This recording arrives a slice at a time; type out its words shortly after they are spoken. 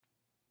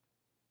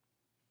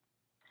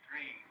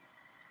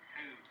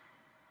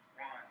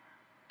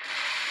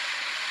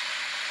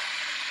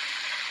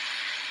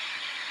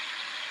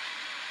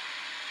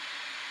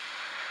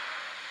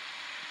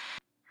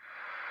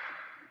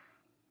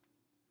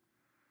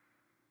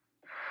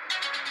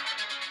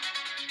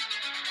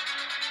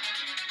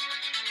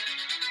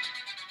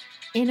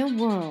In a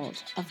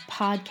world of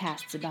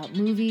podcasts about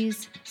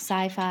movies,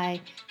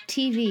 sci-fi,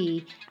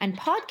 TV, and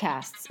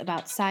podcasts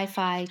about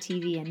sci-fi,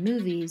 TV, and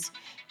movies,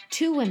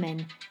 two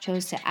women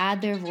chose to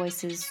add their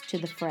voices to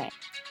the fray.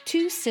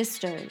 Two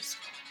sisters.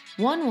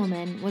 One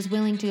woman was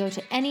willing to go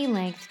to any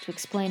length to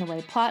explain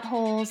away plot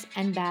holes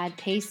and bad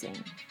pacing.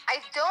 I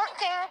don't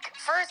think,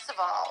 first of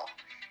all,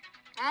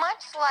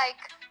 much like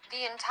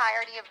the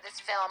entirety of this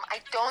film, I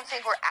don't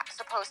think we're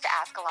supposed to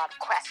ask a lot of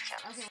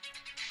questions.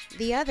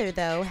 The other,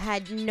 though,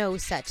 had no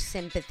such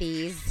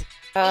sympathies.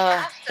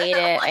 Oh, hate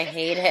it. I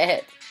hate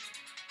it.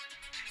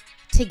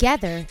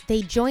 Together,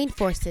 they joined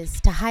forces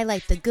to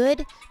highlight the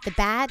good, the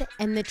bad,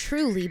 and the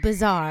truly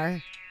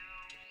bizarre.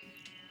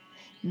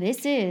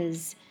 This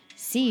is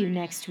See You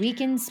Next Week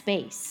in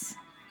Space.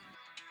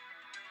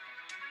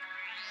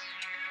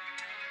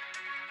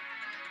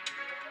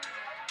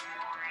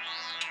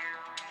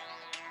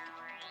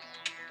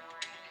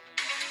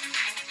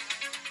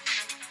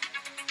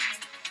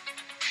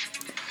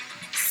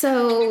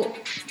 So,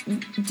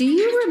 do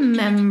you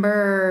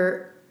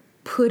remember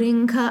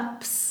pudding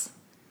cups?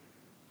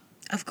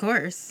 Of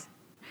course.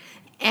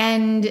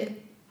 And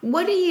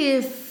what do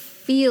you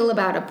feel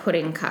about a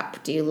pudding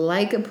cup? Do you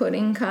like a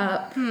pudding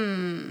cup?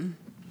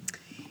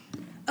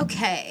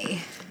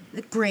 Okay.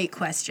 Great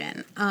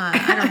question.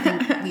 I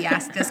don't think we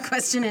ask this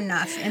question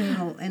enough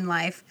in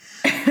life.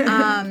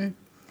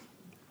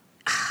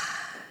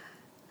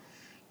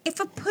 If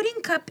a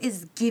pudding cup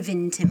is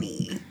given to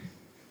me,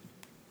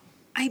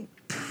 I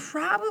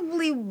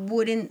probably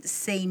wouldn't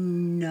say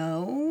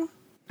no.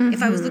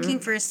 If I was looking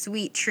for a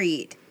sweet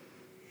treat,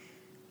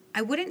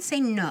 I wouldn't say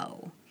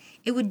no.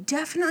 It would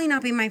definitely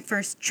not be my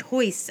first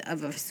choice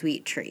of a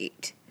sweet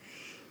treat.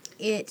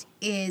 It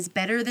is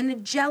better than a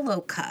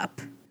Jell-O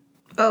cup.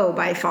 Oh,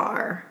 by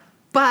far.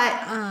 But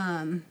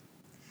I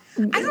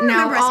don't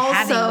remember us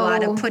having a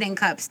lot of pudding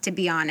cups, to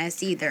be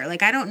honest, either.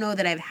 Like, I don't know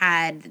that I've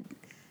had...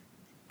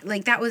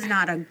 Like, that was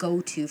not a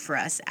go-to for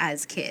us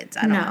as kids,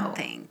 I don't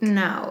think.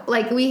 No.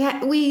 Like,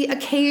 we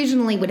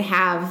occasionally would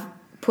have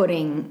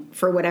pudding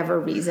for whatever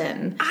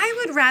reason. I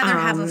would rather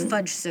have a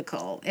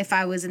fudgesicle if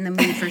I was in the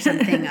mood for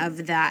something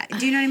of that.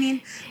 Do you know what I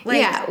mean?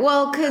 Like, yeah,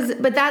 well,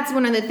 but that's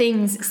one of the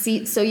things.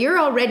 See, so you're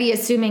already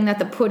assuming that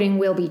the pudding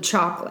will be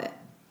chocolate.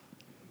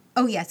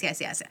 Oh, yes.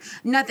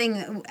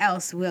 Nothing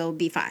else will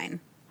be fine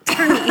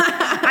for me.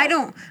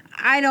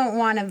 I don't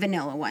want a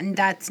vanilla one.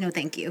 That's no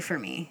thank you for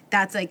me.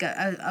 That's like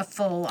a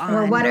full on.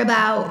 Or what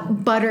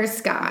about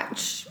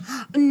butterscotch?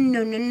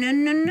 No.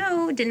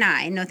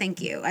 Deny. No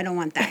thank you. I don't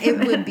want that.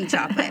 It would be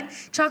chocolate.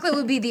 Chocolate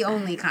would be the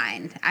only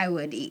kind I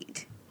would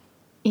eat.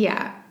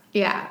 Yeah.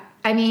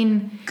 I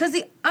mean, because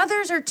the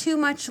others are too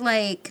much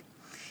like,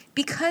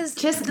 because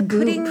just the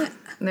goop. pudding.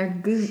 They're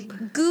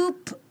goop.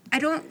 Goop. I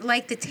don't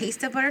like the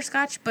taste of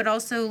butterscotch, but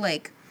also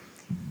like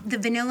the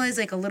vanilla is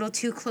like a little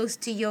too close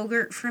to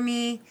yogurt for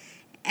me.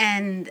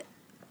 And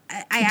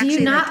I actually... Do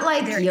you not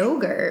like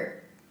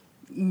yogurt?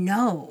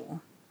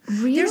 No.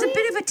 Really? There's a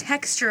bit of a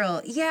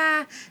textural...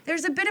 Yeah,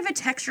 there's a bit of a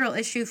textural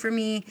issue for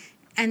me,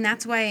 and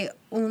that's why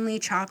only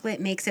chocolate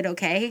makes it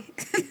okay.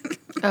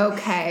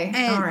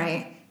 Okay, all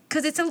right.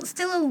 Because it's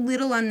still a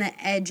little on the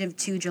edge of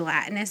too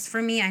gelatinous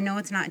for me. I know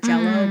it's not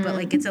Jell-O, but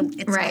like it's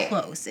right.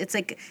 Close. It's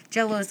like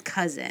Jell-O's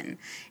cousin.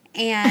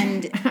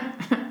 And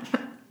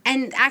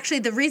and actually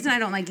the reason I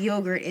don't like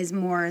yogurt is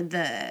more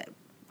the...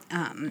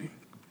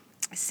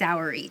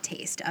 soury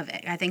taste of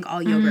it. I think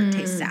all yogurt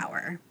tastes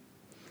sour.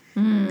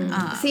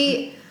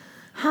 See,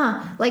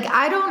 like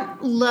I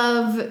don't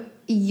love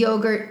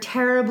yogurt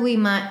terribly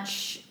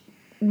much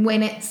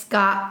when it's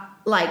got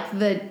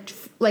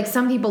like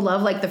some people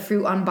love like the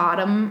fruit on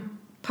bottom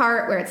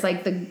part where it's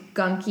like the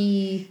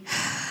gunky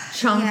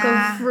chunk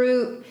of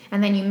fruit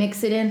and then you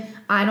mix it in.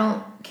 I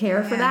don't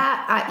care for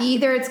that.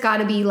 Either it's got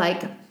to be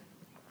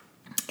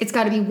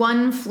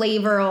one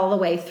flavor all the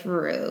way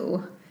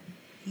through.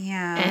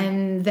 Yeah.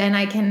 And then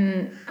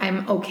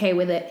I'm okay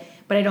with it,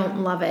 but I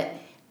don't love it.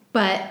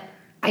 But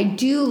I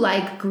do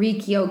like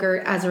Greek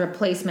yogurt as a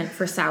replacement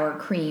for sour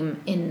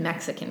cream in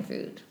Mexican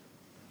food.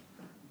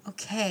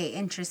 Okay,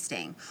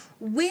 interesting.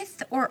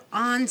 With or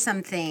on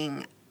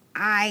something,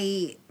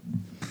 I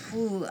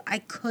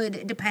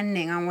could,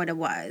 depending on what it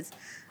was,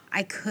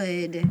 I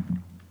could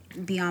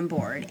be on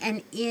board.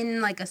 And in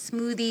like a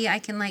smoothie, I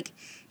can like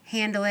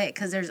handle it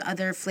because there's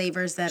other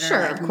flavors that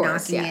are like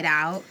knocking it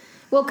out.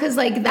 Well, because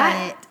like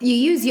that, you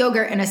use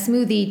yogurt in a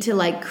smoothie to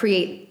like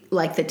create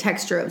like the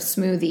texture of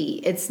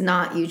smoothie. It's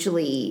not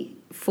usually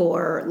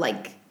for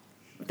like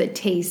the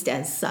taste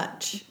as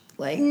such.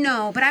 Like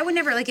no, but I would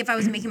never, like if I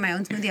was making my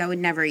own smoothie, I would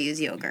never use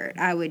yogurt.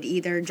 I would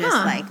either just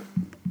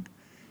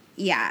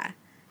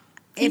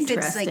if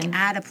it's like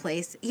at a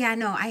place. Yeah,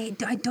 no, I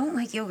don't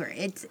like yogurt.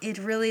 It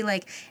really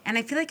like, and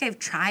I feel like I've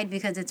tried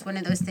because it's one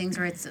of those things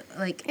where it's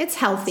like it's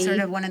healthy, sort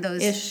of one of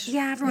those. Ish.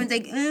 Yeah, everyone's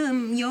like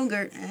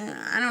yogurt.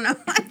 I don't know.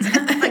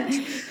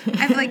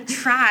 I've like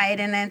tried,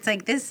 and it's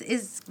like this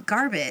is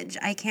garbage.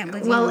 I can't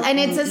believe. Well, and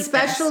it's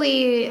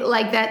especially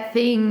like that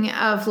thing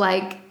of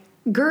like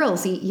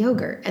girls eat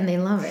yogurt and they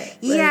love it.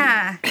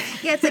 Yeah,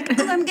 Yeah, it's like,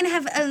 oh, I'm going to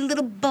have a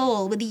little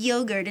bowl with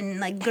yogurt and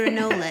like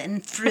granola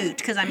and fruit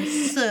because I'm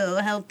so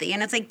healthy.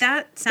 And it's like,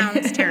 that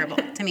sounds terrible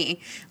to me.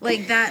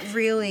 Like, that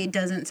really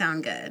doesn't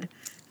sound good.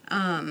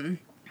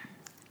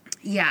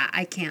 Yeah,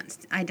 I can't.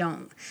 I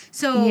don't.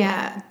 So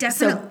Yeah.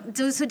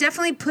 definitely. So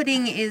definitely,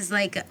 pudding is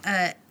like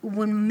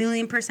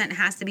 1,000,000%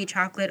 has to be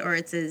chocolate, or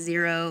it's a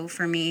 0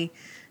 for me.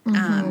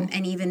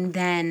 And even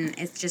then,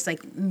 it's just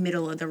like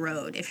middle of the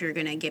road if you're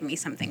gonna give me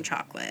something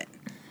chocolate.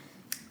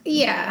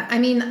 Yeah, I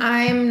mean,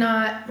 I'm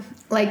not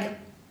like,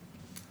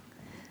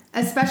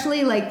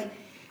 especially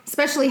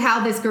how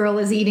this girl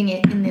is eating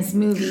it in this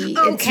movie.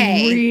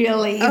 Okay. It's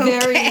really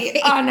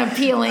very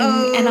unappealing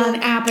and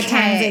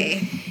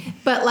unappetizing.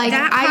 But like,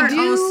 That part I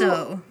do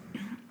also.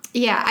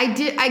 Yeah, I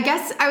did. I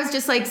guess I was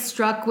just like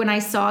struck when I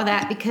saw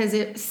that because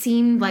it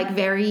seemed like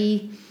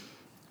very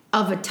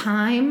of a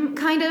time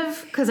kind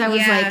of, because I was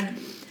like,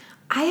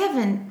 I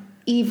haven't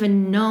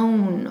even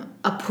known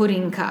a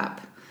pudding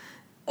cup.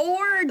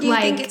 Or do you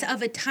think it's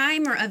of a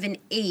time or of an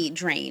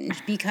age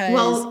range? Because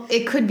well,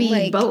 it could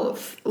be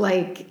both.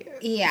 Like,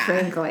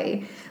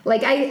 frankly,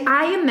 like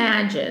I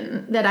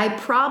imagine that I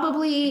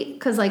probably,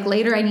 because like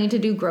later I need to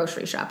do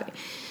grocery shopping,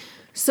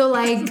 so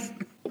like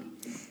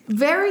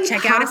very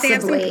check possibly out if they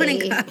have some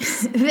pudding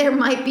cups. There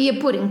might be a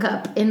pudding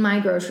cup in my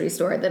grocery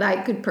store that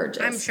I could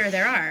purchase. I'm sure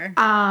there are.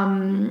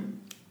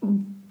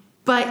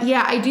 But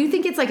yeah, I do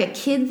think it's like a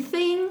kid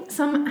thing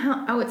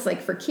somehow. Oh, it's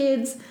like for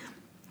kids.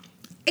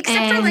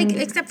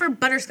 Except for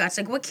butterscotch.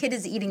 Like, what kid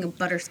is eating a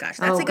butterscotch?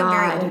 That's a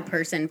very old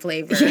person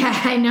flavor.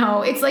 Yeah, I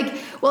know. It's like,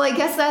 well, I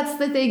guess that's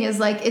the thing is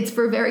like, it's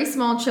for very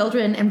small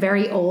children and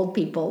very old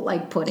people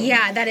like pudding.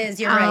 Yeah, that is.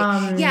 You're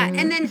right. Yeah,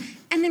 and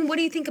then what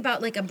do you think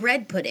about like a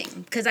bread pudding?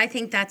 Because I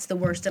think that's the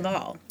worst of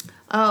all.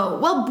 Oh,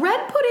 well,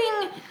 bread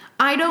pudding,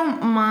 I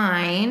don't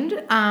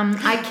mind.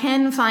 I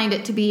can find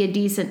it to be a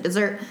decent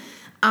dessert.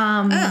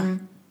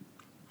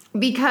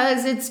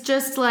 Because it's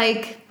just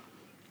like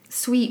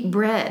sweet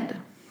bread.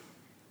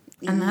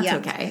 And that's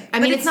okay. I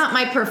mean, it's not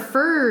my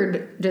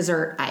preferred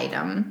dessert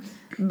item,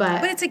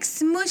 but it's like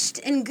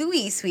smushed and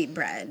gooey sweet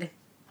bread.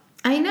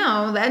 I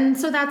know, and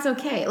so that's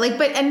okay. Like,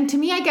 and to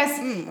me, I guess,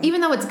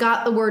 even though it's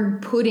got the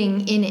word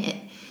pudding in it,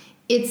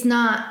 it's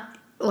not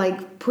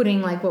like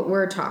pudding like what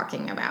we're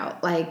talking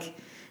about. Like,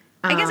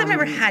 I guess I've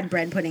never had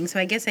bread pudding,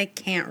 so I guess I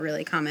can't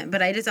really comment,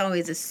 but I just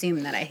always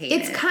assume that I hate it.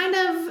 It's kind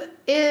of,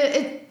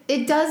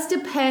 it does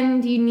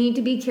depend. You need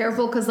to be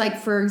careful because, like,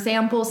 for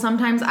example,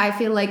 sometimes I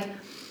feel like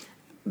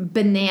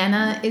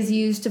banana is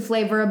used to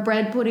flavor a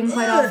bread pudding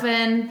quite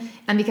often,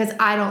 and because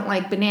I don't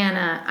like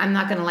banana, I'm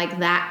not going to like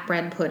that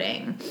bread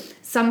pudding.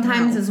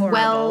 Sometimes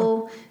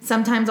well,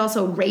 sometimes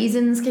also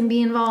raisins can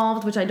be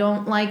involved, which I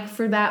don't like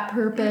for that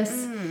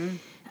purpose.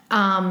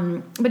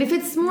 But if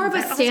it's more of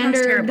a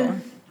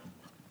standard,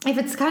 if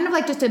it's kind of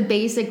like just a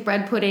basic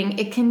bread pudding,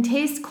 it can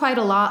taste quite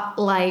a lot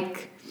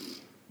like,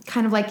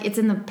 kind of like it's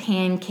in the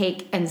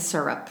pancake and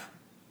syrup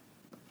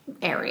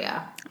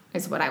area.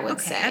 Is what I would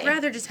say. I'd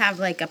rather just have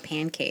like a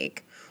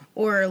pancake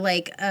or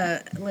like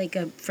a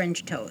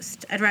French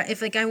toast. I'd rather,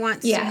 if like I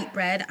want sweet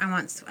bread, I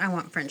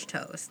want French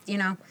toast. You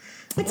know,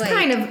 it's like,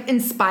 kind of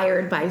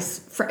inspired by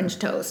French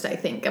toast. I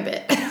think a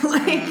bit.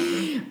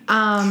 I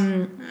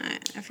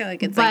feel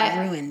like it's like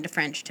ruined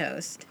French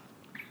toast.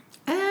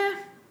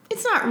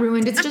 It's not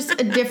ruined. It's just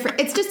a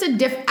different.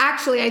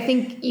 Actually, I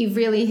think you've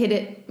really hit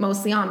it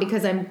mostly on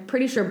because I'm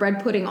pretty sure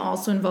bread pudding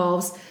also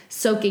involves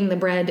soaking the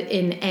bread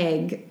in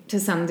egg to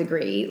some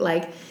degree.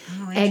 Like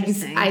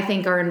eggs, I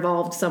think, are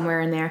involved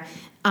somewhere in there.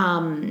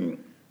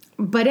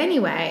 But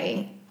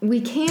anyway,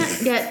 we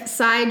can't get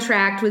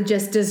sidetracked with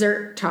just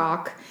dessert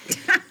talk.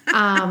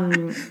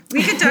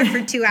 We could talk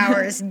for 2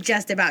 hours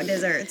just about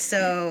desserts.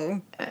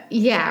 So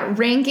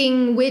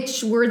ranking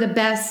which were the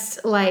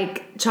best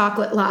like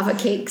chocolate lava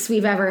cakes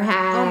we've ever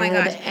had. Oh my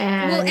gosh!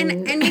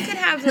 And we could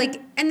have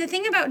like, and the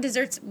thing about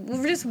desserts,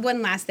 just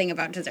one last thing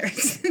about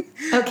desserts.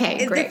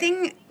 Okay, great. The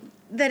thing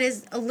that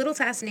is a little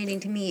fascinating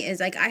to me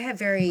is like I have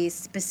very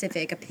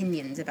specific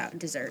opinions about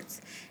desserts,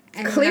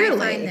 and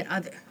clearly, I find that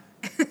other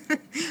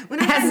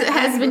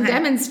has been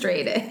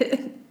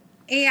demonstrated.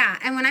 Yeah,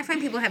 and when I find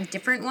people have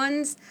different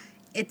ones,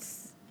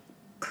 it's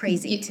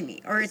crazy to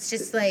me. Or it's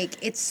just like,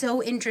 it's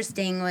so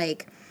interesting.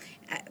 Like,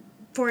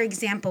 for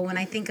example, when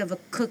I think of a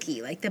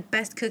cookie, like the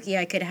best cookie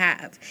I could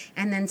have,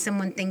 and then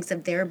someone thinks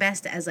of their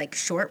best as like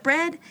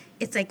shortbread,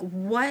 it's like,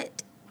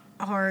 what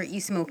are you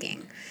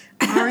smoking?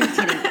 Are you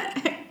kidding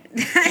me?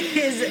 That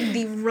is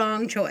the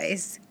wrong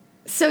choice.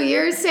 So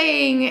you're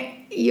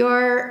saying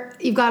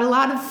you've got a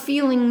lot of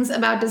feelings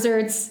about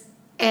desserts,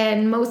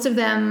 and most of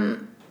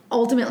them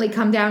ultimately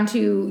come down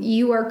to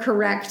you are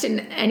correct and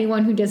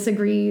anyone who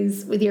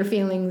disagrees with your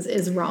feelings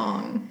is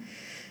wrong.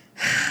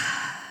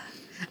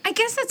 I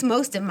guess that's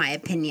most of my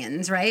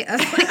opinions, right? Of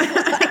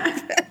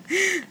like,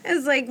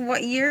 it's like,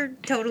 what, you're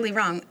totally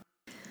wrong.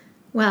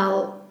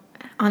 Well,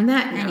 on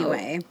that note,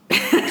 anyway,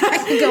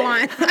 I could go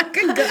on.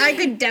 I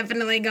could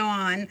definitely go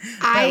on,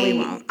 but we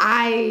won't.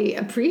 I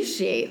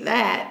appreciate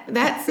that.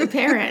 That's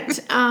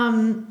apparent.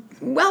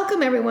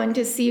 welcome everyone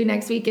to See You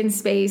Next Week in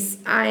Space.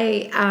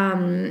 I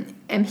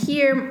am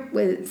here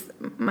with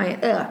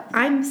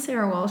I'm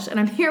Sarah Walsh, and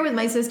I'm here with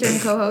my sister and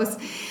co-host,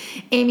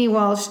 Amy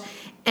Walsh.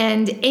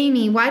 And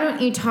Amy, why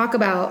don't you talk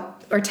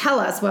about, or tell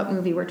us what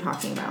movie we're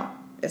talking about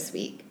this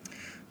week?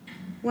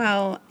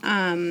 Well,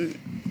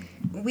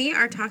 we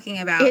are talking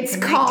about it's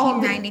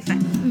called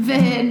 1995.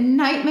 The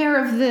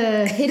Nightmare of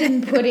the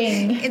Hidden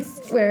Pudding.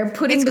 Where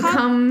pudding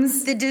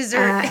becomes the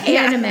dessert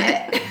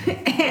animate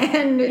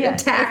and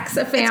attacks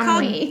a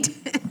family.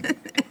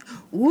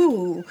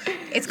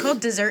 It's called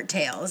Dessert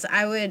Tales.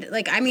 I would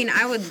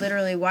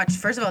literally watch.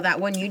 First of all,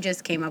 that one you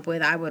just came up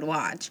with, I would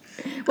watch.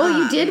 Well,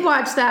 you did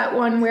watch that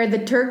one where the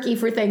turkey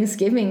for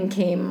Thanksgiving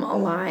came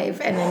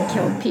alive and then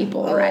killed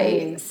people,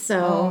 right?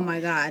 So, oh my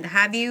God,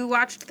 have you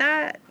watched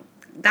that?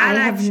 I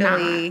have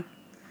not.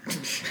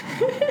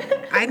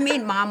 I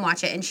made Mom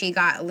watch it, and she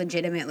got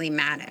legitimately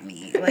mad at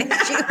me. Like,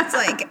 she was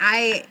like,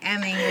 I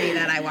am angry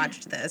that I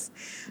watched this.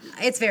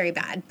 It's very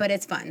bad, but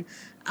it's fun.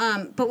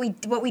 But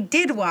what we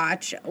did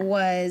watch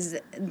was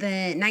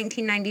the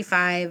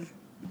 1995,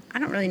 I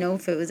don't really know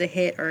if it was a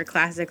hit or a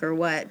classic or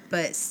what,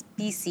 but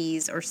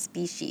Species,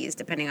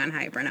 depending on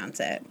how you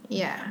pronounce it.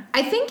 Yeah.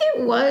 I think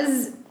it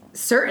was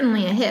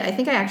certainly a hit. I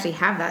think I actually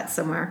have that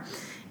somewhere.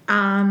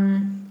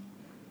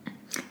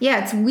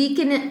 Yeah, its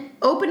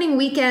opening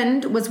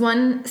weekend was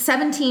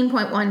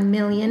 17.1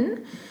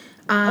 million.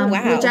 Oh,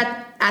 wow. Which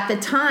at the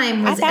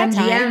time was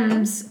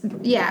MGM's.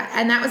 Yeah,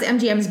 and that was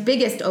MGM's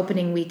biggest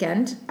opening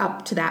weekend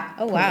up to that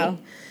point. Wow.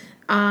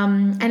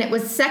 And it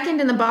was second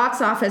in the box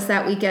office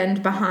that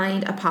weekend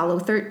behind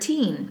Apollo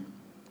 13.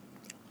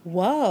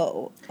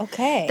 Whoa.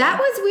 Okay. That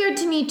was weird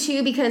to me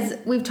too, because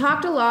we've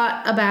talked a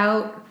lot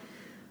about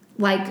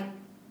like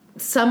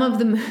some of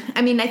them.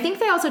 I mean, I think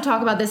they also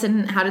talk about this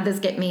in How Did This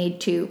Get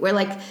Made too, where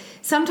like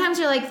sometimes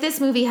you're like,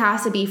 this movie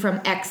has to be from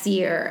X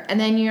year, and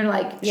then you're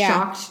like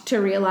shocked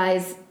to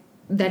realize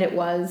that it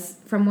was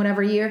from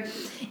whatever year.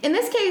 In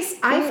this case,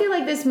 I feel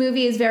like this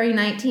movie is very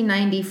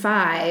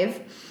 1995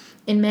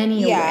 in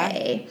many a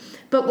way.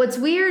 But what's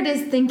weird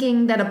is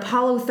thinking that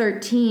Apollo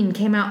 13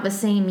 came out the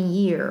same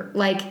year.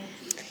 Like,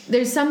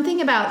 there's something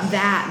about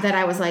that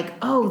I was like,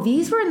 oh,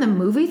 these were in the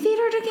movie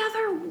theater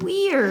together?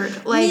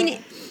 Weird. Like, I mean,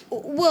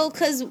 well,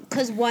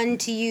 because one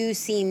to you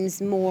seems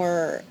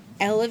more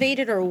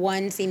elevated, or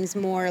one seems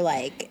more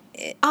like...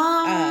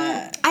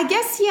 I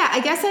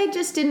guess I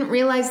just didn't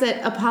realize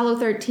that Apollo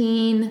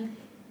 13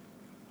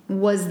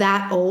 was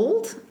that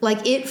old.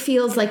 Like, it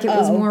feels like it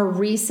was more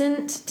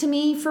recent to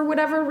me for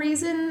whatever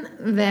reason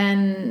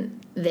than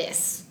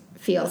this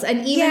feels.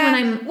 And even when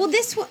I'm... Well,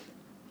 this one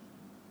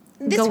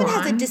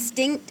has a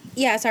distinct...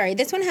 Yeah, sorry.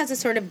 This one has a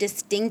sort of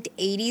distinct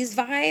 80s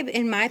vibe,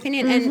 in my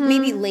opinion, and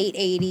maybe late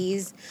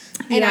 80s.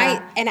 And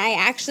I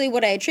actually,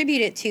 what I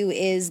attribute it to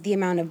is the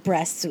amount of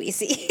breasts we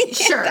see.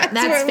 Sure,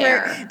 that's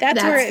fair.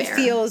 That's where it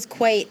feels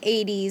quite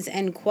 80s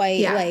and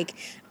quite, like...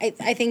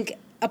 I think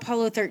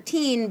Apollo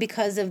 13,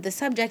 because of the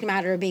subject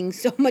matter being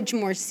so much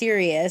more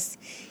serious,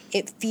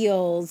 it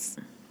feels...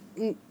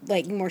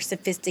 like more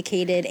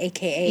sophisticated,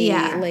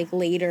 aka like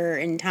later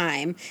in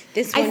time.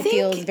 This one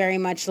feels very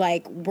much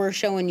like we're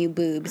showing you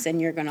boobs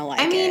and you're gonna like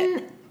it. I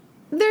mean,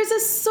 there's a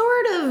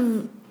sort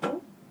of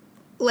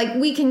like,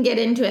 we can get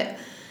into it.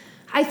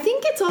 I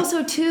think it's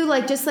also too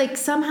like just like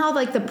somehow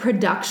like the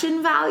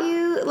production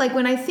value. Like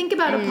when I think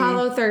about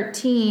Apollo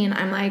 13,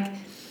 I'm like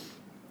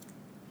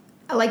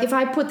if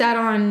I put that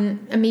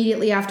on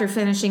immediately after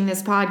finishing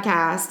this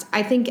podcast,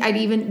 I think I'd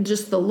even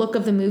just the look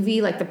of the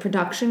movie, like the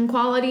production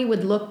quality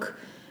would look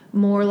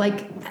more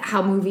like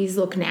how movies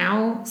look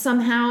now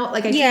somehow.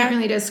 Like I can't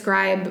really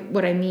describe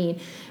what I mean,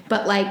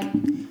 but like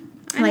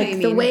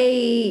the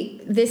way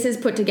this is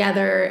put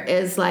together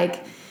is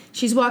like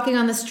she's walking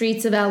on the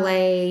streets of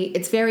LA.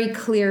 It's very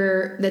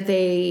clear that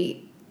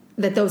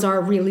those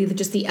are really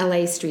just the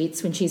LA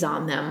streets when she's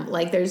on them.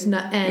 Like there's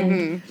not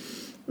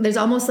there's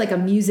almost like a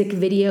music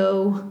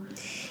video.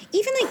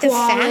 Even like quality. The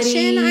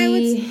fashion, I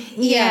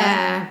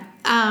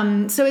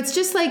would... So it's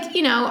just like,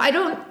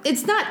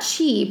 it's not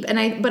cheap.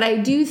 But I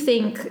do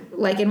think,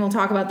 like, and we'll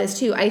talk about this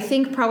too, I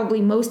think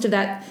probably most of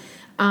that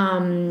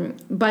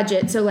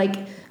budget. So like,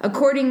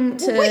 according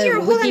to what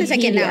year, hold Wikipedia, on a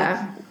second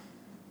now.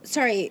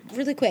 Sorry,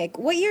 really quick.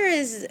 What year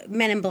is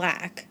Men in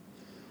Black?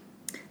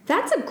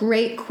 That's a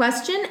great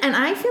question, and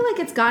I feel like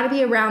it's got to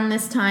be around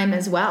this time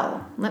as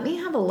well. Let me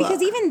have a look.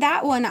 Because even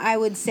that one, I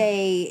would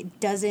say,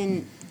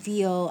 doesn't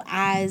feel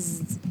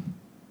as...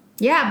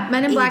 Yeah,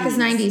 Men in 80s. Black is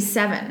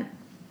 97.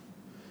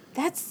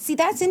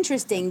 That's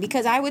interesting,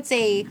 because I would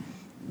say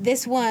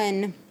this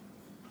one...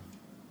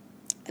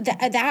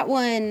 That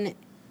one,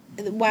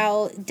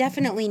 while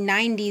definitely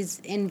 90s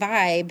in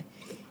vibe,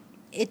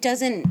 it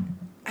doesn't...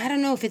 I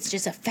don't know if it's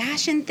just a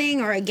fashion thing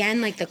or,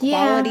 again, like the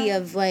quality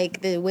of,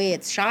 like, the way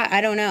it's shot.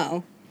 I don't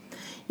know.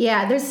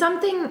 Yeah, there's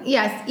something,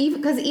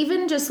 because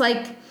even just,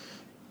 like,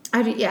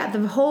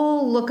 the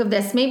whole look of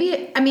this,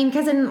 maybe,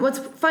 because what's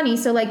funny,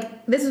 so,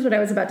 like, this is what I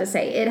was about to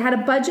say. It had a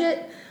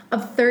budget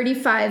of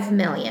 $35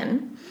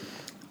 million.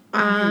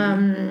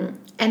 and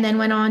then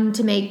went on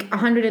to make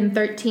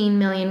 113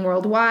 million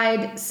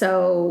worldwide.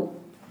 So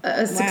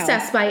a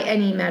success by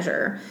any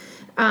measure.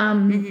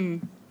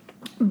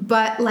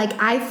 But like,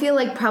 I feel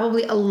like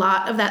probably a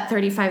lot of that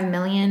 35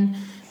 million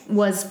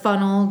was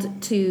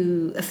funneled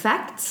to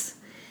effects,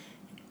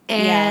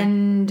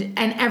 and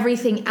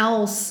everything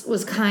else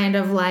was kind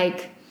of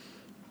like,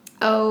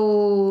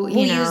 oh,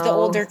 we'll use the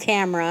older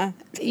camera.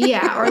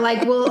 Yeah, or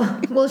like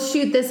we'll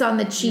shoot this on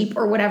the cheap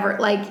or whatever.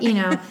 Like, you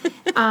know,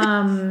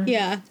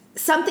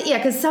 something. Yeah,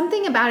 because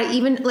something about it,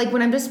 even like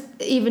when I'm just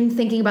even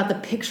thinking about the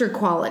picture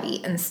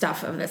quality and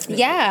stuff of this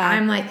movie,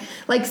 I'm like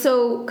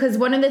so, because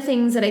one of the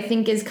things that I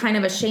think is kind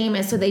of a shame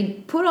is, so they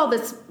put all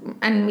this,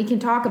 and we can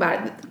talk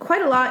about it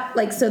quite a lot.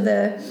 Like, so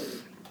the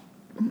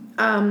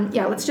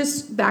let's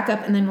just back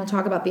up and then we'll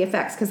talk about the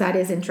effects, because that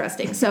is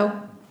interesting.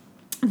 So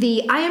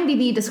the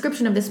IMDb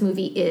description of this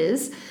movie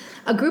is: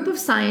 a group of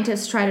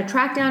scientists try to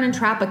track down and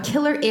trap a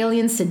killer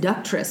alien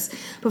seductress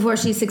before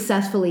she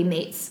successfully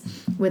mates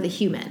with a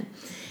human.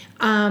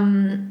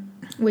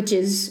 Which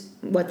is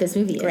what this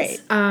movie is. Great.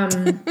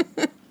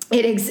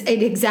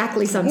 It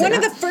exactly sums it up.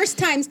 One of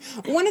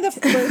the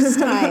first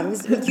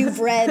times you've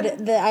read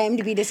the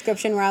IMDb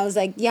description where I was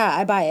like, yeah,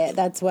 I buy it.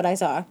 That's what I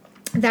saw.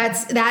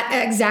 That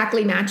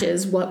exactly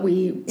matches what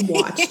we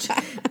watched.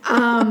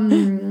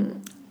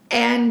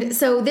 And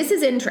so this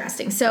is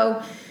interesting.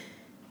 So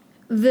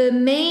the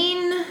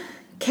main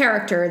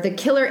character, the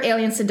killer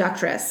alien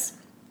seductress,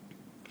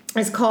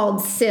 is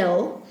called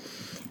Sil.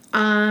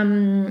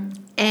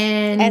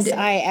 And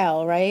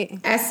S-I-L, right?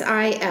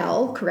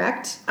 S-I-L,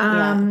 correct.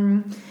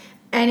 And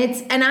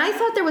I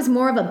thought there was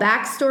more of a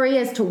backstory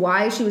as to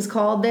why she was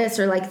called this,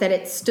 or like that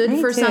it stood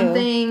for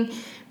something.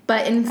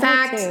 But in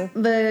fact,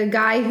 the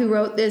guy who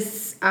wrote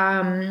this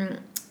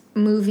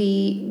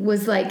movie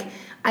was like,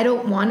 I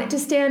don't want it to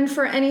stand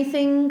for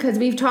anything, because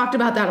we've talked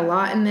about that a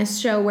lot in this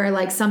show, where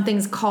like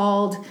something's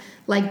called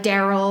like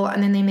Daryl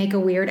and then they make a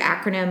weird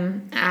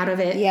acronym out of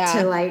it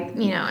to like,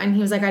 you know, and he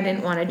was like, I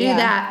didn't want to do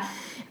that.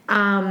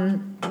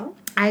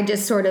 I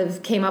just sort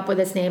of came up with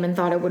this name and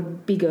thought it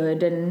would be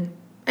good, and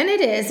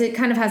it is. It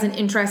kind of has an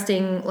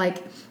interesting,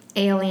 like,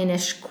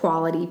 alienish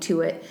quality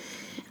to it.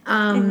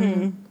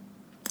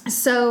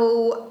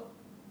 So,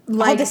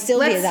 like, all the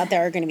Sylvias out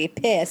there are going to be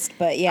pissed,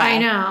 but yeah, I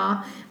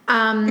know.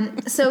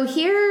 So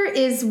here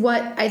is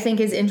what I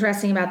think is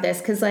interesting about this,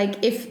 because like,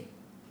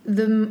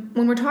 when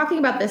we're talking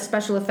about the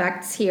special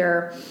effects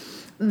here,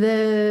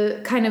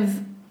 the kind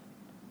of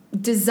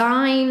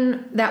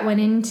design that went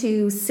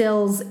into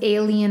Sil's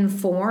alien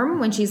form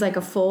when she's like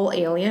a full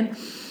alien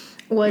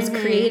was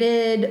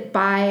created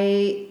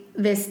by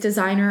this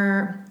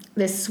designer,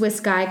 this Swiss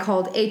guy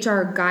called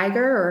H.R.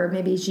 Geiger, or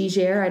maybe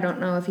Giger. I don't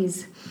know if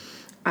he's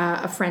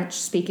a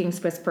French-speaking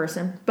Swiss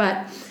person,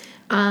 but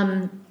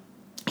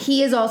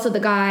he is also the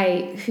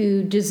guy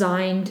who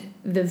designed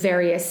the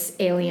various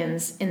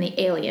aliens in the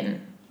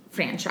Alien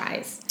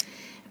franchise.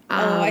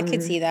 I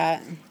could see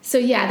that. So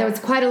yeah, there was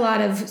quite a lot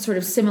of sort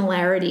of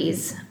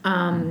similarities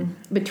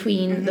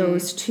between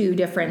those two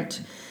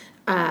different,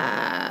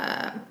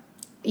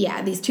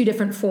 these two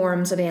different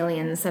forms of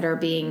aliens that are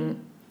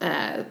being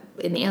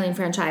in the Alien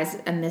franchise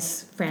and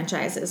this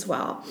franchise as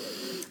well.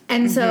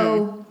 And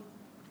so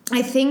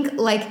I think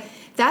like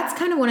that's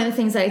kind of one of the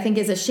things that I think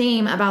is a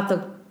shame about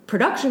the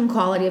production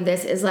quality of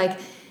this, is like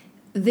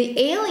the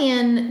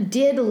alien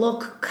did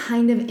look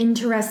kind of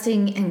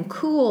interesting and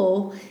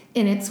cool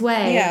in its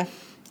way,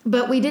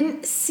 but we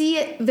didn't see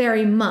it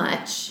very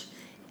much.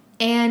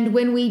 And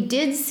when we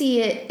did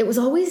see it, it was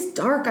always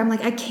dark. I'm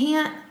like, I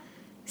can't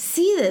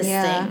see this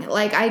thing.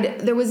 Like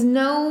there was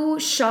no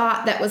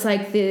shot that was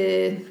like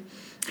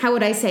how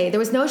would I say? There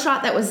was no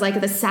shot that was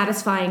like the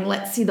satisfying,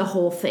 let's see the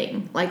whole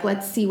thing. Like,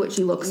 let's see what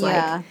she looks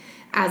like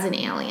as an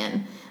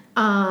alien.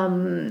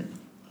 And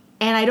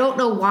I don't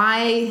know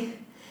why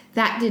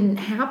that didn't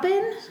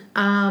happen.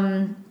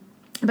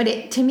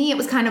 But to me, it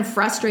was kind of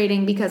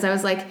frustrating, because I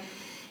was like,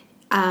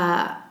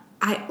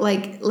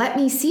 let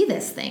me see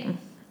this thing.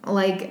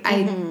 Like,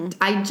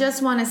 I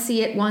just want to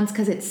see it once,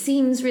 because it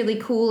seems really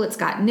cool. It's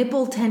got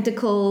nipple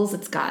tentacles.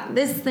 It's got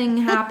this thing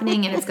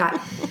happening, and it's got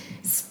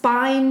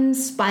spine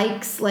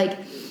spikes. Like,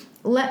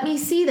 let me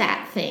see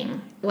that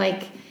thing.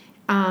 Like,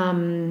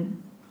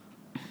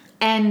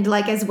 and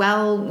like as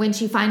well, when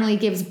she finally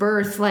gives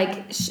birth,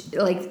 like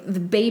the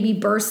baby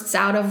bursts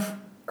out of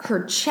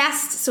her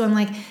chest. So I'm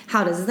like,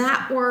 how does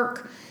that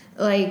work?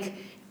 Like,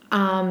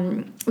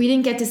 we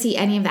didn't get to see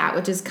any of that,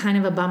 which is kind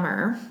of a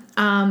bummer.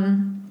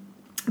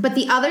 But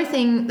the other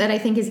thing that I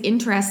think is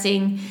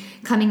interesting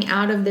coming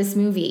out of this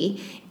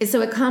movie is,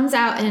 so it comes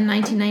out in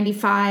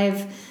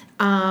 1995.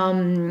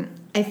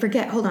 I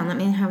forget. Hold on. Let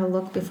me have a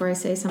look before I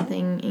say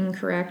something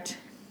incorrect.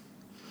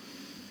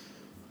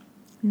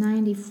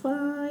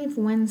 95.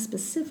 When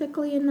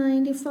specifically in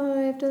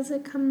 95 does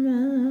it come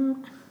out?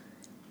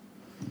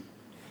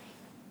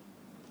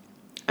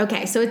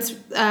 Okay, so it's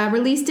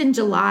released in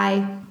July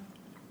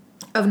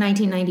of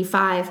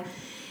 1995,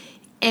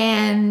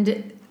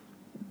 and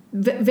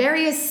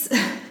various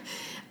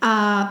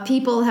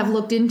people have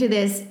looked into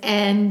this,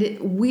 and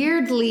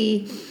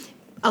weirdly,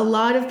 a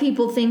lot of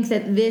people think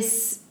that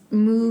this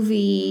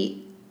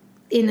movie,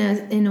 in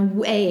a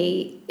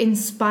way,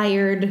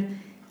 inspired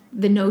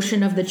the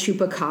notion of the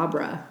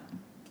chupacabra.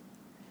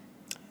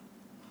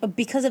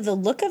 Because of the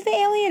look of the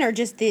alien, or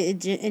just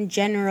in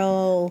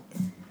general?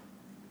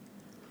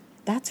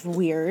 That's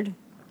weird.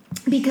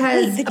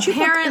 Because the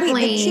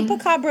apparently the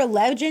chupacabra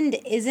legend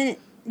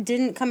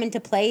didn't come into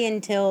play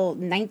until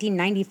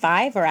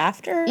 1995 or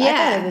after.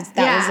 Yeah, I thought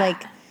that was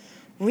like,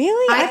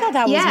 really? I thought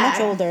that was much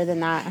older than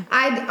that.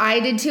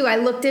 I did too. I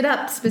looked it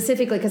up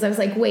specifically because I was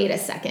like, wait a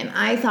second.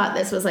 I thought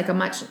this was like the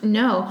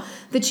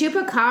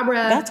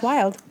chupacabra. That's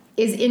wild.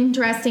 Is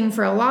interesting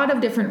for a lot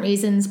of different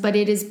reasons, but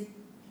it is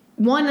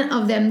one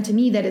of them to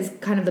me that is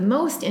kind of the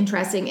most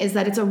interesting is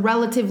that it's a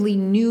relatively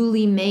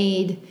newly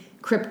made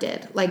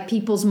cryptid. Like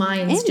people's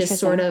minds just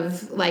sort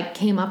of like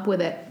came up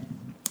with it.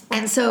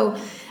 And so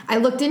I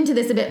looked into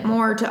this a bit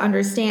more to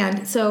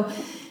understand. So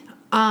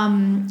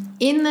in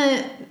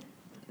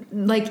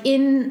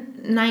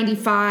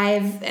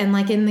 95 and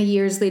like in the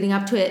years leading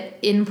up to it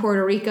in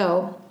Puerto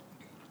Rico,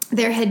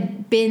 there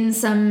had been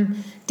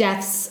some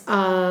deaths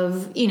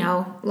of,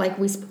 like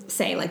we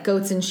say, like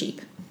goats and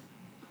sheep,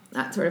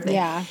 that sort of thing.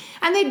 Yeah.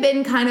 And they'd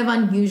been kind of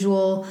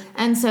unusual.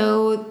 And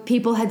so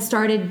people had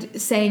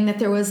started saying that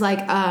there was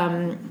like,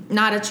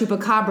 not a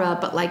chupacabra,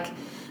 but like,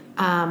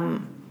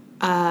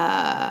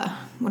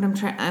 what I'm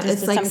trying,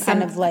 it's like some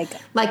kind of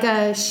like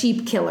a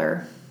sheep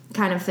killer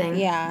kind of thing.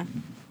 Yeah.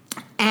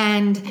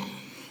 And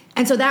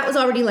so that was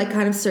already like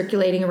kind of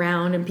circulating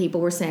around, and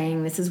people were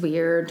saying this is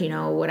weird,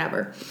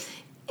 whatever.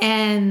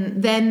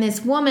 And then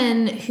this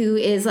woman who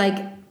is like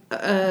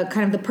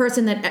kind of the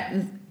person that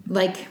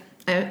like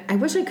I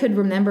wish I could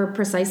remember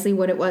precisely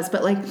what it was,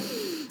 but like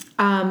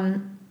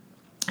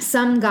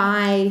some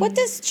guy. What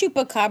does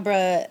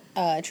chupacabra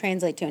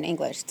translate to in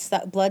English?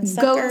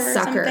 Bloodsucker goat sucker. Or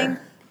something?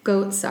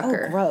 Goat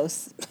sucker. Oh,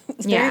 gross.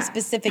 It's very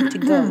specific to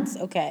goats.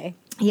 Okay.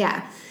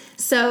 Yeah.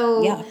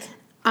 So yuck.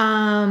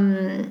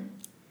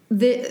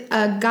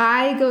 A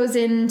guy goes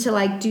in to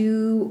like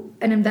do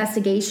an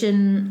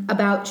investigation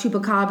about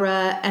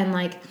chupacabra and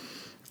like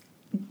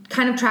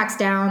kind of tracks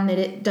down that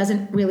it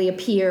doesn't really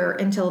appear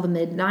until the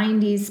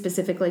mid-90s,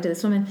 specifically to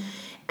this woman.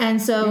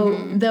 And so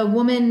the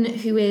woman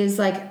who is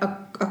like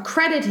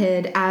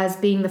accredited as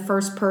being the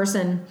first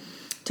person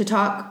to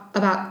talk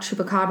about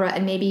chupacabra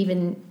and maybe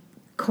even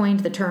coined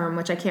the term,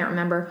 which I can't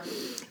remember,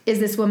 is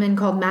this woman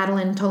called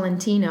Madeline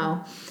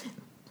Tolentino.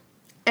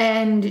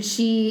 And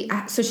she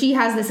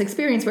has this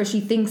experience where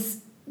she thinks,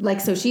 like,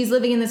 so she's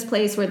living in this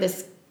place where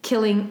this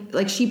killing,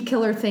 like, sheep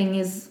killer thing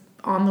is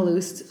on the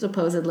loose,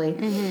 supposedly.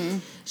 Mm-hmm.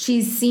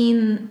 She's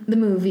seen the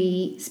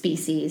movie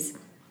Species.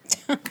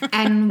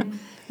 And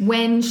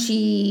when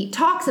she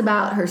talks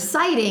about her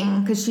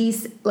sighting, because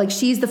she's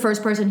the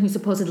first person who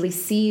supposedly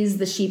sees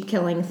the sheep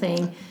killing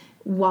thing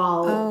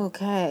while,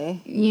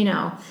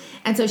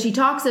 and so she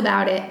talks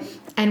about it,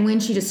 and when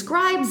she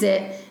describes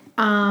it,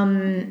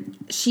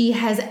 she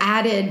has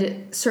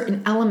added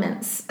certain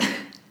elements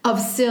of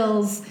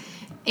Sill's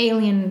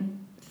alien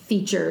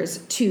features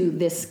to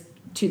the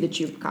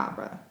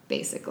chupacabra,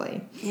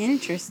 basically.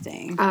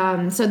 Interesting.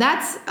 So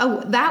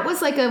that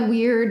was like a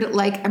weird,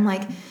 like, I'm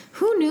like,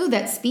 who knew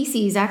that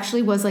Species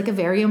actually was like a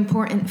very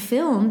important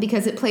film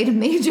because it played a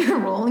major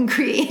role in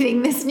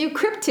creating this new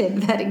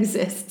cryptid that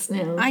exists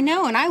now. I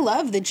know, and I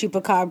love the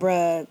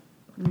chupacabra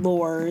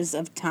lores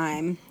of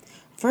time.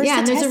 First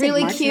and there's a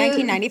really March cute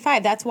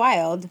 1995. That's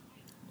wild.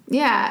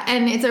 Yeah,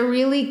 and it's a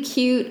really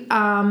cute.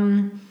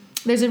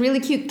 There's a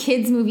really cute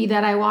kids movie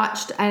that I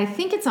watched. I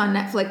think it's on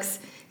Netflix.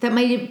 That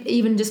might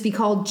even just be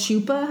called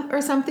Chupa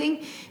or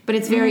something, but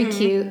it's very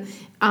cute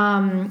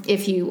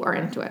if you are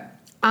into it.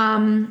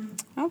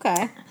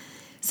 Okay.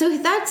 So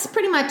that's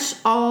pretty much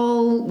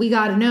all we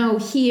got to know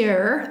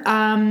here.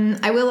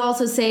 I will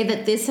also say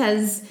that this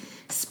has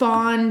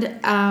spawned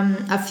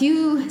a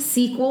few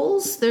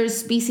sequels. There's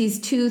Species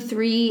 2,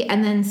 3,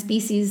 and then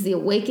Species The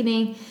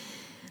Awakening.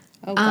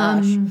 Oh,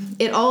 gosh.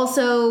 It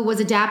also was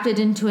adapted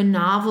into a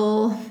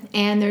novel,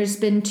 and there's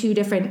been 2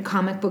 different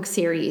comic book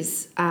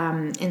series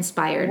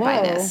inspired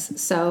by this.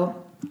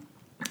 So,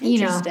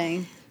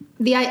 interesting.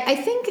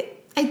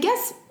 I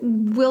guess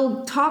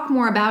we'll talk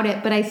more about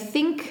it, but I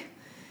think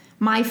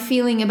my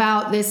feeling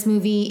about this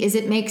movie is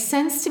it makes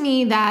sense to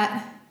me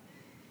that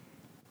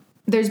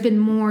there's been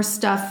more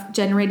stuff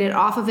generated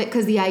off of it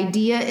because the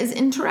idea is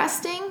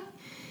interesting.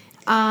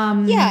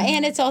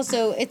 And it's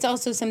also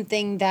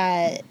something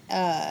that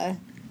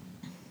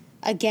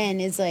again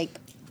is like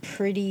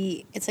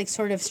pretty, it's like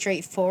sort of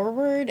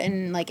straightforward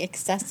and like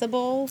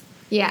accessible.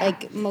 Yeah.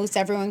 Like most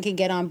everyone can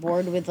get on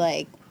board with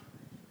like,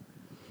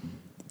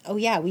 oh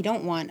yeah, we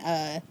don't want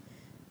an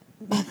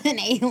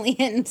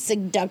alien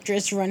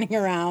seductress running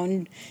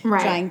around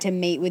trying to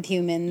mate with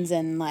humans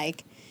and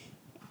like.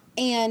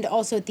 And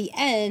also at the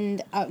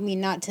end, I mean,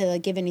 not to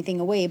give anything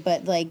away,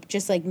 but like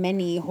just like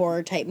many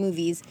horror type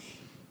movies,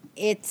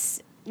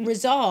 it's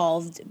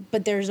resolved,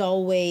 but there's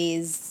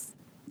always,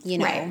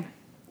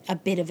 a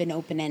bit of an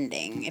open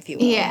ending, if you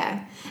will.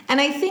 Yeah. And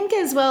I think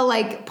as well,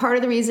 like, part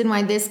of the reason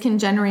why this can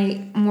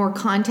generate more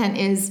content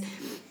is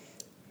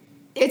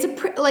it's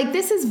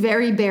this is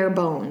very bare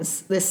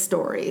bones, this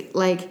story.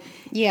 Like,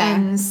 yeah.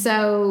 And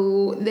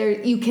so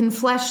there, you can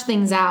flesh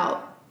things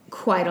out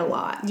quite a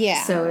lot.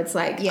 Yeah. So it's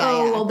like,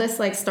 well, this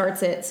like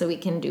starts it so we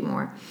can do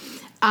more.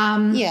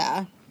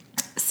 Yeah.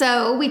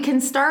 So we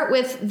can start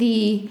with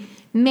the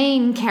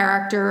main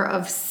character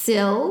of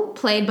Syl,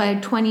 played by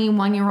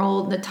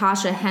 21-year-old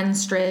Natasha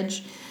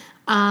Henstridge.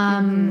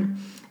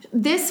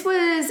 This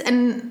was,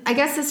 and I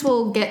guess this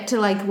will get to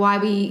like why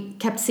we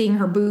kept seeing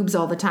her boobs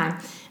all the time.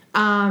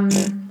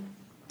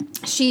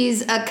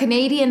 She's a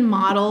Canadian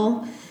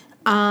model.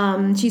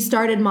 She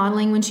started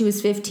modeling when she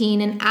was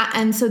 15,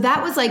 and so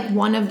that was like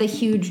one of the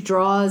huge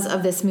draws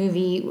of this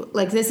movie.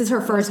 Like, this is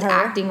her first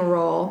acting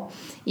role.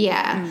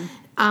 Yeah.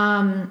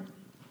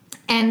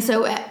 And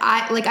so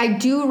I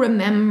do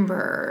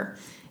remember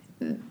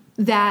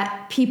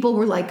that people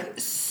were like,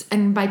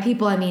 and by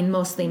people I mean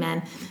mostly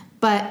men,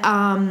 but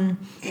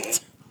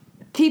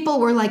people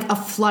were like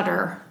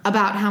aflutter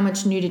about how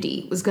much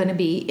nudity was going to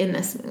be in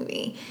this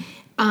movie.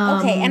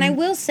 Okay, and I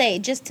will say,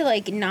 just to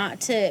like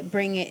not to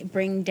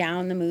bring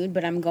down the mood,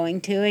 but I'm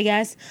going to, I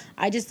guess.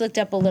 I just looked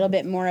up a little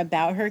bit more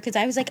about her because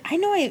I was like, I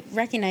know I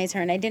recognize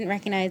her, and I didn't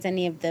recognize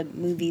any of the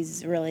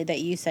movies really that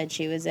you said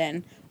she was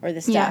in or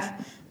the stuff.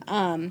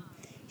 Yeah.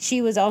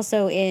 She was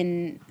also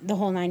in The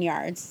Whole Nine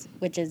Yards,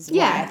 which is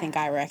why I think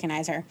I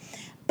recognize her.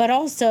 But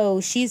also,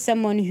 she's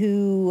someone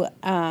who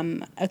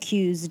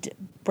accused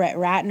Brett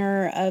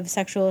Ratner of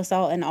sexual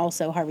assault and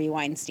also Harvey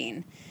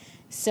Weinstein.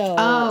 So,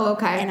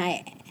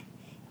 okay.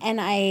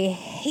 And I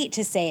hate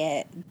to say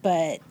it,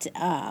 but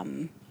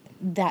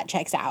that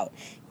checks out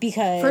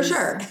because for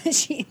sure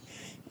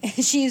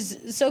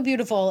she's so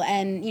beautiful,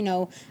 and you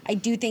know, I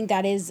do think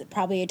that is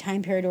probably a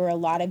time period where a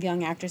lot of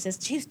young actresses.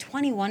 She's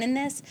 21 in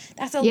this.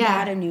 That's a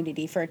lot of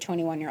nudity for a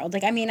 21-year-old.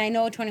 Like, I mean, I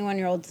know a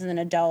 21-year-old is an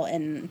adult,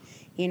 and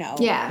you know,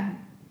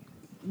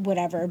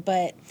 whatever,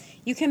 but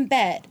you can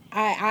bet.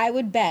 I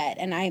would bet,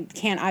 and I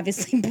can't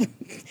obviously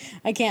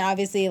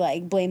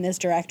like blame this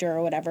director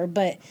or whatever,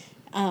 but.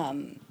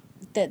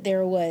 That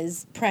there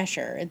was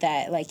pressure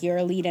that like you're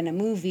a lead in a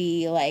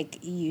movie, like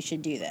you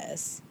should do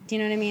this. Do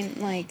you know what I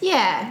mean? Like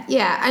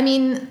yeah. I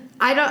mean,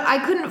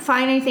 I couldn't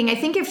find anything. I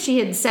think if she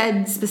had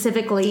said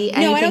specifically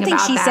anything no, I don't think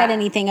about she that, said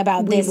anything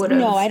about this.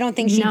 No, I don't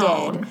think she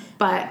did.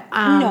 But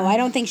no, I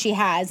don't think she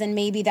has, and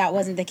maybe that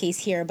wasn't the case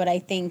here. But I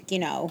think, you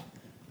know,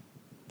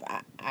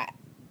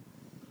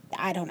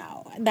 I don't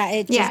know that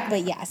it just.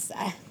 But yes.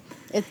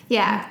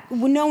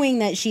 Knowing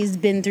that she's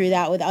been through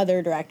that with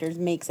other directors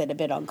makes it a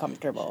bit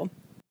uncomfortable.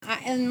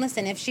 And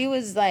listen, if she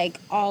was like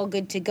all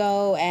good to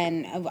go,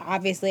 and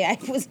obviously I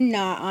was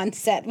not on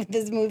set with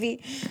this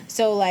movie,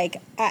 so like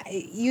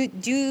you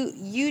do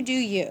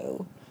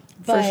you,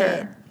 but for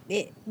sure.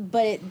 It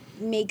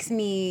makes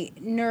me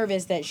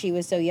nervous that she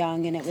was so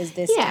young, and it was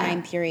this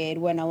time period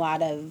when a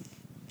lot of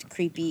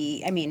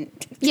creepy. I mean,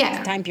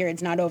 time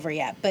period's not over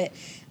yet, but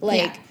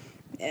like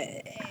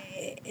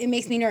it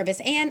makes me nervous.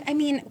 And I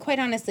mean, quite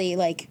honestly,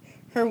 like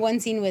her one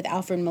scene with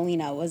Alfred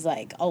Molina was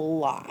like a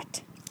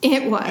lot.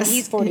 It was. And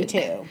he's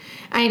 42.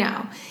 I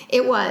know.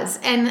 It was.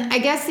 And I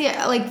guess,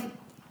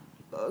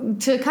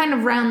 to kind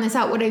of round this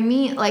out, what I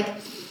mean, like,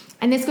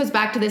 and this goes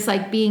back to this,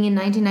 like, being in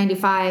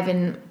 1995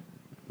 and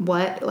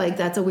what? Like,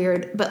 that's a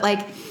weird, but,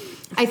 like,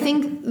 I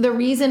think the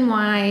reason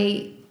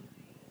why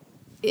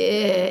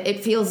it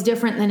feels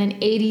different than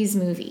an 80s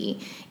movie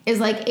is,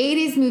 like,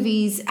 80s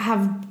movies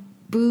have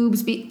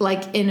boobs,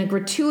 like, in a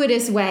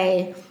gratuitous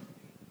way.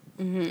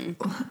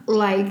 Mm-hmm.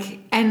 Like,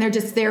 and they're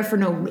just there for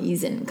no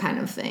reason kind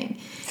of thing.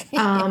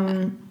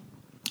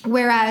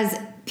 Whereas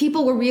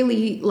people were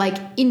really like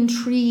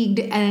intrigued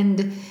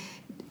and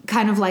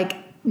kind of like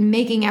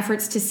making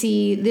efforts to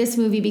see this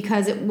movie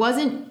because it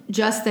wasn't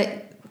just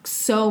that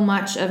so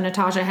much of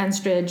Natasha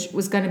Henstridge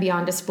was going to be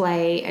on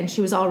display and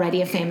she was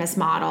already a famous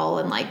model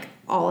and like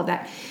all of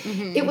that.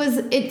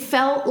 Mm-hmm. It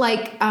felt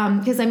like,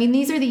 because I mean,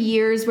 these are the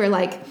years where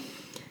like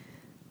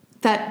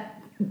that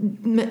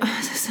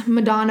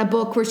Madonna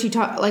book where she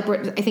talked, like,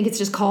 where I think it's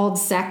just called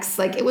Sex.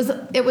 Like, it was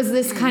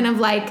this kind of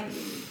like,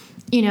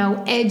 you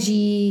know,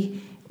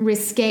 edgy,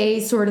 risque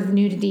sort of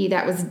nudity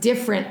that was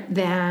different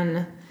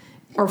than,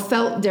 or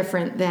felt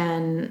different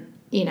than,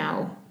 you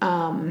know,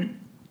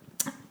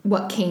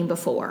 what came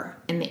before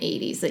in the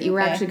 80s. That you were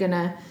actually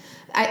gonna,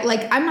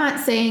 I'm not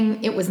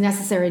saying it was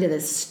necessary to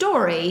this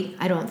story.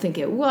 I don't think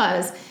it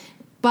was,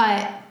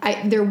 but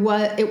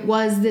it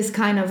was this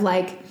kind of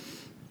like,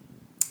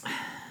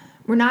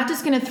 we're not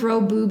just going to throw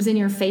boobs in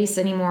your face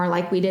anymore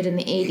like we did in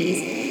the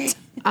 80s.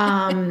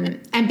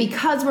 And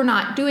because we're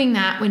not doing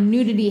that, when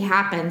nudity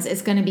happens,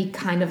 it's going to be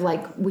kind of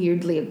like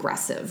weirdly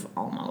aggressive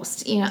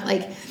almost. You know,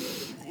 like,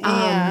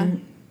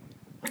 and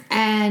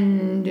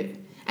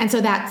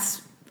so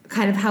that's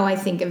kind of how I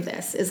think of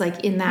this, is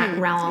like in that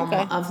realm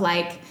of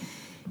like,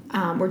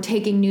 we're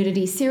taking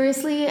nudity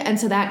seriously. And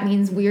so that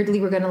means weirdly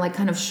we're going to like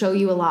kind of show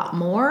you a lot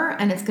more,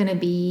 and it's going to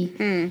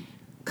be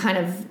kind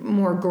of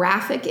more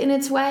graphic in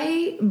its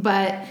way,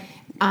 but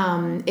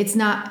it's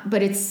not.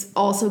 But it's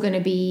also going to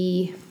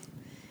be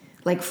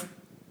like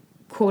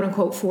quote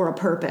unquote for a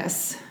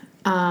purpose,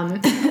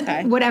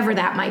 whatever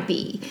that might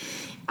be.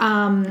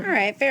 All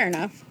right, fair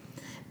enough.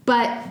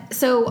 But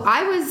so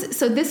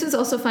this was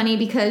also funny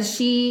because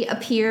she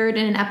appeared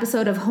in an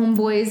episode of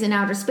Homeboys in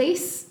Outer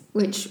Space,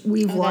 which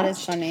we've watched. That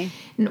is funny.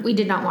 We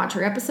did not watch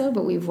her episode,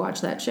 but we've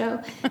watched that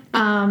show.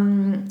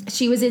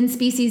 She was in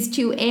Species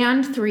 2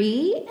 and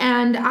 3,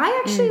 and I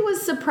actually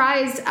was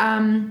surprised.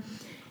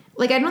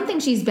 Like, I don't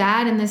think she's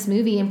bad in this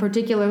movie, and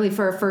particularly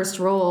for a first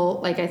role.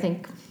 Like, I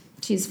think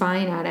she's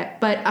fine at it.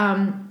 But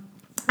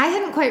I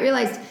hadn't quite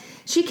realized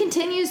she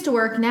continues to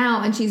work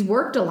now, and she's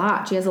worked a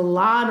lot. She has a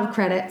lot of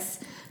credits,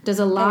 does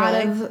a lot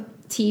of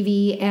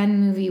TV and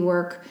movie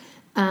work.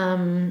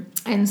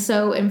 And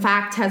so, in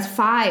fact, has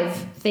 5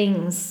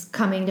 things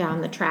coming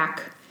down the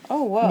track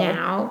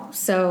now.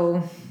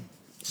 So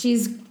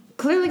she's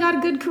clearly got a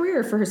good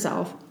career for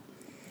herself.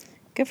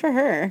 Good for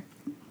her.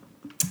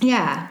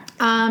 Yeah.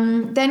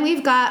 Then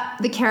we've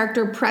got the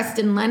character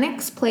Preston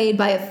Lennox, played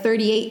by a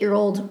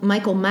 38-year-old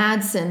Michael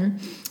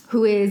Madsen,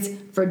 who is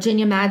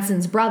Virginia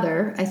Madsen's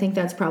brother. I think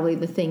that's probably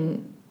the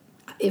thing.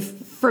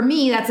 For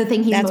me, that's the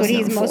thing he's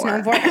most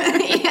known for.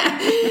 Yeah.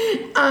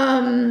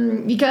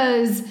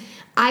 Because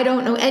I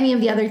don't know any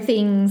of the other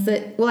things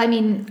that. Well, I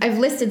mean, I've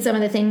listed some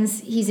of the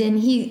things he's in.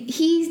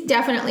 He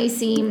definitely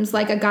seems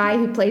like a guy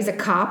who plays a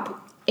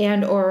cop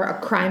and or a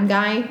crime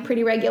guy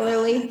pretty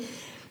regularly.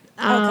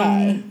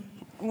 Okay.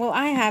 Well,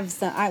 I have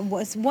some.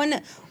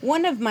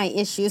 One of my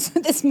issues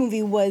with this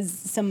movie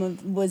was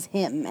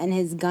him and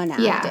his gun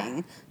acting.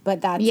 Yeah.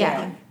 But that's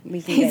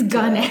we can his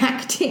gun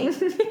acting.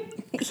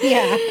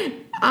 Yeah.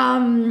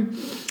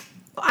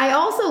 I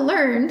also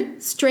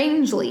learned,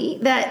 strangely,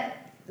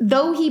 that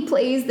though he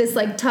plays this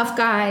like tough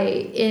guy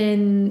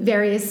in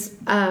various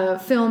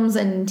films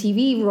and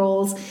TV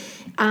roles,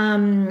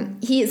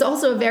 he is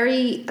also a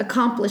very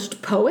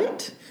accomplished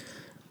poet.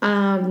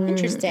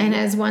 Interesting. And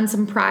has won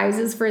some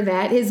prizes for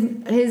that.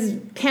 His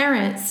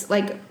parents,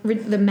 like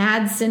the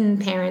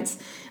Madsen parents,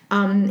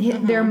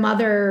 their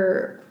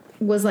mother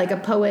was like a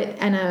poet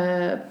and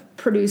a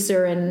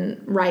producer and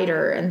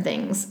writer and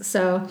things.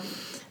 So,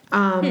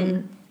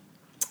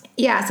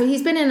 yeah, so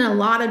he's been in a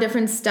lot of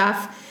different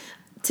stuff.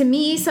 To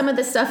me, some of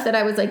the stuff that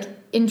I was like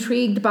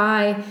intrigued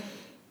by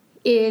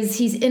is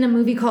he's in a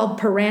movie called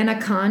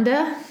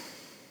Piranaconda.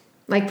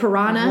 Like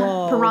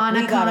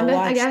Piranaconda,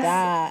 I guess.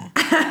 That.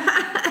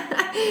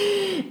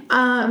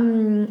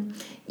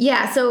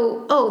 Yeah,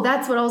 so,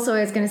 that's what also I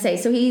was going to say.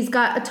 So he's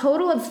got a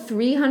total of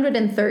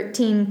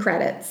 313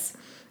 credits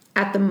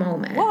at the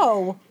moment.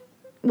 Whoa.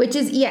 Which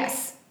is,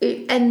 yes.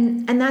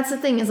 And that's the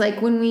thing is,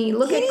 like, when we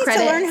look at credits. He needs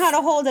to learn how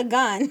to hold a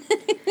gun.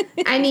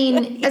 I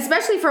mean,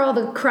 especially for all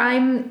the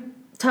crime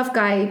tough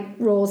guy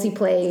roles he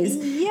plays.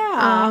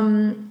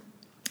 Yeah.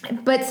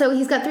 But so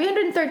he's got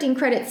 313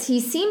 credits. He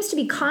seems to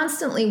be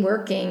constantly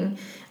working.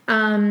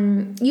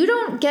 You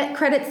don't get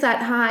credits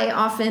that high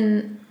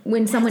often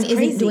when someone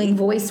isn't doing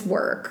voice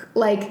work.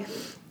 Like,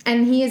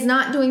 and he is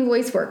not doing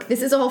voice work.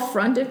 This is all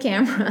front of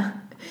camera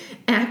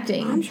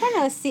acting. I'm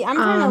trying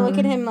to look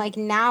at him like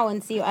now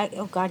and see.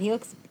 Oh God, he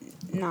looks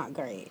not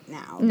great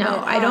now. No,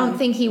 but, I don't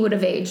think he would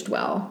have aged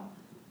well.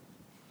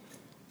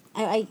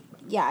 I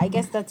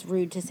guess that's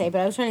rude to say,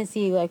 but I was trying to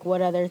see like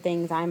what other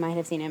things I might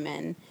have seen him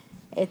in.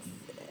 It's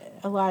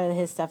a lot of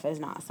his stuff is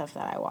not stuff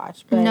that I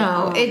watch. But,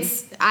 no,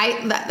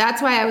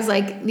 that's why I was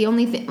like the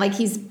only thing, like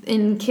he's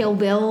in Kill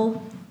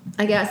Bill.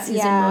 I guess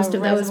he's in most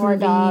of those movies.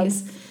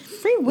 Dogs.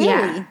 Free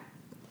Willy.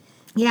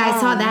 Yeah, I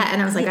saw that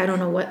and I was like, I don't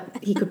know what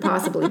he could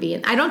possibly be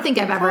in. I don't think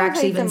I've ever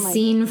actually even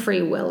seen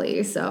Free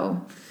Willy.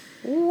 So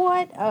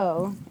what?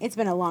 Oh, it's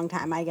been a long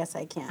time. I guess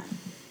I can't.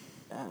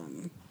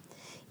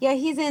 Yeah,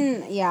 he's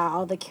in. Yeah,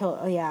 all the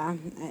kill. Yeah,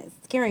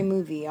 scary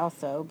movie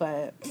also,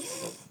 but.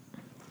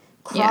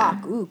 Croc.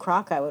 Yeah. Ooh,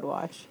 Croc I would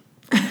watch.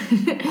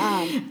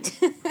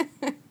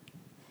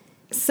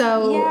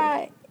 So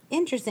yeah,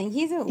 interesting.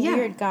 He's a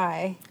weird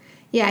guy.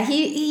 Yeah,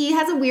 he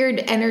has a weird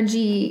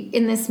energy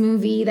in this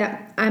movie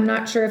that I'm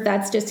not sure if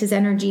that's just his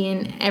energy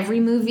in every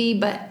movie,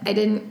 but I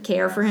didn't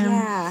care for him.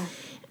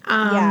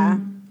 Yeah.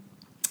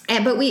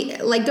 But we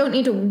don't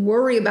need to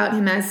worry about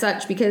him as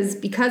such because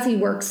he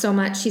works so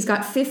much. He's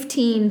got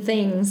 15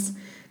 things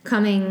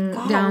coming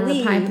down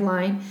the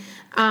pipeline.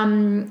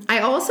 I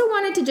also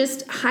wanted to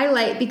just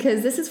highlight,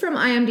 because this is from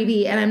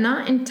IMDb, and I'm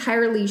not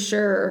entirely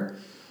sure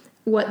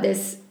what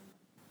this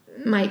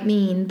might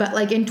mean, but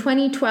like in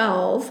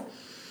 2012,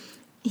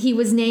 he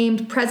was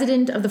named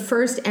president of the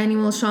first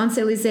annual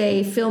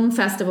Champs-Élysées Film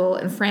Festival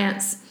in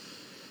France,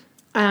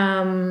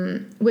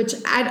 which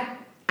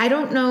I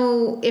don't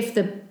know if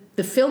the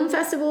film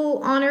festival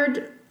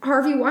honored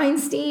Harvey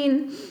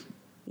Weinstein,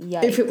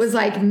 if it was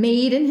like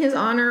made in his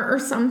honor or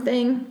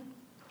something.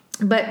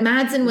 But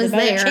Madsen was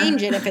there.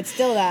 Change it if it's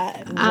still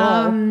that.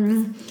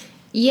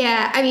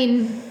 Yeah, I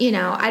mean,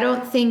 I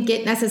don't think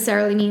it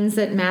necessarily means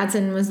that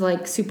Madsen was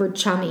like super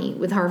chummy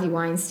with Harvey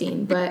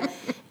Weinstein, but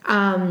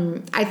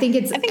I think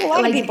a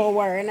lot of people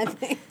were, and I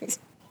think.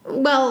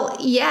 Well,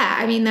 yeah,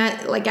 I mean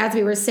that, like, as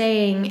we were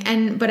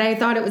saying, but I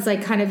thought it was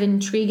like kind of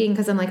intriguing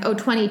because I'm like,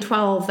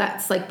 2012,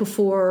 that's like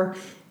before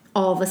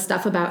all the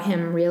stuff about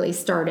him really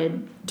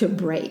started to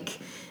break.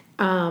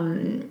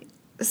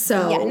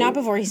 So yeah, not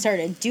before he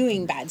started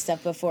doing bad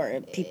stuff.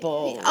 Before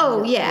people.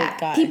 Oh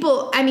yeah,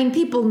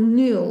 people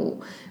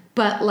knew,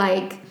 but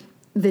like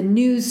the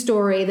news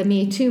story, the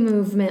Me Too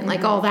movement,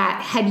 like all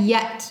that had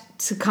yet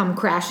to come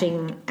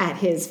crashing at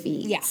his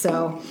feet. Yeah.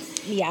 So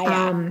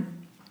yeah.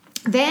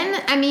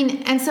 Then, I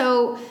mean, and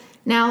so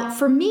now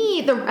for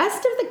me, the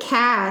rest of the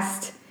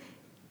cast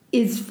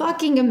is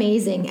fucking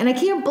amazing. And I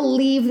can't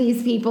believe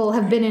these people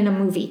have been in a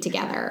movie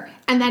together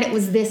and that it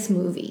was this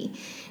movie.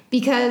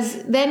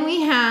 Because then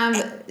we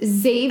have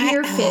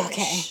Xavier Fitch.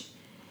 Okay.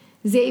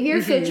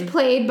 Xavier Fitch,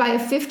 played by a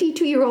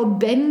 52-year-old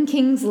Ben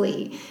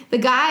Kingsley. The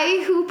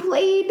guy who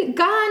played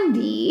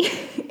Gandhi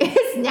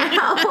is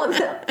now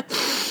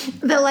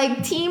the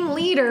like team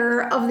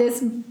leader of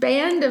this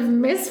band of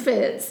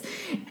misfits.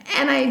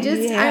 And I'm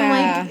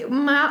like,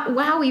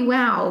 wowie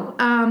wow.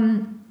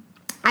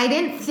 I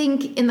didn't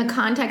think in the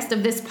context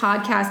of this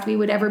podcast we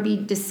would ever be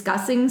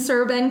discussing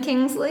Sir Ben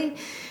Kingsley.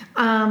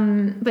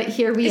 But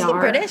here we are. Is he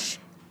British?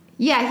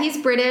 Yeah, he's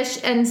British,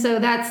 and so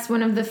that's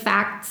one of the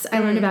facts I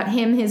learned about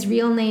him. His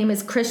real name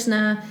is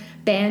Krishna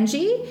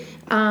Banji,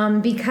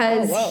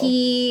 because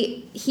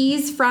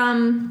he's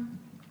from...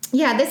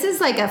 Yeah, this is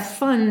like a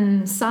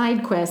fun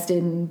side quest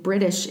in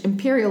British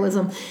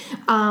imperialism.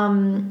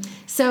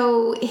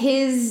 So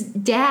his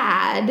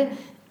dad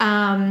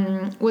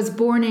was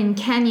born in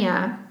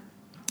Kenya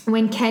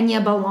when Kenya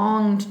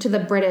belonged to the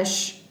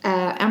British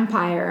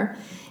Empire,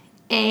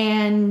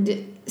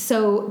 and...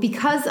 So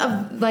because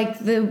of like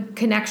the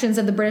connections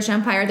of the British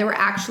Empire, there were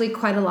actually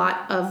quite a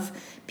lot of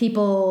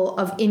people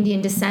of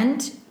Indian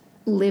descent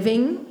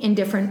living in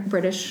different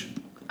British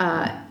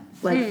parts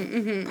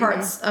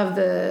of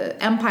the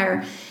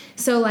empire.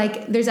 So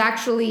like there's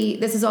actually,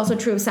 this is also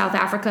true of South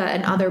Africa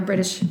and other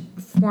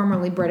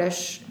formerly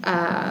British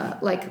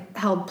like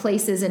held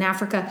places in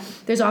Africa.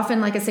 There's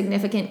often like a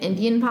significant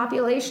Indian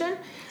population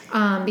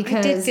because...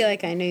 I did feel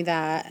like I knew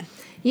that.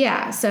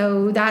 Yeah,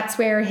 so that's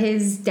where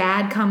his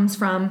dad comes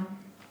from.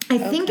 I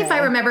think if I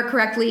remember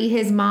correctly,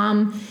 his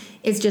mom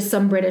is just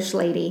some British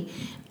lady.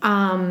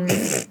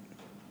 But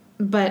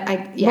I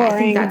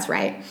think that's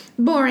right.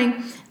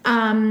 Boring.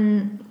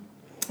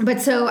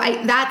 But so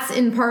that's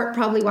in part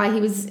probably why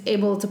he was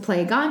able to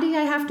play Gandhi,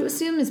 I have to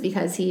assume, is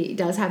because he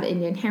does have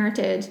Indian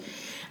heritage.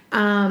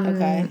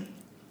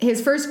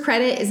 His first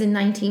credit is in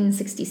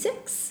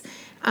 1966.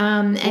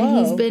 And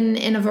he's been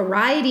in a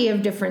variety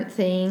of different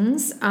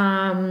things.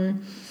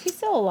 He's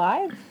still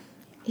alive?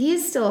 He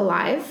is still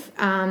alive,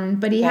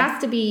 but he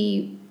has to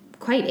be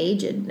quite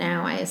aged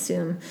now, I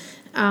assume.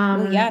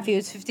 Well, yeah, if he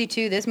was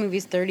 52, this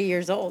movie's 30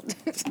 years old.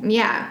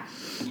 Yeah.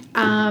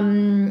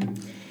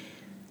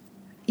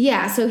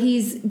 Yeah, so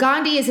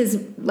Gandhi is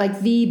his,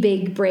 like, the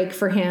big break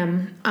for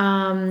him.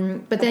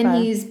 But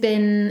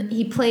then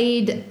he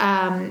played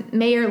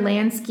Meyer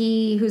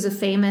Lansky, who's a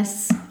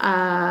famous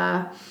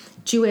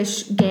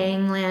Jewish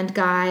gangland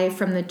guy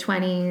from the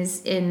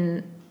 20s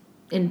in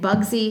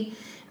Bugsy.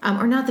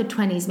 Or not the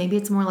 20s, maybe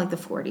it's more like the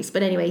 40s.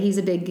 But anyway, he's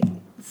a big,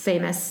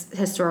 famous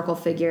historical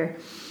figure.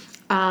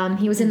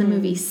 He was in the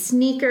movie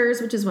Sneakers,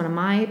 which is one of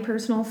my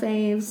personal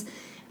faves.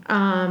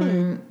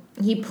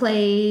 He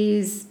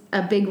plays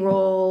a big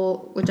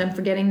role, which I'm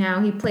forgetting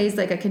now. He plays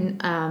like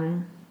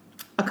a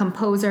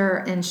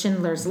composer in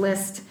Schindler's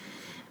List.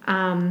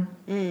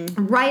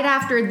 Right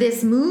after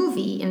this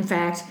movie, in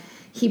fact,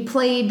 he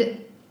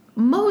played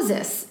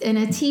Moses in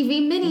a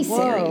TV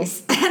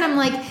miniseries. Whoa. And I'm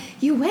like,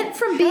 you went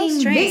from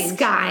being this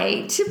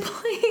guy to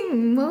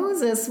playing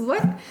Moses.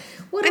 What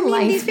a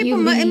life these people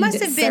you lead, it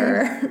must have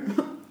sir.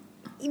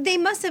 They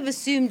must have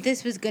assumed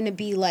this was going to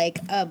be like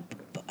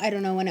I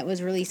don't know when it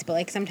was released, but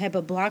like some type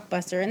of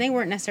blockbuster. And they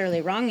weren't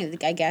necessarily wrong,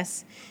 I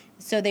guess.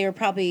 So they were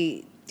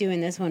probably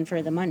doing this one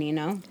for the money, you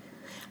know?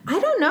 I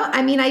don't know.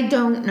 I mean, I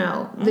don't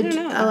know.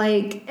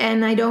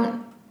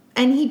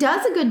 And he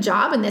does a good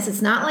job in this.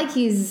 It's not like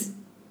he's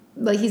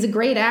a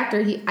great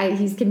actor.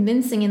 He's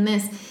convincing in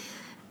this.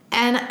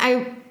 And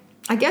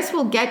I guess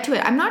we'll get to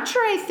it. I'm not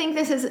sure I think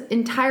this is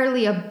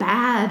entirely a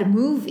bad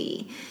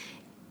movie.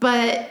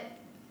 But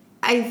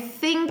I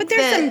think But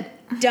there's some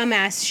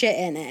dumbass shit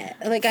in it.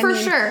 Like, I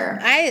mean, sure.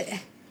 I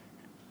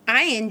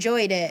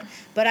enjoyed it,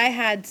 but I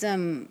had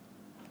some...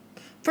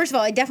 First of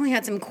all, I definitely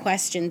had some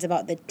questions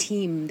about the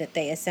team that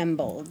they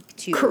assembled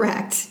to...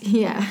 Correct.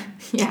 Yeah.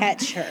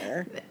 Catch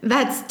her.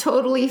 That's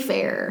totally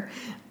fair.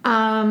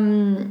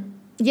 Yeah,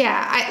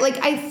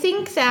 I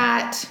think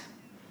that...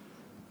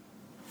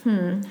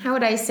 how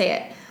would I say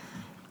it?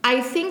 I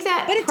think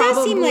that But it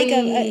does seem like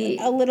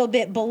a little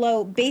bit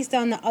below, based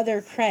on the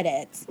other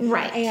credits.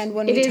 Right. And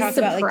when we talk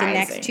about, like, the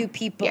next two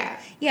people...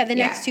 the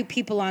next two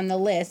people on the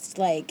list,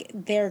 like,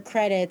 their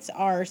credits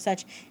are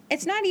such...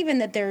 It's not even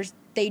that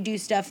they do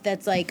stuff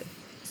that's, like,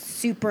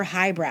 super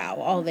highbrow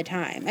all the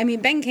time. I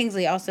mean, Ben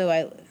Kingsley also...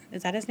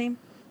 is that his name?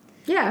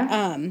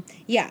 Yeah.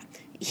 Yeah.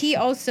 He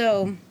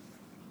also...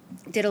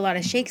 did a lot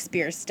of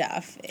Shakespeare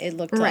stuff, it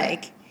looked Right.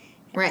 like.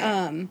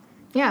 Right.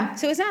 Yeah.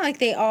 So it's not like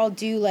they all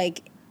do,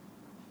 like,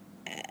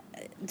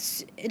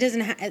 it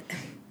doesn't have, I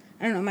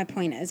don't know what my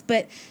point is,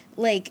 but,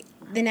 like,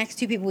 the next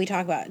two people we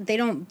talk about,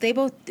 they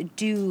both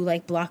do,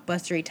 like,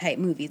 blockbustery type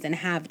movies and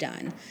have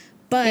done.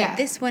 But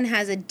this one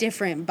has a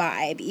different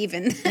vibe,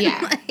 even than,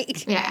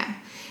 like... Yeah.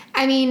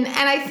 I mean,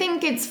 and I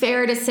think it's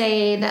fair to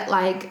say that,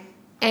 like,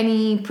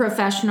 any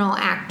professional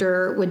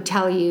actor would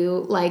tell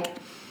you, like,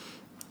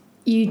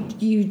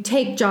 you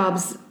take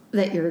jobs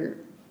that you're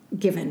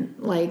given,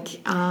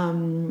 like,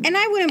 and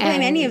I wouldn't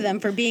blame any of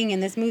them for being in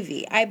this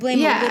movie. I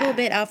blame a little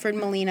bit Alfred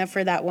Molina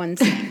for that one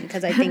scene,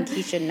 because I think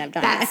he shouldn't have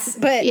done that.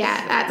 But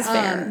yeah, that's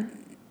fair.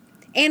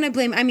 And I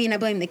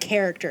blame the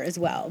character as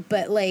well.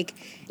 But, like...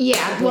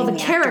 Yeah, well, the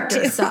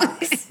character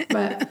sucks.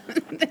 But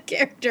the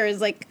character is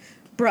like,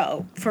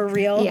 bro, for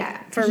real?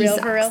 Yeah. For real,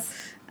 for real?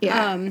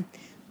 Yeah.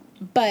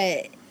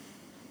 But,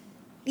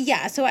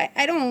 yeah, so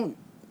I don't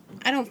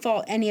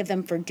fault any of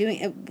them for doing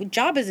it.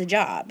 Job is a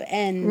job.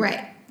 And,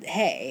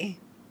 hey,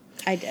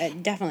 I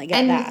definitely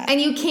get that. And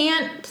you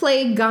can't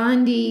play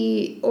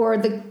Gandhi or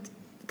the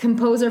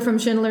composer from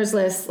Schindler's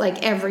List,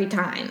 like, every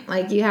time.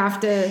 Like, you have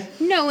to...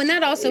 No, and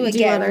that also would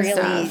get really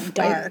stuff,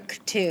 dark,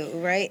 like, too,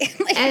 right?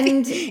 Like,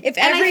 and if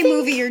every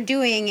movie you're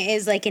doing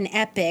is, like, an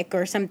epic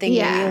or something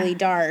really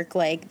dark,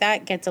 like,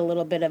 that gets a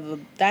little bit of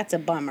that's a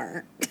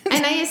bummer.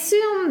 And I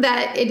assume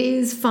that it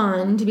is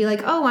fun to be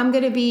like, oh, I'm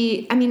going to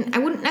be... I mean, I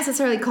wouldn't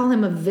necessarily call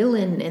him a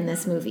villain in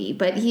this movie,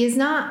 but he is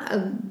not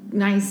a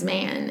nice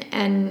man,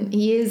 and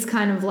he is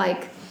kind of,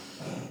 like...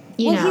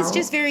 He's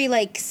just very,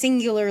 like,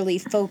 singularly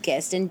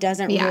focused and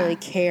doesn't really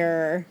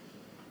care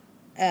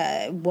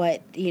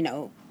what,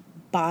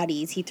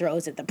 bodies he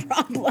throws at the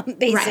problem,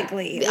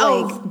 basically. Right.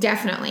 Oh,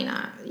 definitely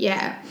not.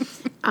 Yeah.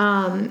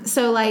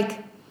 So,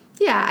 like,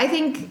 yeah, I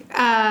think,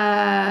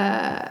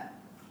 I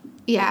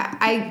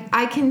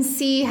can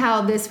see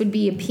how this would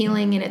be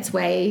appealing in its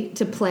way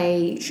to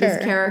play this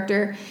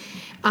character.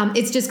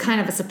 It's just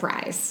kind of a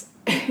surprise.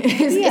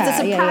 It's a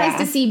surprise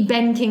to see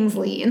Ben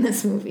Kingsley in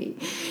this movie.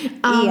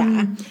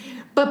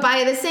 But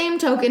by the same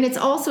token, it's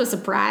also a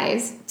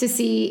surprise to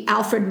see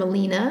Alfred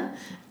Molina,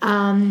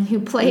 who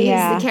plays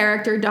the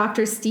character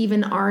Dr.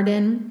 Stephen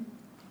Arden.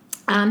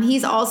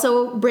 He's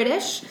also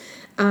British.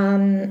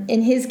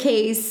 In his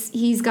case,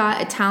 he's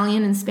got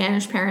Italian and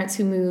Spanish parents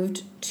who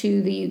moved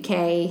to the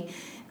UK,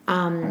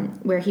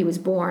 where he was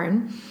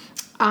born.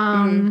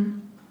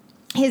 One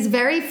of his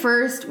very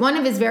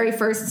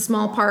first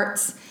small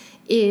parts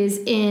is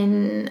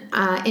in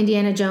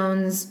Indiana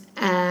Jones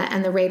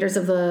and the Raiders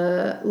of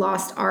the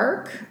Lost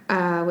Ark,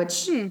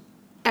 which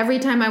every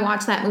time I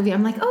watch that movie,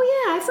 I'm like,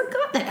 oh yeah, I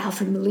forgot that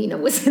Alfred Molina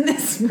was in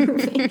this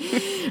movie.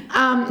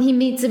 He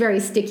meets a very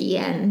sticky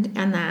end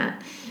and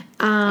that.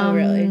 Oh,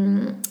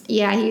 really?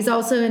 Yeah, he's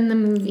also in the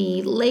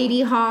movie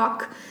Lady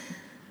Hawk,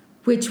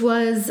 which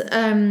was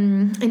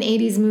an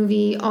 80s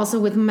movie, also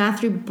with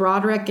Matthew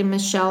Broderick and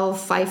Michelle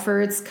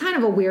Pfeiffer. It's kind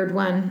of a weird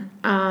one.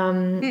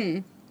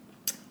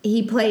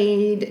 He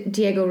played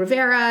Diego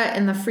Rivera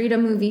in the Frida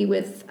movie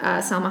with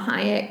Salma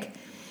Hayek.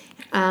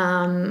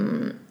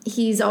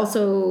 He's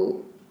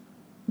also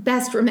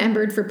best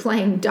remembered for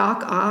playing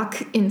Doc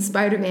Ock in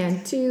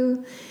Spider-Man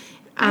 2.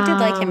 I did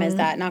like him as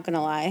that, not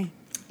gonna lie.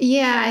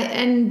 Yeah,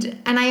 and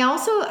I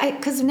also,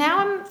 because now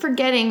I'm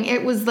forgetting,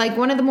 it was like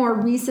one of the more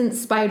recent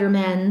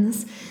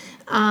Spider-Mens,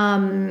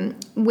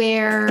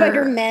 where...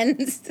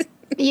 Spider-Mens?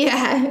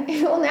 Yeah,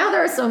 well, now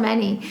there are so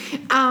many.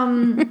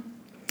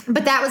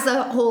 But that was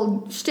the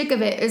whole shtick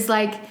of it, is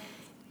like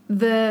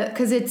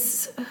because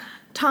it's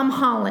Tom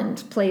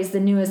Holland plays the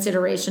newest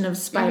iteration of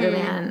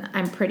Spider-Man,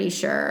 I'm pretty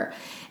sure.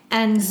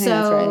 And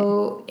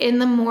so in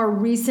the more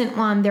recent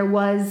one, there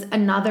was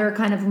another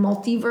kind of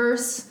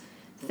multiverse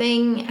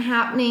thing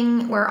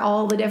happening where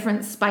all the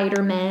different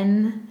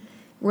Spider-Men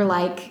were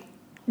like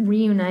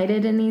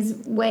reunited in these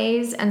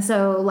ways. And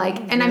so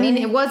like, and I mean,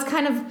 it was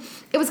kind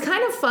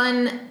of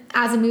fun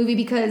as a movie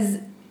because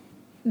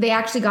they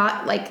actually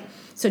got like,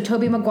 so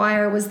Tobey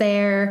Maguire was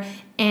there,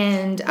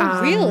 and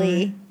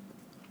really?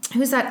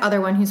 Who's that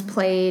other one who's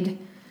played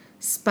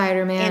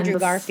Spider-Man? Andrew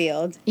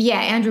Garfield.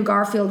 Yeah, Andrew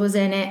Garfield was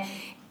in it,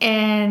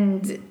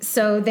 and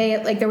so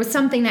they like there was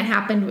something that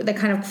happened that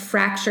kind of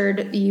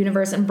fractured the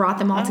universe and brought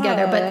them all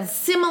together. But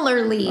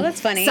similarly, that's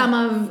funny. Some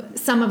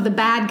of the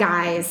bad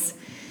guys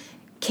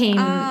came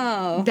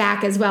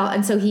back as well,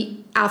 and so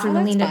Alfred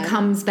Molina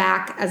comes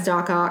back as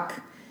Doc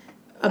Ock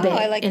a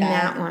bit in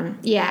that one.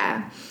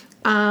 Yeah.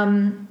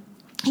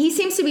 He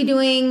seems to be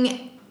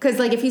doing, because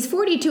like if he's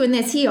 42 in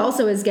this, he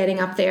also is getting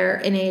up there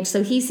in age.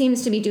 So he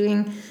seems to be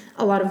doing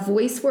a lot of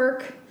voice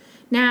work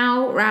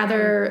now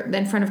rather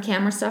than front of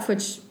camera stuff,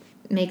 which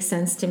makes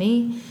sense to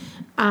me.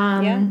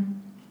 Then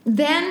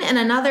in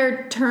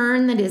another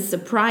turn that is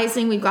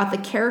surprising, we've got the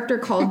character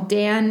called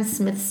Dan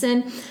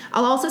Smithson.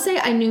 I'll also say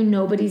I knew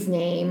nobody's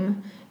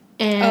name.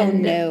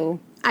 And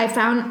I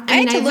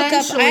had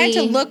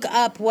to look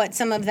up what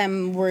some of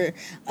them were.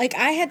 Like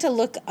I had to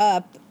look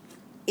up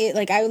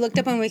I looked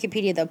up on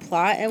Wikipedia the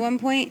plot at one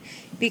point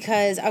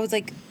because I was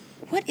like,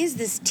 what is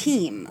this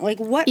team? Like,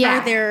 what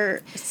are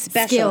their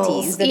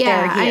specialties skills. that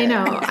they're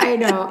here? I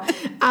know.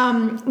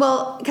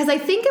 Well, because I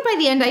think by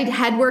the end I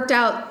had worked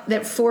out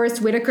that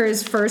Forrest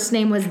Whitaker's first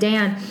name was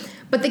Dan,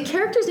 but the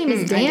character's name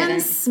is Dan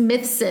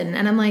Smithson,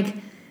 and I'm like,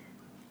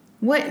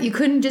 what? You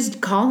couldn't just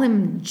call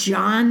him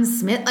John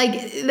Smith?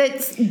 Like,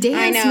 that's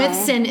Dan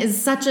Smithson is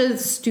such a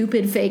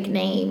stupid fake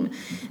name.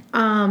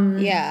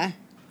 Yeah.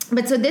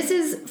 But so this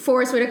is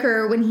Forrest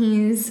Whitaker when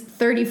he's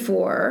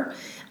 34.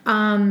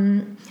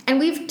 And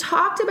we've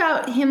talked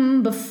about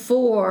him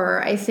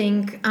before, I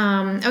think.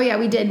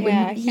 We did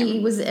when he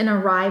was in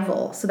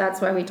Arrival. So that's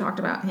why we talked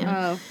about him.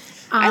 Oh,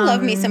 I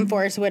love me some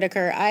Forrest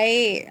Whitaker.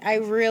 I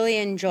really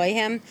enjoy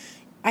him.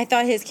 I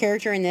thought his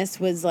character in this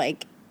was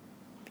like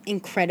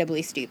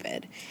incredibly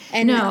stupid.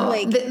 And not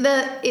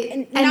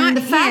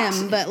the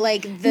fact, but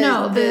like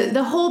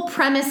the whole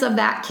premise of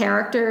that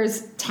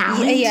character's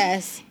talent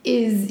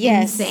is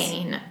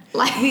insane.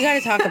 Like, we got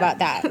to talk about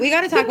that.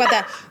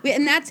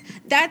 And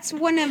that's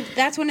one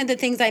of the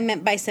things I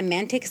meant by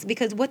semantics,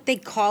 because what they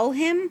call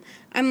him,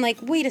 I'm like,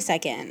 wait a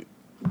second.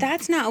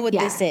 That's not what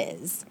this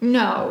is.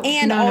 No.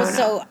 And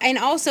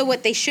also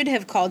what they should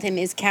have called him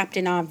is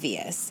Captain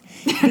Obvious.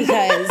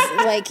 Because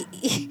like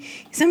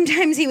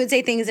sometimes he would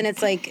say things and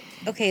it's like,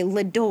 okay,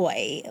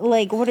 Ladoy.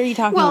 Like, what are you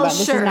talking about?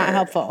 This is not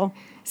helpful.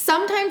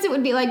 Sometimes it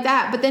would be like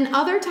that, but then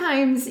other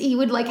times he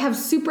would like have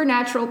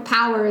supernatural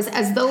powers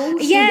as though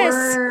he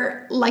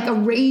were like a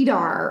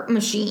radar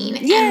machine.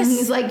 Yes. And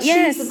he's like,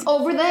 she's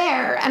over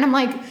there. And I'm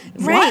like,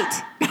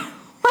 what?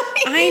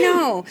 I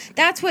know.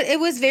 That's what, it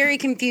was very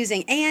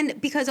confusing. And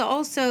because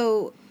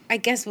also, I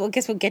guess we'll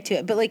get to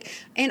it, but like,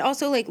 and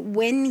also like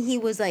when he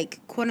was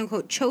like quote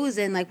unquote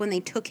chosen, like when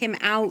they took him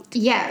out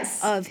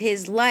of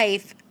his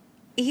life,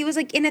 he was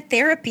like in a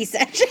therapy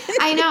session.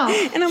 I know.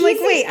 And I'm like,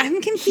 wait,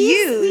 I'm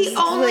confused. He's the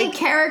only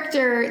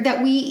character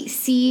that we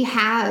see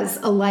has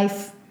a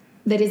life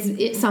that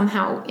is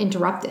somehow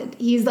interrupted.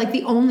 He's like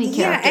the only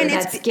character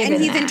that's given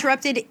and he's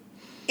interrupted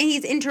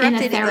in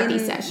a therapy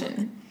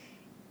session.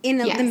 In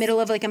the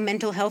middle of like a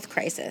mental health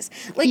crisis.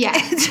 Like,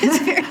 it's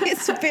just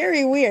it's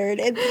very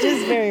weird. It's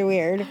just very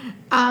weird.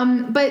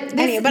 But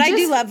I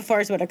do love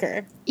Forrest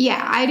Whitaker.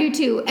 Yeah, I do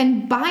too.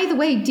 And by the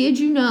way, did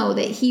you know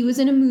that he was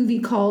in a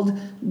movie called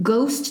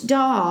Ghost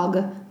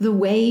Dog: The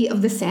Way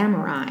of the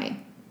Samurai?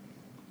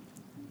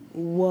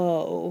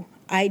 Whoa,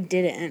 I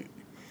didn't.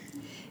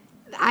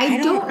 I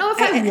don't know if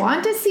I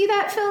want to see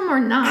that film or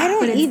not. I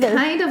don't either. It's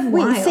kind of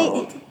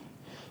wild.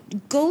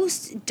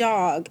 Ghost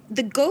Dog.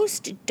 The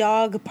Ghost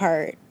Dog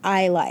part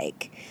I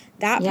like.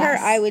 That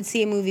part I would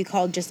see a movie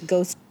called just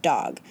Ghost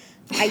Dog.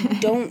 I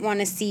don't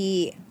want to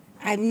see...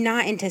 I'm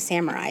not into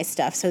samurai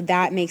stuff, so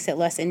that makes it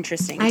less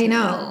interesting to me. I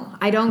know.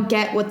 I don't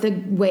get what the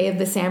Way of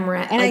the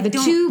Samurai... And like the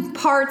two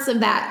parts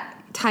of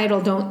that title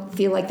don't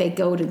feel like they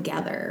go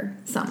together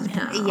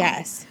somehow.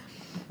 Yes.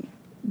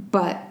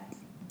 But...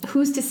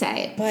 who's to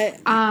say? But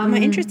my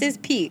interest is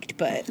piqued,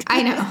 but...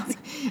 I know.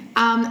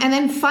 And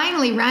then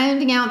finally,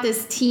 rounding out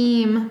this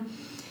team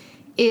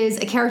is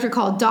a character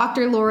called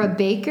Dr. Laura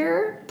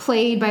Baker,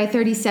 played by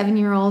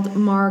 37-year-old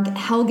Marg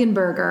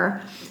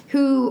Helgenberger,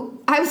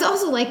 who I was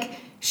also like,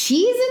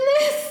 she's in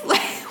this?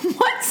 Like,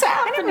 what's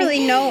happening?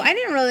 I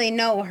didn't really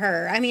know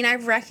her. I mean,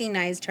 I've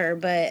recognized her,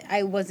 but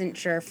I wasn't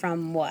sure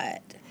from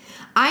what.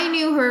 I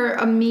knew her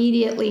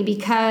immediately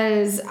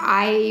because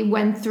I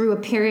went through a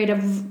period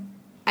of...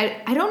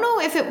 I don't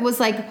know if it was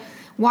like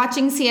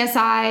watching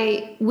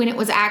CSI when it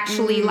was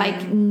actually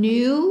like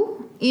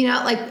new, you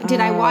know, like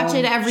did I watch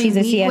it every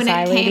week when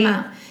it came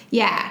out?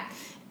 Yeah.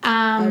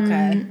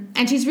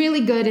 And she's really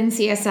good in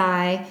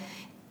CSI.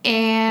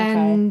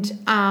 And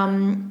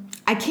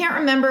I can't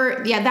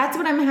remember. Yeah, that's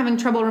what I'm having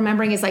trouble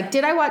remembering is like,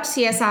 did I watch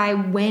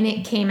CSI when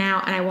it came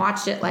out and I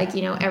watched it like,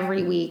 you know,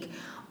 every week?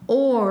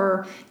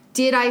 Or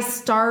did I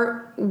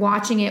start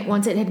watching it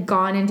once it had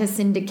gone into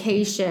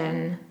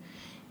syndication?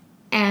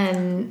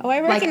 And I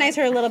recognize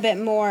her a little bit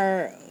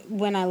more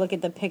when I look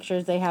at the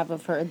pictures they have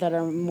of her that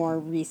are more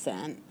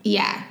recent.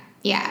 Yeah.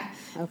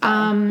 Okay,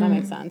 that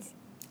makes sense.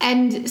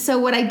 And so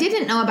what I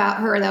didn't know about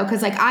her, though,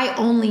 because like I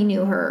only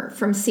knew her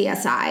from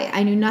CSI.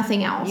 I knew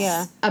nothing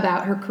else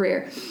about her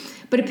career.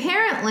 But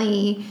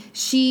apparently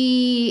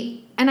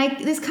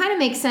this kind of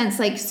makes sense.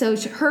 Like, so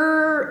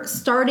her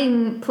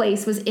starting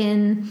place was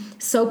in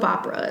soap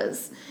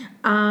operas.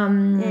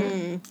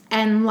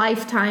 And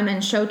Lifetime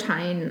and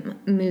Showtime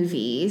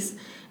movies,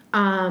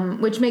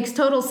 which makes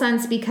total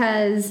sense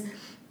because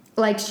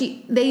like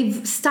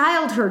they've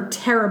styled her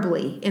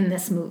terribly in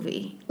this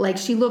movie. Like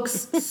she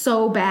looks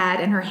so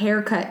bad and her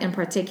haircut in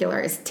particular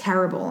is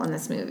terrible in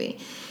this movie.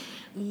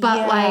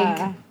 But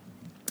like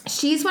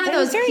she's one of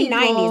those very people,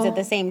 90s at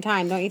the same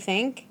time, don't you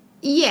think?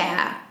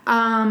 Yeah.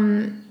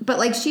 But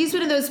like she's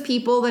one of those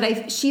people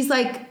that she's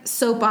like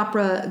soap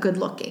opera good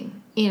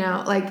looking, you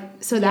know, like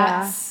so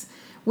that's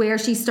where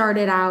she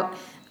started out.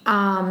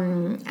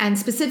 And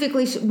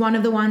specifically, one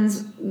of the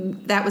ones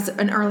that was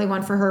an early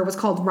one for her was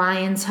called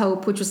Ryan's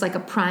Hope, which was like a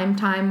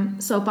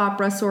primetime soap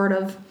opera sort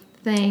of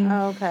thing.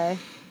 Oh, okay.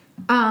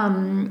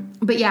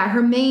 But yeah,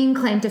 her main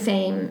claim to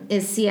fame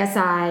is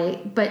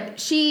CSI. But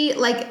she,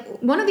 like,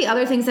 one of the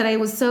other things that I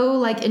was so,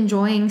 like,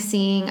 enjoying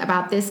seeing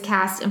about this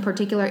cast in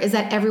particular is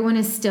that everyone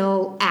is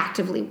still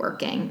actively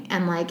working.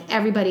 And, like,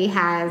 everybody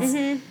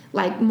has,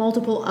 like,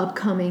 multiple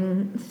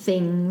upcoming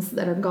things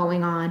that are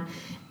going on.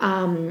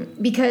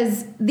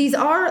 Because these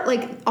are,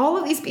 like, all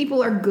of these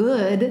people are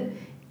good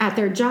at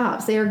their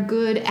jobs. They are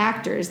good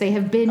actors. They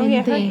have been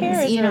in things. Her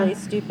hair is really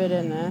stupid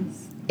in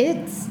this.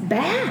 It's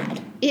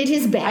bad. It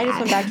is bad. I just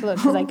went back to look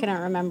because I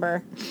couldn't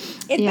remember.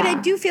 But I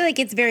do feel like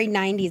it's very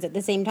 90s at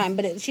the same time.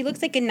 But she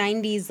looks like a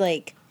 90s,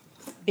 like,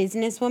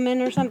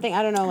 businesswoman or something.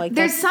 I don't know. Like,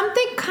 there's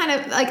something kind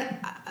of, like,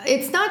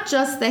 it's not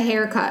just the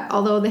haircut,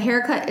 although the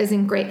haircut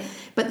isn't great.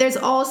 But there's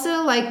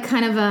also, like,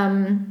 kind of,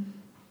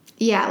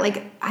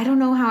 like, I don't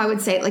know how I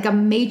would say it, like a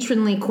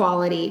matronly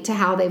quality to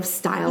how they've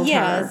styled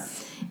her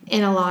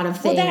in a lot of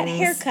things. Well,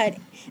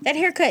 that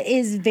haircut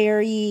is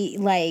very,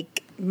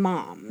 like,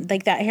 mom.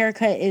 Like, that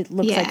haircut, it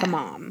looks like a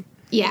mom.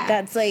 Yeah.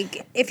 That's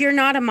like, if you're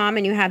not a mom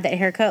and you have that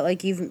haircut,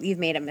 like, you've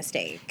made a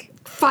mistake.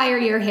 Fire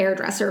your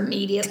hairdresser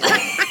immediately.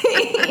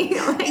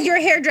 Your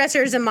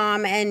hairdresser is a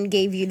mom and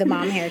gave you the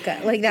mom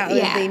haircut. Like, that was,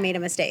 they made a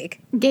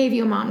mistake. Gave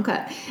you a mom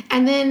cut.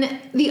 And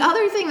then the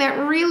other thing that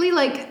really,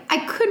 like,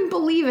 I couldn't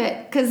believe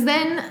it, because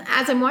then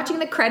as I'm watching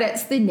the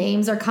credits, the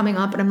names are coming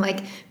up, and I'm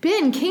like,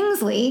 Ben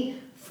Kingsley,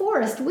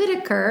 Forrest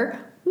Whitaker,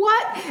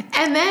 what?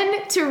 And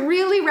then to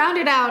really round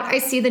it out, I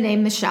see the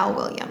name Michelle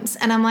Williams.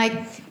 And I'm like...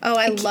 Oh,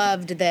 I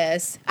loved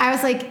this. I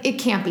was like, it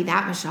can't be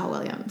that Michelle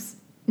Williams.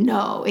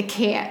 No, it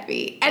can't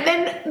be. And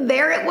then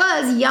there it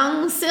was,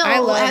 young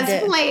Syl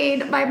as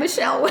played by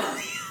Michelle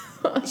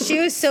Williams. She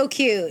was so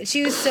cute.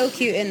 She was so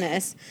cute in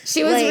this.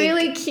 She was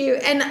really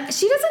cute. And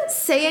she doesn't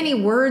say any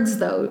words,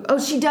 though. Oh,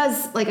 she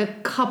does, like, a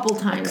couple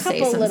times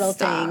say some little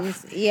stuff.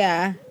 things.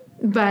 Yeah.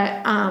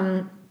 But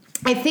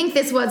I think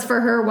this was,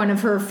 for her, one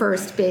of her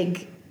first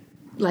big,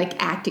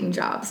 like, acting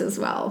jobs as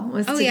well.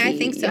 I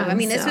think so. I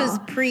mean, this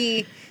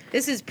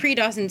is pre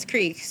Dawson's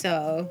Creek,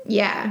 so.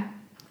 Yeah.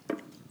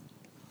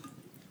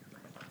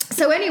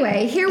 So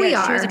anyway, here we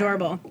are. She was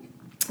adorable.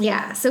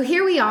 Yeah, so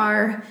here we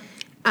are.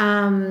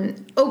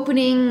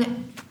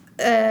 Opening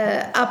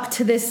up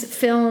to this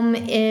film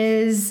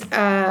is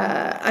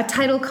a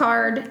title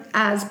card,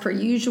 as per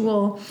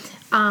usual.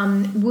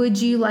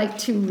 Would you like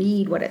to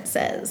read what it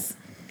says?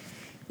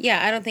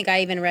 Yeah, I don't think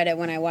I even read it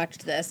when I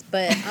watched this,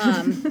 but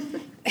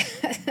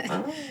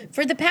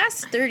for the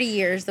past 30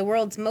 years, the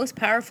world's most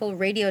powerful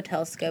radio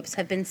telescopes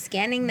have been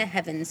scanning the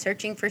heavens,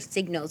 searching for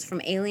signals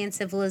from alien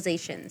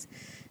civilizations.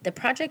 The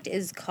project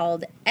is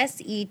called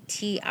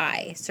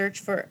SETI, Search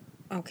for...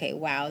 Okay,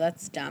 wow,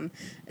 that's dumb.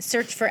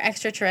 Search for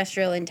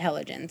Extraterrestrial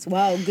Intelligence.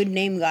 Wow, good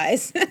name,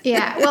 guys.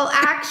 Yeah, well,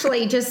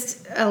 actually,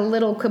 just a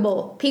little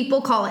quibble.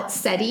 People call it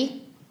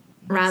SETI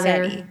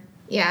rather... SETI.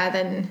 Yeah,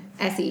 than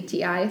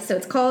SETI. So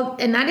it's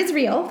called... And that is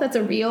real. That's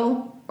a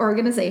real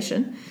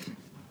organization.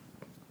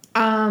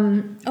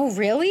 Oh,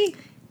 really?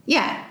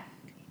 Yeah.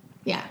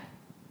 Yeah.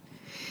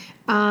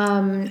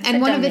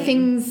 And one of the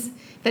things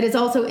that is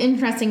also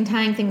interesting,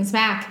 tying things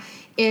back,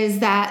 is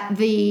that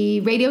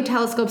the radio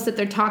telescopes that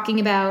they're talking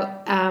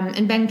about,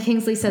 and Ben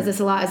Kingsley says this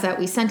a lot, is that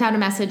we sent out a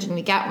message and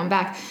we got one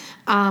back.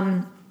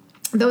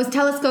 Those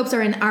telescopes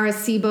are in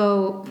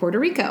Arecibo, Puerto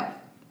Rico,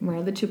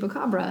 where the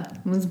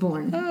Chupacabra was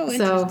born. Oh,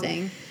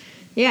 interesting. So,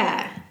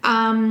 yeah.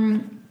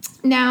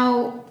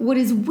 Now, what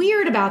is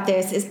weird about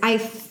this is I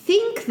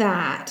think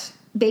that,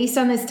 based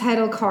on this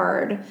title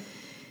card,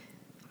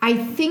 I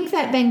think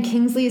that Ben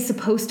Kingsley is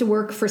supposed to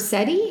work for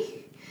SETI.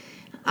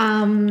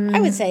 I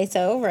would say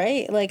so,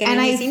 right? Like, I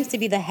mean, he seems to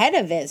be the head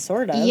of it,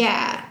 sort of.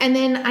 Yeah. And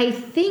then I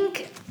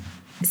think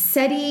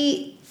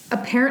SETI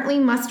apparently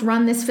must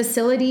run this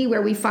facility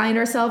where we find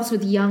ourselves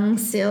with young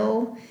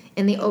Syl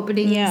in the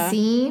opening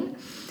scene.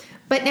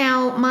 But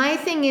now my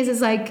thing is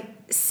like,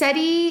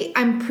 SETI,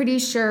 I'm pretty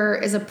sure,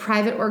 is a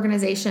private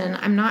organization.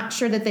 I'm not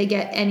sure that they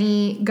get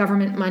any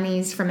government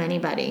monies from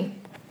anybody.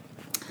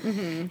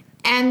 Mm-hmm.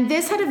 And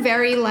this had a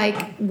very,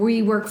 like,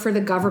 we work for the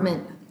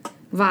government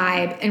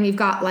vibe, and we've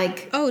got,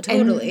 like,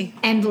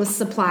 endless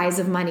supplies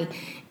of money.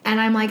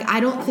 And I'm like, I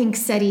don't think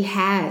SETI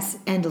has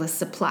endless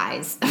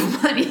supplies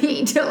of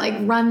money to, like,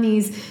 run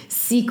these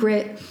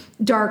secret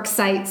dark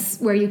sites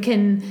where you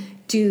can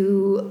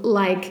do,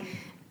 like,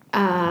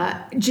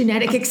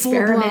 genetic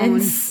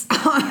experiments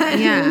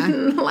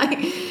on, like,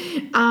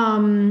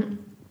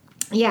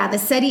 the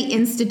SETI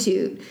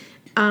Institute.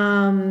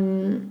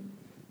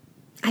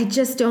 I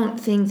just don't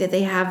think that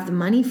they have the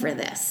money for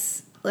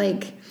this.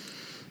 Like,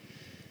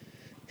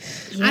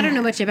 I don't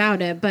know much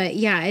about it, but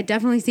yeah, it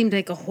definitely seemed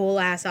like a whole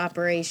ass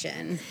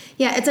operation.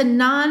 Yeah, it's a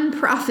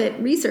non-profit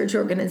research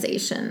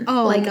organization.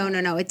 Oh, like,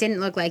 no. It didn't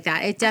look like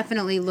that. It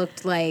definitely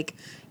looked like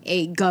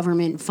a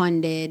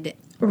government-funded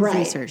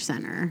research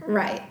center.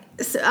 Right.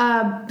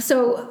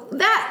 So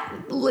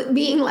that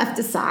being left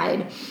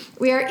aside,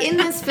 we are in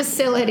this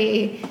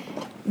facility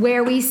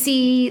where we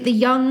see the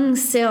young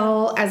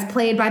Syl, as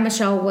played by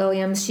Michelle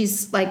Williams.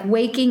 She's, like,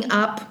 waking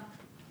up,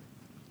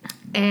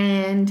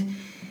 and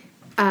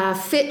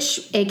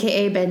Fitch,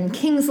 aka Ben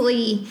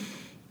Kingsley,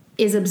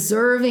 is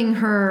observing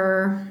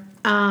her.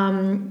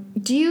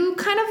 Do you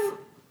kind of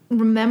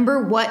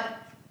remember what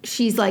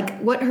she's like,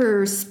 what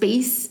her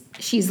space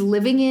she's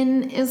living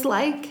in is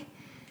like?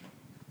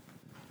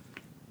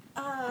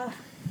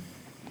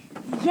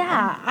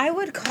 Yeah, I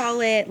would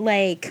call it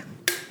like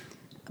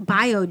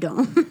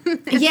biodome.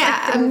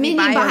 Yeah, a mini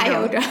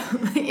biodome.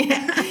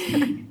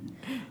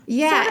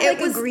 Yeah, sort of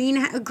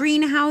like a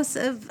greenhouse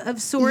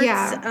of sorts.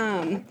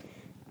 Yeah.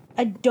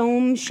 A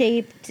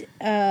dome-shaped.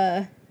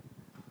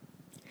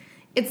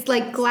 It's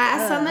like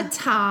glass on the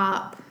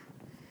top.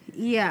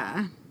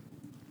 Yeah.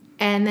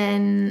 And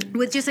then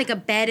With just like a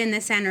bed in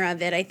the center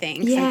of it, I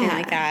think. Something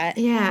like that.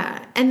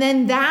 Yeah. And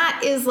then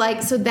that is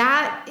like, so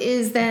that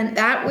is then,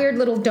 that weird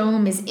little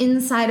dome is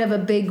inside of a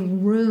big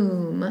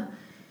room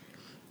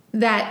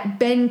that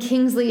Ben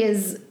Kingsley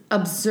is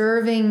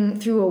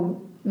observing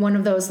through one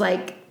of those,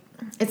 like,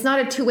 it's not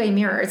a two-way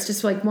mirror. It's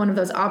just like one of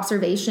those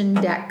observation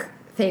deck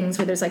things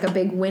where there's like a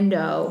big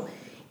window.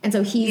 And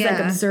so he's like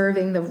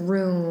observing the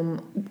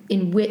room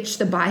in which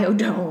the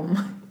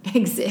biodome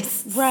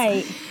exists.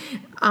 Right.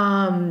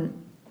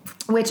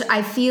 Which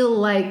I feel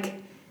like,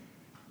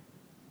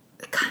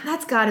 God,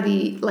 that's got to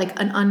be like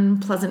an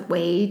unpleasant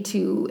way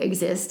to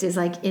exist, is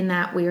like in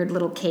that weird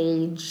little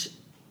cage.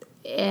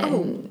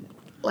 And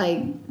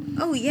like.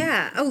 Oh,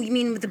 yeah. Oh, you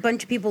mean with a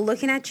bunch of people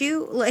looking at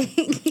you?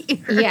 Like,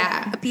 you're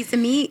yeah. a piece of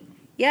meat?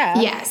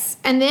 Yeah. Yes.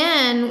 And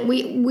then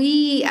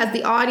we as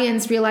the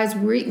audience realize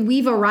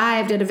we've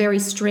arrived at a very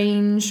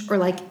strange or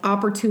like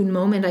opportune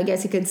moment, I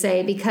guess you could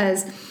say,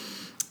 because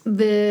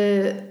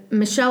the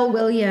Michelle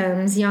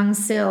Williams, young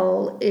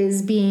Sil,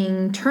 is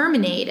being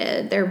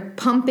terminated. They're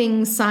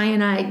pumping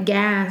cyanide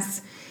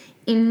gas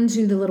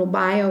into the little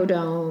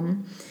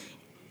biodome.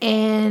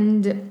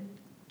 And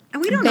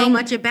we don't know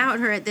much about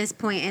her at this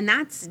point, and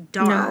that's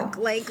dark.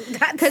 No. Like,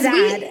 that's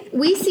sad.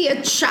 We see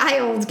a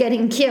child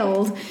getting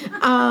killed.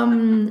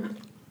 And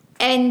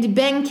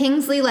Ben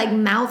Kingsley, like,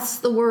 mouths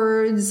the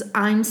words,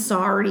 "I'm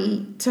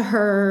sorry," to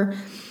her,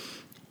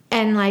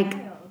 and, like,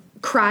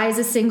 cries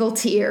a single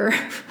tear.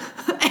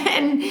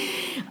 And,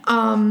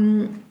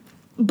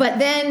 but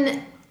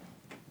then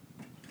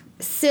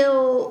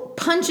Sil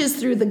punches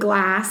through the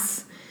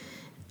glass,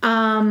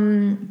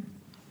 and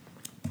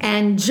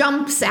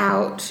jumps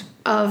out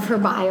of her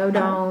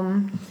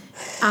biodome.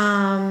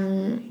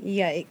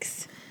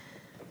 Yikes.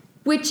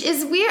 Which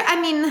is weird.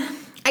 I mean,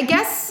 I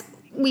guess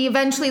we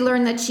eventually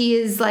learn that she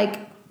is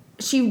like,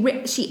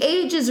 she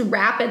ages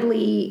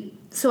rapidly,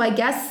 so I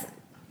guess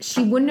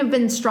she wouldn't have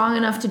been strong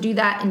enough to do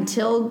that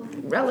until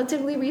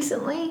relatively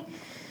recently.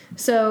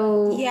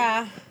 So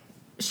yeah,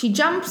 she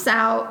jumps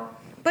out.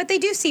 But they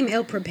do seem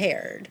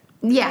ill-prepared.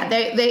 Yeah,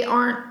 they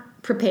aren't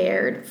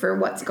prepared for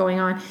what's going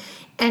on.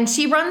 And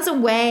she runs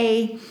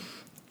away,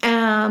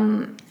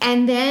 and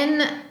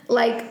then,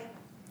 like,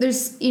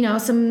 there's, you know,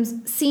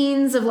 some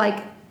scenes of,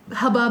 like,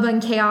 hubbub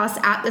and chaos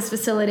at this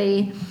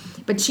facility,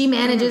 but she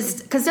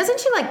manages, because doesn't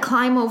she, like,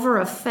 climb over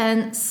a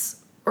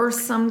fence or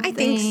something? I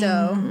think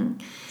so.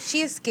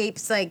 She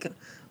escapes, like,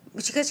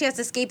 because she has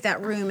to escape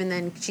that room, and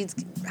then she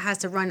has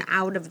to run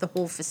out of the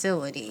whole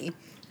facility.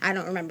 I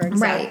don't remember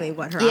exactly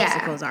what her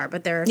obstacles are,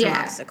 but there are some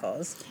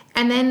obstacles.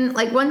 And then,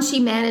 like, once she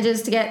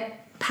manages to get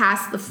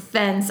past the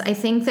fence, I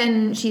think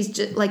then she's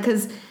just, like,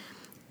 because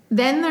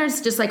then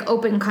there's just, like,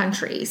 open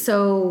country.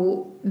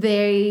 So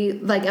they,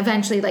 like,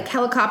 eventually, like,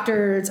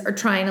 helicopters are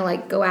trying to,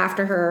 like, go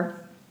after her.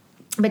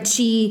 But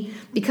she,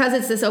 because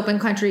it's this open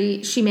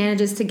country, she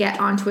manages to get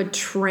onto a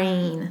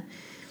train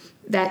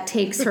that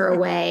takes her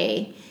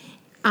away.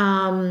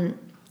 Then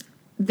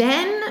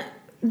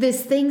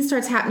this thing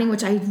starts happening,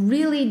 which I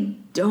really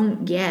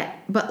don't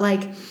get. But,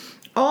 like,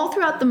 all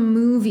throughout the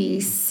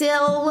movie,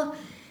 Sil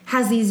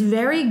has these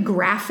very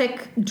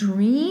graphic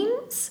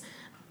dreams.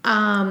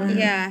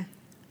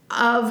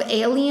 Of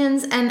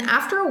aliens. And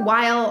after a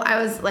while, I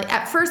was like,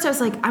 at first I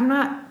was like, I'm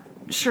not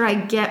sure I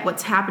get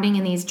what's happening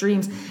in these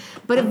dreams.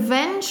 But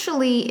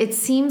eventually it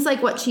seems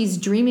like what she's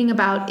dreaming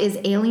about is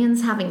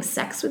aliens having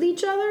sex with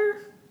each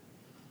other.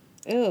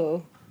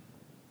 Ooh.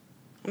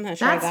 I'm not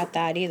sure I got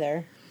that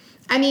either.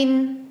 I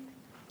mean,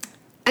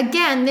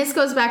 again, this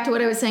goes back to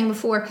what I was saying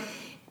before.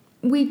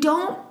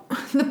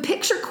 The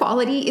picture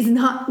quality is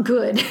not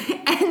good.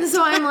 And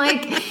so I'm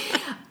like,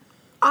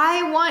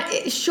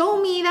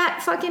 show me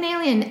that fucking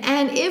alien.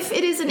 And if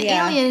it is an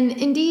alien,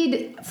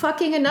 indeed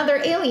fucking another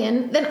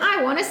alien, then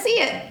I want to see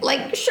it.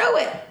 Like, show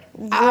it.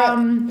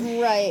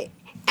 Right.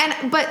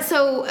 But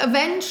so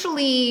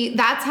eventually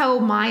that's how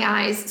my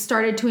eyes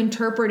started to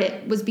interpret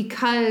it, was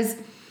because,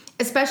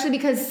 especially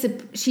because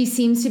she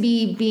seems to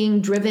be being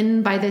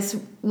driven by this,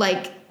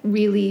 like,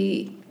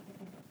 really,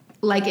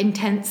 like,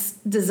 intense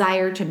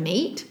desire to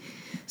mate.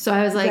 So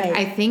I was like,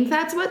 I think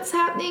that's what's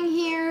happening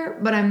here,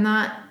 but I'm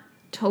not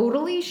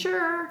totally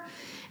sure.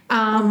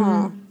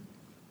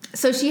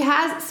 So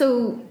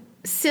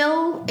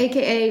Sil,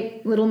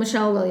 aka Little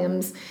Michelle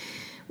Williams,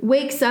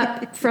 wakes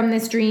up from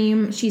this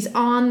dream. She's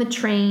on the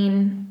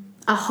train.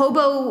 A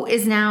hobo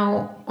is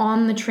now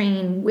on the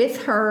train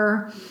with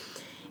her.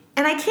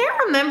 And I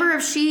can't remember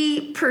if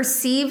she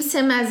perceives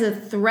him as a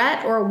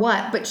threat or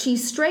what, but she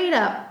straight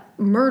up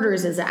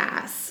murders his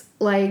ass.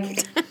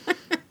 Like,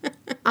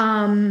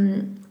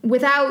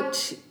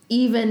 without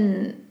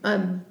even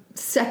a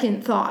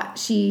second thought.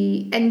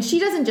 She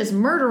doesn't just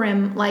murder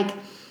him, like,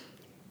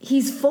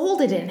 he's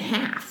folded in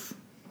half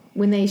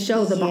when they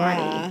show the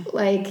body.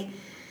 Like,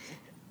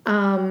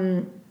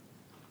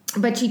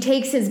 but she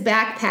takes his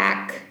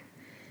backpack,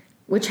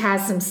 which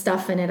has some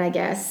stuff in it, I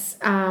guess.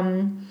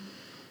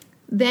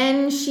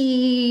 Then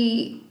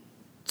she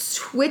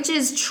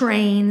switches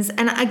trains.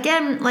 And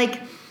again,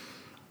 like,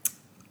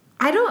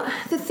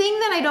 the thing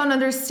that I don't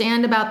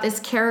understand about this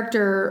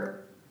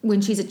character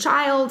when she's a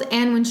child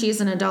and when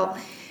she's an adult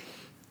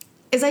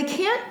is I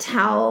can't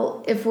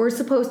tell if we're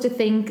supposed to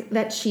think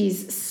that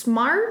she's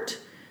smart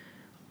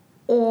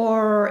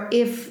or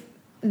if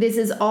this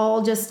is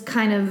all just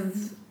kind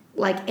of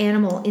like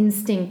animal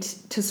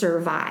instinct to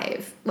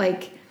survive.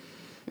 Like,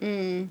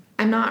 I'm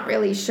not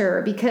really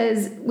sure,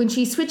 because when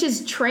she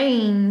switches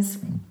trains,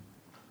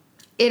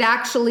 it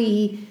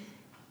actually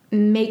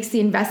makes the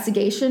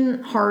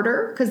investigation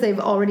harder because they've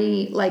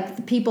already, like,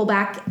 the people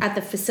back at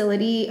the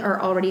facility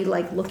are already,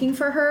 like, looking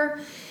for her.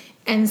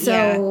 And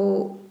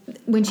so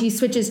when she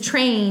switches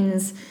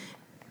trains,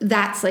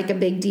 that's, like, a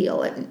big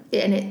deal.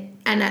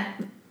 And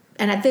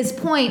at this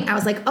point, I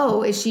was like,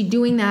 oh, is she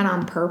doing that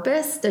on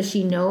purpose? Does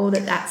she know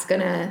that that's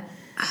going to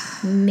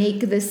make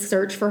this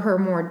search for her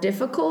more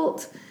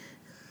difficult?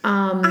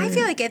 I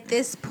feel like at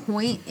this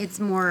point, it's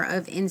more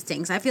of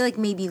instincts. I feel like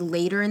maybe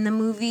later in the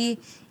movie,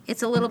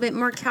 it's a little bit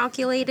more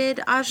calculated,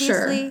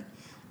 obviously. Sure.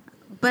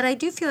 But I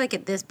do feel like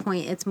at this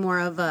point, it's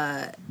more of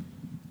a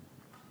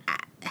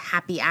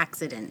happy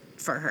accident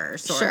for her,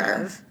 sort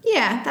of.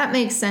 Yeah, that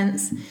makes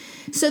sense.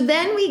 So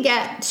then we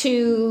get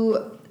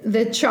to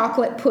the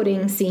chocolate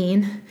pudding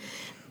scene.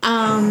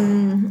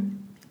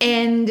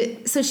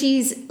 And so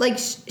she's like,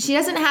 she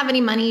doesn't have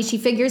any money. She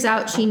figures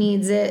out she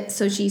needs it.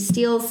 So she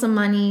steals some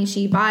money.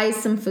 She buys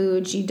some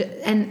food.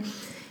 And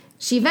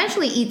she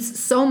eventually eats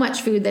so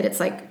much food that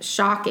it's like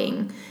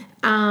shocking.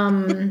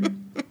 But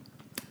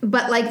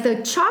like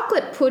the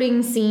chocolate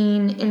pudding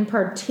scene in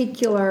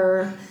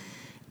particular,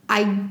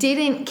 I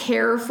didn't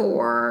care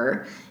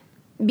for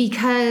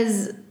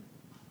because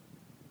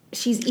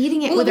she's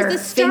eating it with her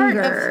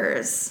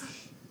fingers.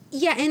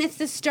 Yeah, and it's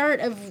the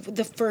start of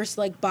the first,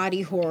 like,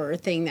 body horror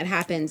thing that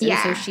happens. And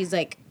so she's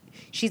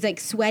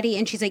sweaty,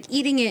 and she's, like,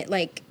 eating it,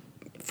 like,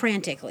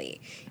 frantically.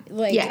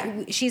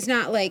 Like, she's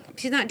not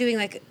doing,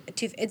 like,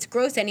 it's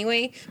gross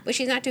anyway, but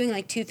she's not doing,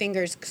 like, two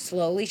fingers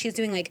slowly. She's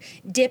doing, like,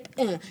 dip,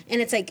 and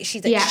it's, like,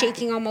 she's, like,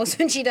 shaking almost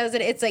when she does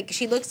it. It's, like,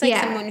 she looks like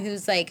someone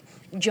who's, like,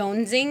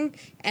 jonesing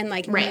and,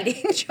 like,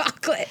 eating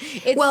chocolate.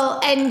 It's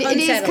and it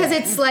is because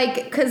it's,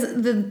 like, because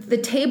the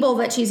table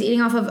that she's eating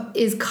off of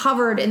is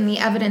covered in the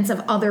evidence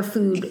of other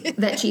food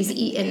that she's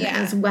eaten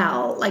as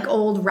well, like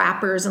old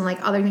wrappers and, like,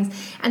 other things.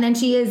 And then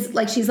she's,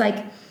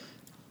 like,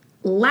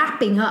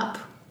 lapping up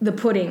the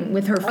pudding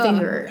with her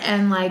finger,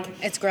 and, like,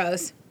 it's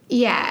gross.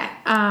 Yeah.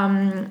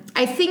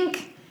 I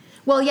think,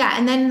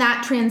 and then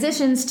that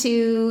transitions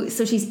to,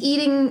 so she's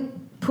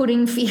eating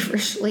pudding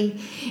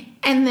feverishly,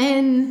 and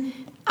then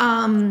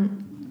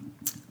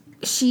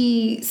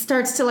she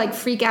starts to, like,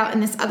 freak out in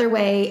this other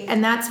way,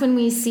 and that's when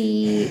we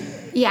see,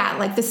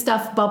 like, the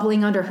stuff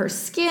bubbling under her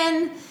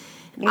skin,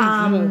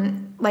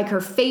 like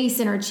her face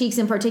and her cheeks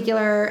in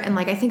particular, and,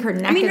 like, I think her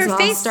neck as well. Her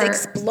face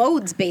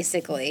explodes,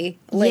 basically.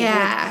 Like,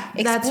 that's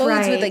right.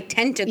 Explodes with, like,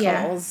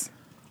 tentacles.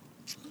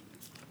 Yeah.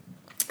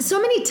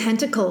 So many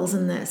tentacles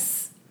in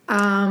this.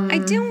 I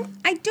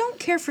don't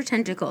care for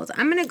tentacles.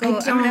 I'm gonna go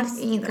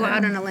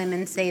out on a limb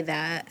and say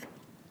that.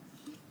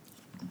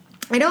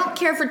 I don't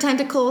care for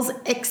tentacles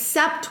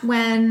except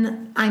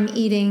when I'm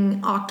eating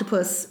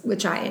octopus,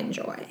 which I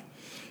enjoy.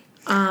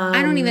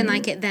 I don't even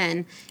like it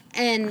then.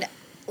 And,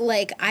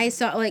 like, I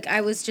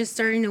was just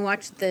starting to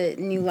watch the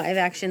new live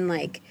action,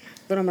 like,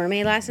 Little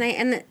Mermaid last night,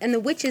 and the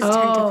witch's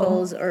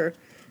tentacles, or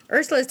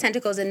Ursula's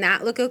tentacles, and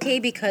that look okay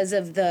because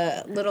of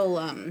the little,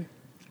 I don't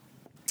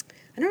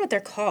know what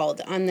they're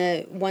called, on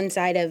the one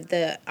side of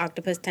the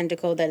octopus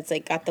tentacle that it's,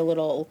 like, got the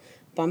little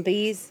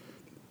bumpies.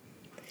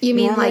 You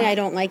mean, normally, like, I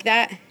don't like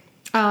that.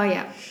 Oh,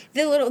 yeah.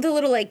 The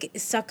little like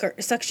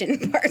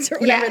suction parts or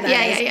whatever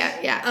that is.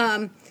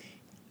 Yeah.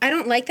 I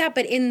don't like that,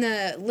 but in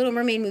the Little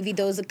Mermaid movie,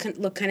 those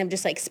look kind of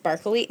just, like,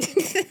 sparkly.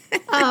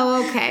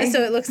 Oh, okay.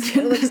 So it looks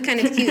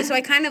kind of cute. So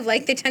I kind of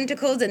like the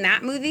tentacles in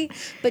that movie,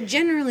 but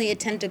generally a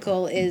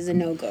tentacle is a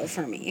no-go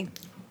for me.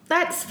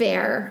 That's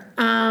fair.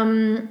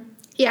 So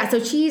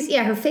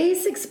her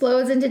face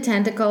explodes into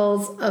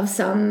tentacles of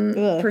some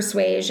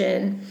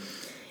persuasion.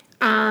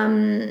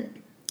 And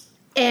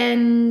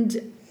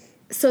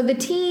so the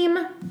team,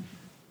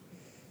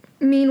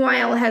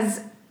 meanwhile,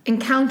 has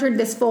encountered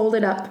this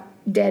folded up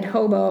dead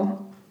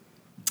hobo.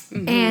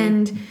 Mm-hmm.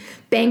 And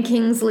Ben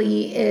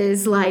Kingsley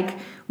is like,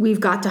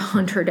 we've got to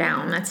hunt her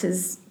down. That's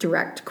his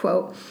direct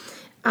quote.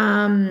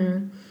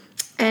 And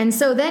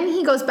so then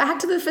he goes back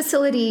to the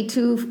facility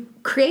to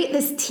create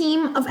this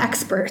team of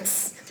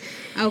experts.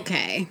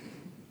 Okay.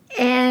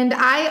 And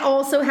I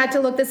also had to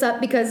look this up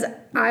because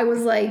I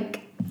was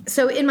like,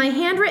 so in my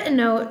handwritten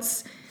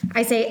notes,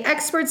 I say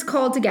experts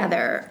called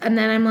together, and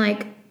then I'm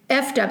like,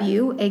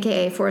 FW,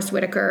 aka Forrest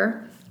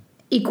Whitaker,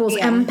 equals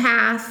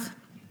empath,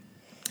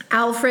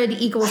 Alfred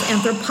equals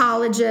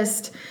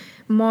anthropologist,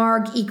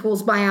 Marg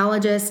equals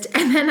biologist,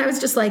 and then I was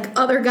just like,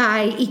 other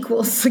guy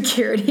equals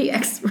security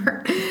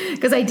expert,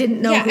 because I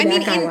didn't know who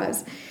that guy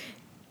was.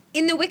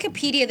 In the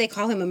Wikipedia, they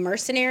call him a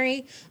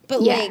mercenary,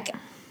 but like,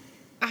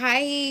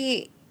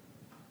 I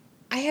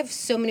have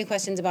so many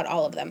questions about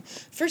all of them.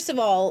 First of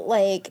all,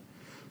 like,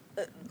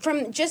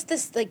 from just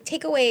this, like,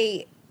 take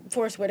away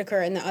Forrest Whitaker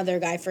and the other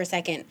guy for a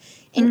second.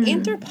 An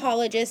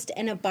anthropologist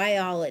and a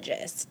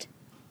biologist.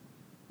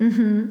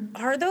 Mm-hmm.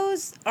 Are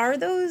those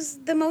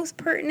the most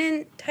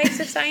pertinent types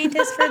of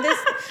scientists for this?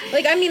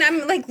 Like, I mean,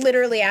 I'm, like,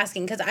 literally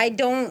asking because I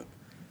don't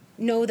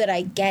know that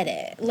I get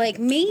it. Like,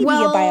 maybe a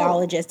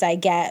biologist I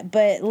get,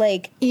 but,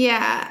 like...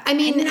 Yeah, I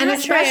mean, I'm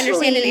not sure I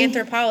understand an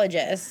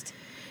anthropologist.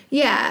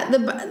 Yeah,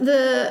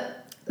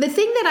 the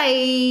thing that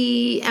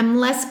I am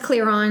less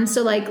clear on,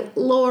 so like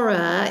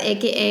Laura,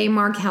 aka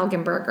Mark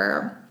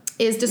Helgenberger,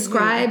 is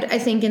described, I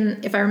think,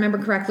 if I remember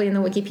correctly, in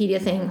the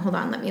Wikipedia thing. Hold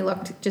on, let me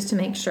look just to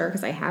make sure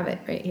because I have it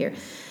right here.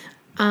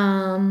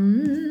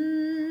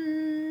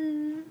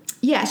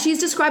 Yeah, she's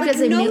described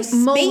as a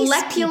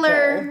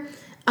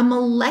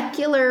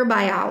molecular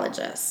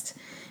biologist.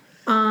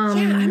 Yeah,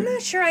 I'm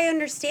not sure I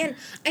understand.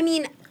 I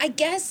mean, I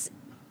guess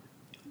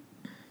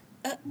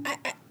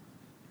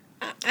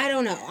I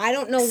don't know. I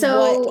don't know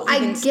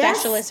what even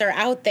specialists are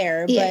out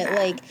there, but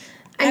like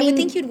I would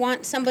think you'd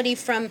want somebody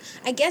from,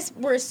 I guess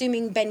we're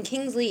assuming Ben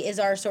Kingsley is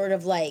our sort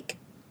of like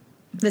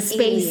the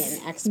space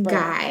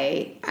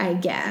guy, I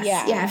guess.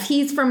 Yeah, if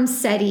he's from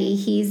SETI,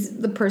 he's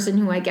the person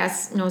who I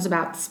guess knows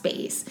about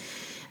space.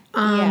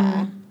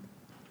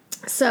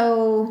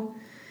 So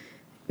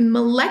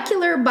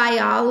molecular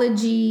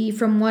biology,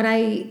 from what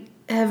I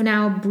have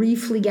now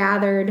briefly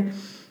gathered,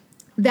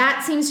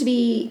 that seems to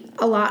be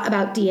a lot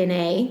about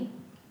DNA.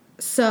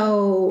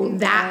 So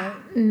that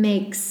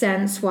makes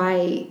sense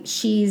why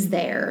she's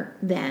there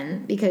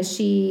then, because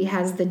she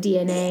has the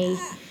DNA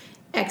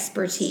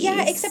expertise.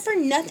 Yeah, except for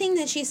nothing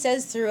that she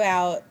says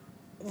throughout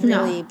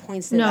really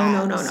points to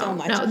that so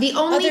much. No, the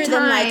only other time...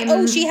 than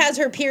like, she has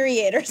her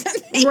period or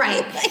something.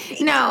 Right.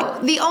 No,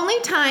 the only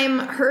time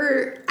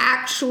her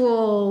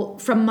actual,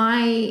 from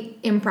my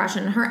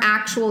impression, her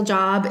actual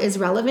job is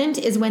relevant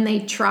is when they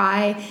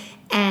try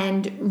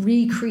and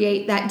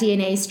recreate that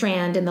DNA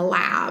strand in the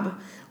lab.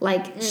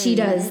 Like, she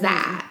does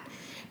that.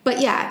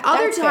 But yeah,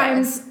 other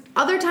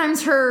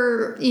times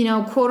her,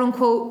 quote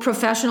unquote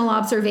professional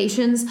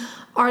observations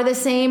are the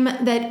same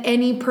that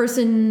any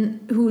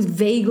person who's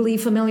vaguely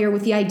familiar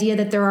with the idea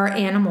that there are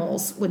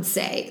animals would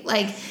say.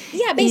 Like,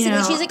 yeah,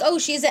 basically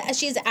she's like,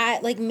 she's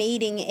at like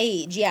mating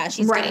age. Yeah,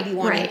 she's going to be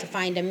wanting to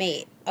find a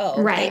mate.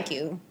 Oh, thank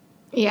you.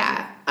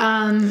 Yeah.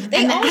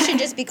 They all should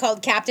just be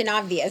called Captain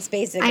Obvious,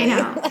 basically. I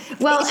know.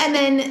 Well, and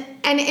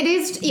it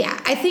is,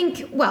 I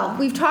think,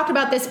 we've talked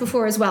about this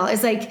before as well,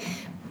 is like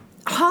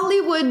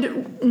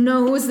Hollywood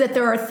knows that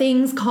there are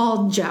things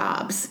called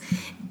jobs,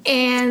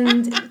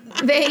 and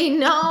they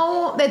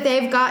know that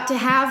they've got to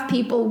have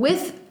people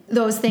with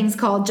those things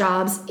called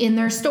jobs in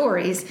their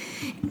stories.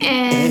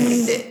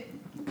 And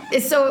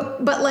so,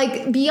 but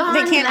like beyond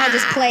that, they can't all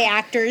just play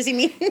actors, you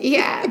mean?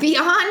 Yeah,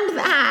 beyond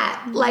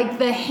that, like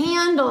the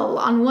handle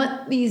on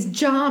what these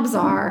jobs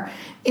are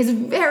is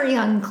very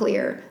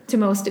unclear to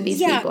most of these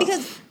people.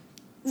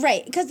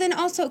 Yeah, because then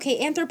also,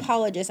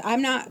 anthropologist,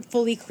 I'm not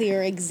fully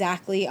clear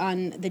exactly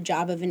on the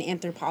job of an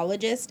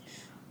anthropologist,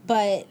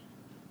 but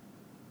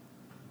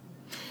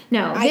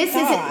no,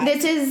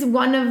 this is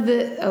one of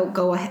the,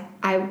 go ahead.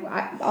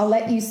 I'll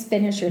let you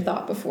finish your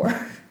thought before.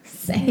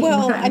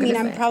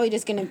 I'm probably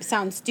just going to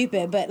sound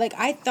stupid, but like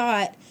I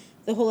thought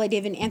the whole idea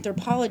of an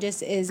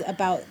anthropologist is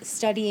about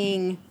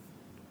studying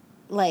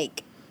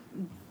like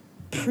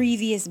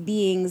previous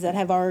beings that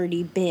have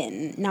already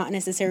been, not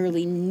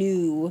necessarily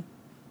new.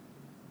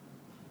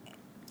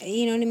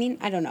 You know what I mean?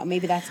 I don't know.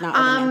 Maybe that's not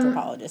what an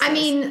anthropologist is. I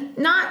mean,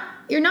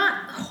 you're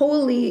not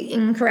wholly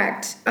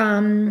incorrect.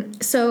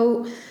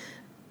 So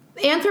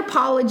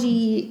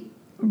anthropology,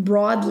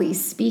 broadly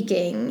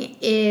speaking,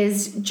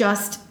 is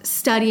just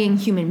studying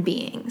human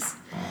beings.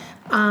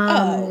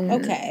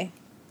 Okay.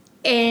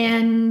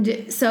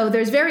 And so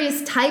there's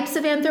various types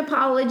of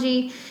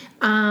anthropology.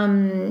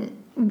 Some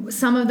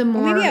of them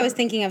more... Maybe I was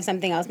thinking of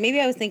something else.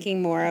 Maybe I was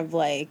thinking more of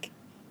like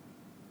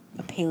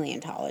a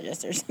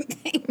paleontologist or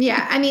something.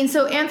 Yeah, I mean,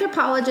 so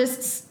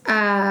anthropologists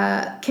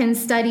can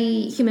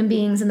study human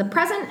beings in the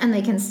present, and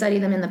they can study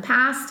them in the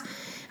past.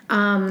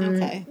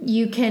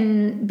 You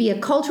can be a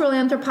cultural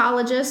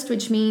anthropologist,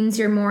 which means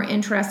you're more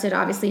interested,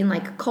 obviously, in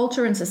like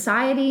culture and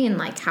society and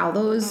like how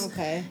those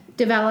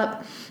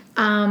develop.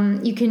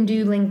 You can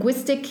do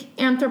linguistic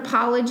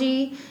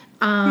anthropology,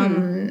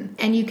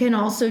 and you can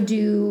also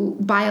do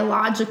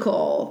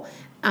biological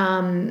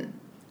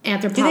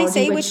anthropology. Do they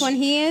say which one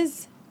he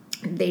is?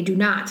 They do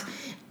not.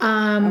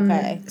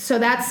 Okay. So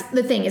that's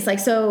the thing. It's like,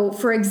 so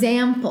for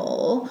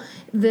example,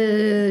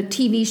 the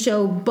TV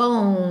show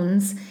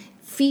Bones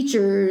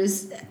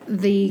features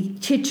the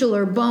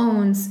titular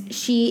Bones.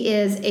 She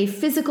is a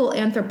physical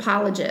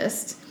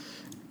anthropologist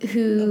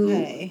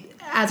who,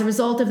 as a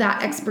result of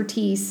that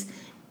expertise,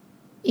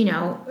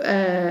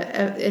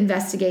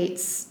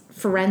 investigates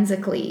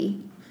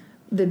forensically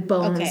the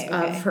bones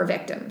of her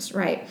victims,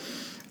 right?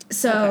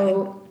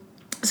 So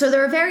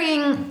there are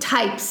varying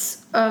types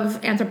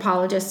of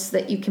anthropologists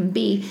that you can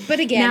be. But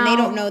again, they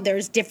don't know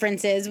there's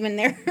differences when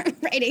they're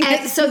writing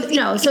this. So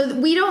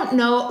we don't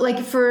know,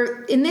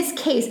 in this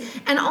case.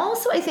 And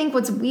also I think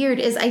what's weird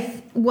is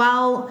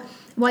while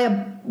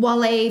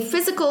a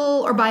physical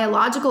or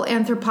biological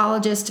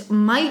anthropologist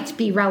might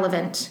be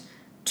relevant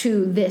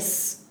to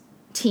this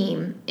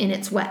team in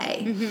its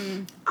way,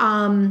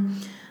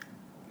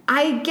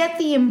 I get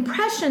the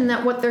impression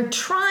that what they're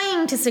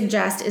trying to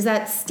suggest is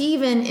that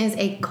Stephen is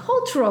a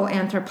cultural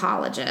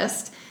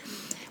anthropologist,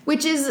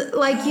 which is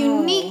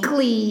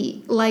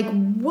uniquely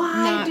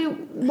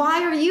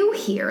why are you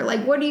here?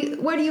 Like, what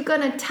are you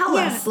gonna tell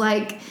us?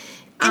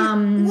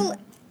 And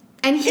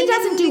he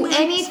doesn't do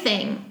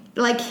anything.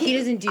 He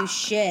doesn't do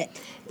shit.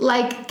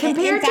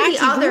 Compared to the others,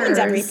 he ruins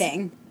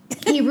everything.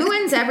 He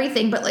ruins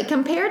everything, but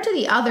compared to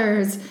the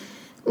others,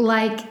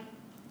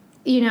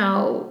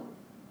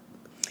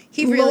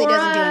 he really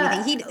doesn't do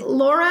anything.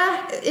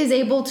 Laura is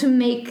able to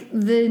make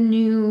the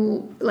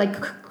new,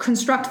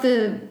 construct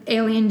the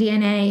alien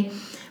DNA.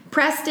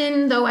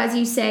 Preston, though, as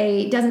you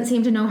say, doesn't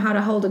seem to know how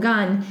to hold a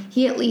gun.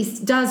 He at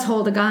least does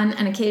hold a gun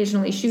and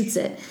occasionally shoots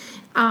it.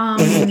 Well,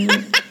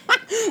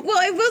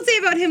 I will say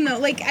about him, though,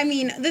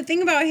 the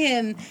thing about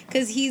him,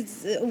 because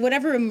he's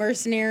whatever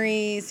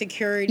mercenary,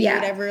 security,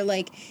 whatever,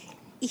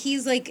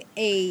 he's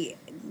a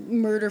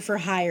murder for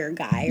hire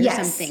guy or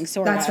something,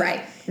 sort of. That's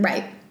right.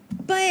 Right.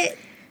 But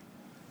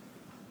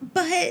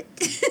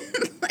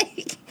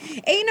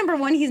number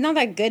one, he's not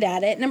that good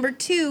at it. Number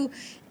two,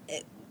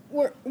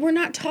 we're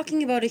not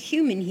talking about a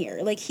human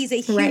here. He's a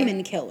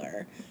human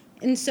killer.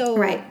 And so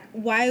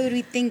why would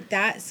we think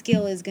that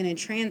skill is going to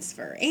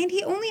transfer? And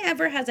he only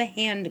ever has a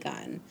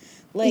handgun.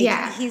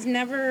 He's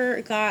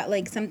never got,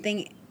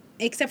 something,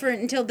 except for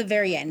until the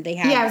very end. They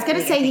have. Yeah, I was going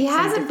to say, he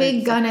has a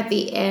big gun at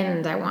the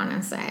end, I want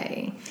to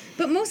say.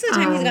 But most of the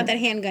time he's got that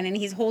handgun, and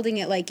he's holding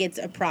it like it's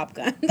a prop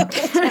gun the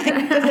whole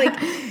time.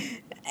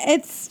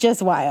 It's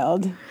just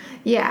wild.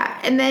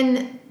 Yeah, so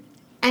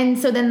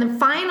then the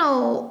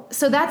final,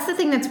 so that's the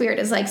thing that's weird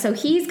is so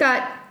he's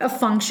got a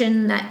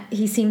function that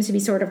he seems to be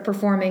sort of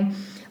performing.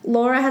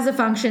 Laura has a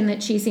function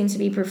that she seems to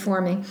be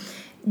performing.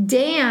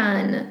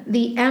 Dan,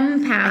 the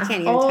empath, I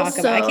can't even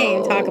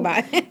talk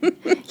about him.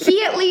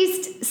 He at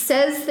least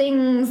says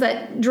things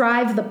that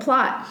drive the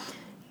plot.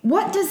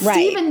 What does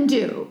Stephen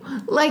do?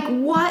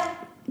 What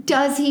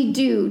does he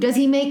do? Does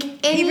he make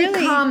any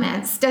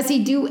comments? Does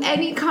he do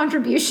any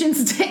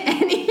contributions to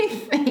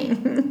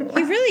anything?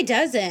 He really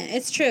doesn't.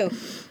 It's true.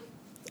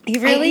 He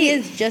really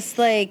is just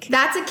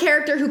that's a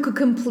character who could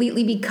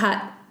completely be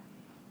cut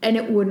and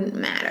it wouldn't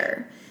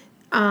matter.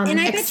 And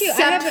I bet you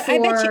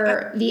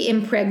the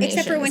impregnation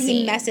except for when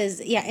scene. he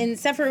messes,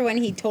 except for when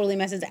he totally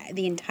messes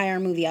the entire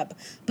movie up.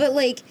 But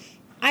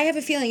I have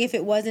a feeling if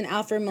it wasn't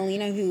Alfred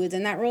Molina who was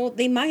in that role,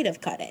 they might have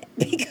cut it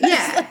because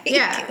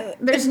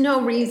there's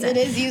no reason. It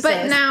is useless.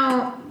 But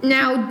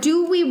now,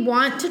 do we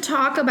want to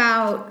talk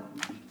about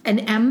an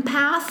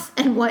empath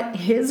and what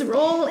his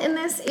role in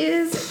this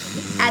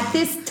is at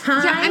this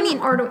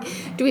time? Or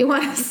do we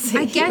want to say?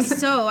 I guess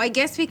so. I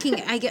guess we can.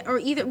 Or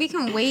either we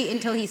can wait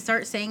until he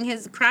starts saying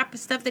his crap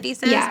stuff that he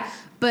says. Yeah.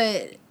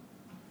 But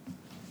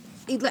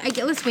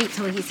let's wait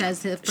till he says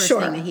the first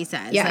thing that he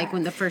says. Yeah.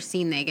 When the first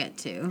scene they get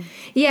to.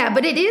 Yeah,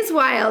 but it is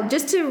wild.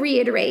 Just to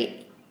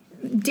reiterate,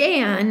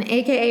 Dan,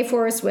 aka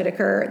Forrest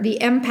Whitaker, the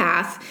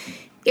empath,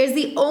 is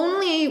the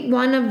only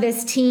one of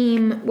this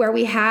team where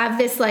we have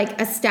this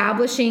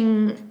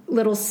establishing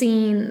little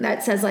scene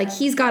that says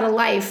he's got a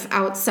life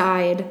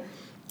outside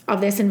of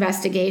this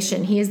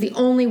investigation. He is the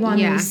only one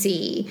we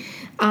see.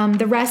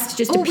 The rest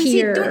just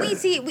appear.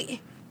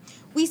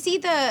 We see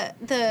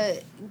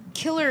the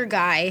killer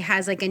guy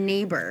has a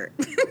neighbor.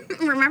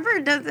 Remember?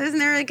 Isn't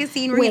there a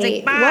scene where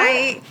he's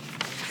bye? What?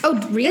 Oh,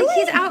 really?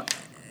 He's out.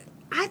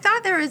 I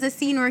thought there was a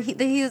scene where he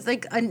was I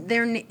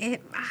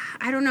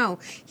don't know.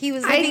 He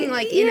was living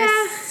in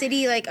a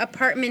city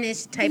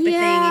apartment-ish type of thing,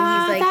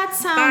 and he's that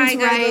sounds I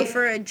gotta go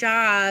for a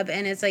job,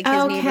 and it's his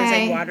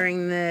neighbor's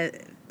watering the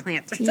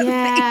plants or something.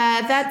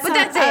 Yeah, that's it.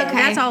 Okay.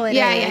 That's all it is.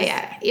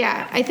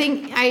 Yeah. I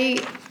think I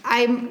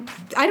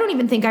don't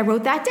even think I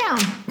wrote that down.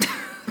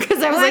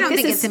 Because I was I don't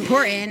think it's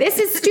important. This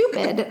is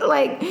stupid.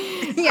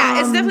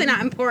 It's definitely not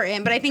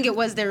important, but I think it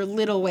was their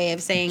little way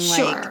of saying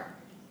sure.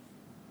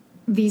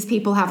 These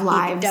people have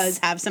lives. It does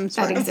have some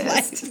sort of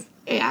life.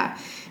 Yeah.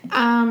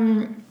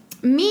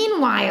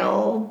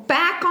 Meanwhile,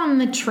 back on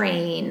the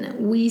train,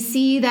 we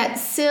see that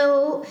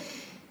Syl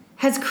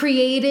has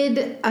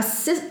created a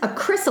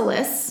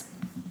chrysalis,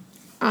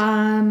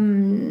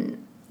 and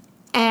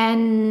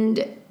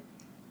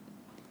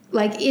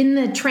like in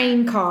the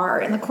train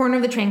car, in the corner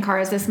of the train car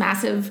is this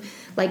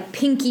massive, like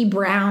pinky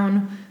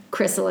brown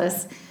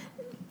chrysalis.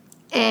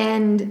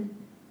 And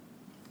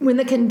when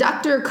the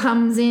conductor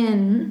comes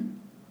in,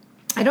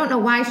 I don't know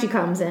why she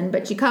comes in,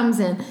 but she comes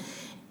in,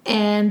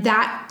 and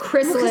that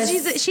chrysalis...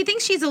 Well, she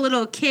thinks she's a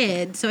little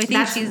kid, so I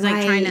think she's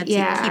like trying to keep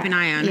an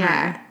eye on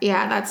her.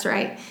 Yeah, that's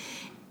right.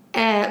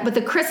 But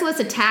the chrysalis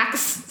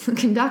attacks the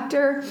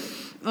conductor.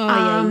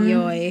 Oh,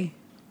 yoy.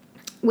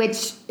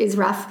 Which is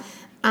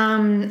rough.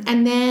 And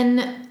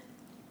then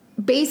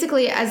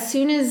basically as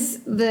soon as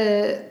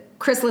the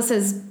chrysalis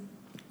has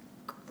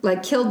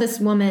like killed this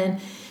woman,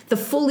 the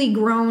fully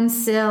grown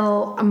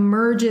Syl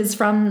emerges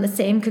from the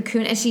same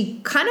cocoon and she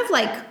kind of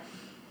like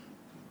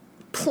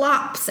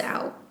plops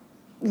out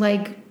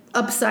like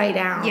upside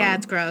down. Yeah,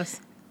 it's gross.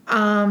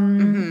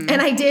 And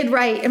I did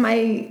write in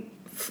my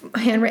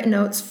handwritten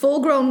notes,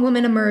 full grown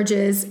woman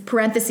emerges,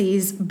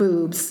 parentheses,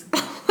 boobs.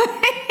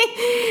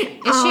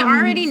 Is she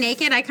already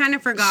naked? I kind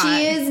of forgot.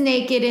 She is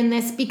naked in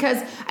this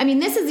because, I mean,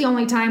 this is the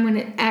only time when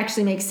it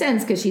actually makes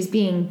sense because she's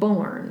being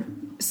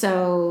born.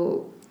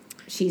 So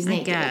she's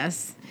naked. I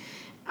guess.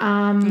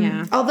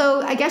 Yeah.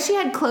 Although I guess she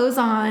had clothes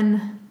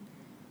on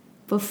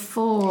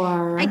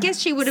before. I guess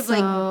she would have like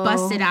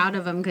busted out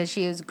of them because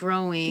she was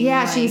growing.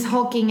 Yeah, she's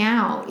hulking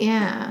out.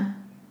 Yeah.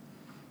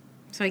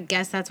 So I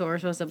guess that's what we're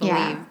supposed to believe.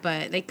 Yeah.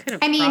 But they could have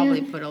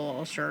probably put a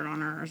little shirt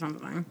on her or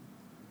something.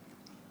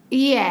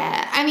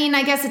 Yeah, I mean,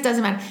 I guess it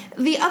doesn't matter.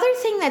 The other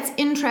thing that's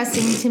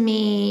interesting to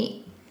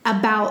me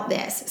about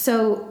this,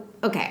 so,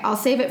 okay, I'll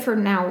save it for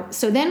now.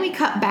 So then we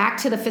cut back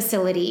to the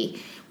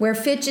facility where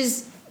Fitch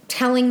is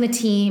telling the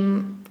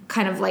team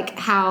kind of like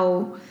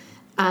how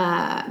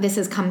this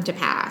has come to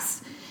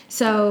pass.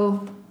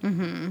 So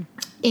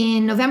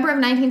in November of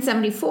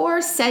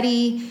 1974,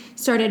 SETI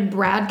started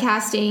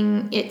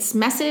broadcasting its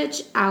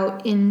message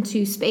out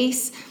into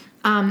space.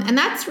 And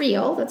that's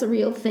real. That's a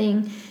real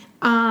thing.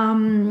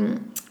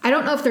 I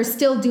don't know if they're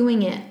still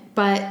doing it,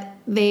 but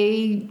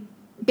they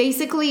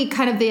basically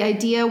kind of the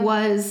idea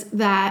was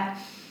that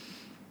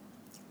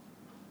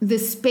the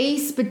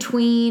space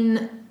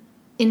between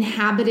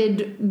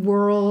inhabited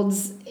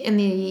worlds in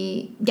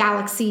the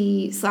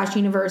galaxy /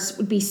 universe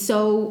would be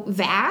so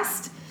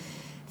vast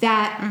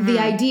that the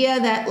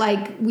idea that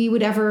like we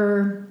would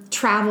ever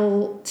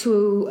travel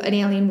to an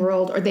alien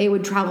world or they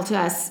would travel to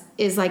us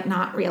is like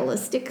not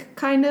realistic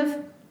kind of.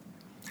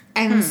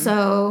 And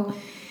so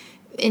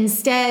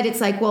instead, it's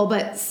like, well,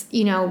 but,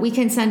 you know, we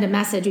can send a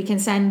message, we can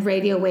send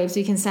radio waves,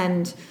 we can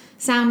send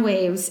sound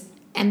waves,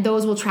 and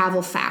those will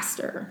travel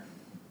faster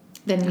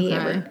than we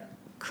ever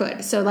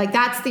could. So, like,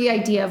 that's the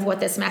idea of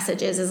what this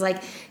message is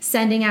like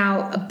sending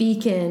out a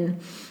beacon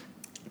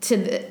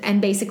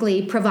and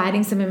basically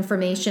providing some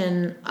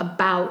information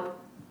about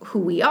who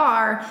we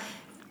are.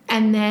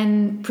 And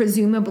then,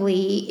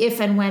 presumably, if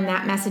and when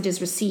that message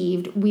is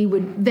received,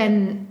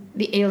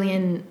 the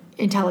alien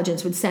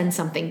intelligence would send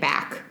something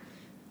back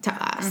to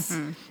us.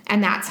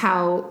 And that's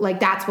how, like,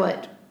 that's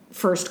what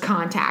first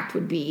contact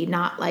would be,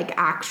 not like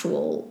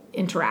actual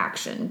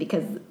interaction,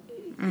 because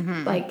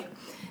like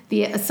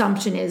the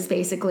assumption is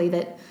basically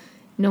that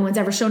no one's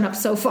ever shown up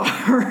so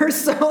far.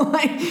 So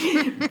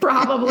like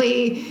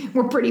probably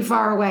we're pretty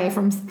far away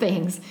from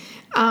things.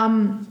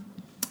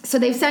 So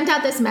they've sent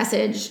out this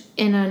message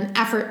in an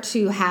effort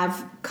to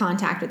have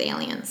contact with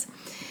aliens.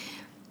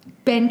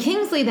 Ben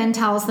Kingsley then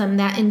tells them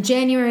that in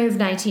January of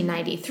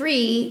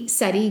 1993,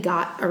 SETI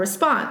got a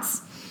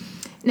response.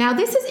 Now,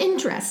 this is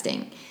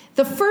interesting.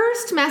 The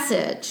first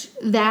message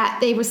that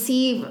they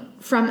receive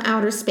from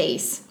outer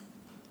space,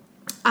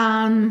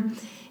 and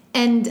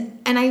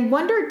I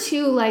wonder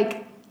too,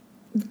 like,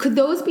 could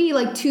those be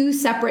like two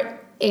separate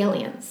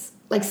aliens,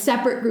 like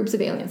separate groups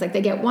of aliens? Like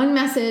they get one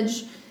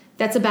message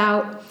that's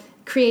about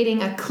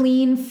creating a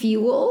clean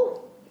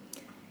fuel,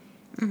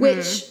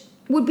 which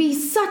would be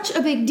such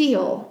a big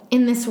deal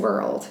in this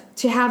world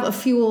to have a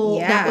fuel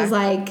that was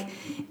like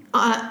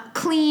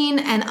clean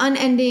and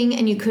unending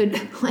and you could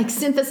like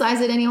synthesize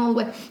it any old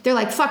way. They're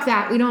like, fuck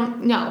that. We're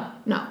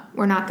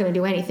not going to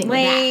do anything with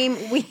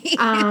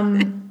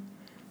that.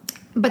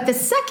 But the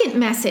second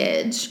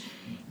message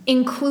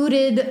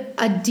included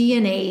a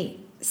DNA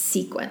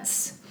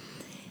sequence.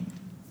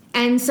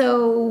 And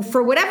so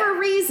for whatever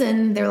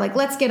reason, they're like,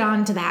 let's get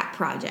on to that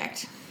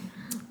project.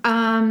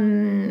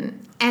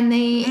 And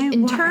they,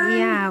 in turn...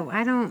 Yeah,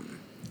 I don't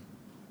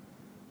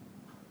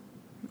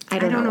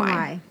know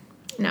why.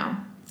 No.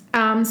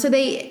 So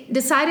they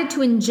decided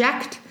to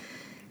inject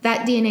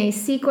that DNA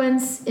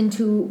sequence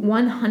into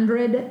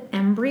 100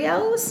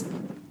 embryos.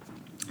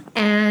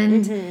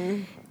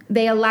 And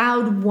they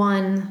allowed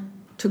one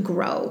to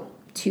grow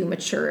to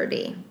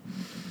maturity.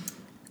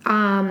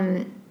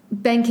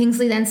 Ben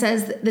Kingsley then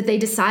says that they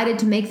decided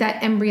to make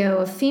that embryo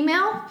a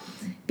female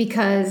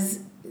because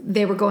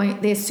they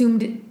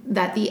assumed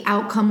that the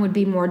outcome would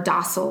be more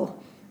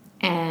docile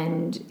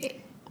and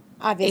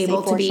obviously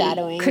able to be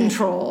foreshadowing.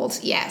 Controlled.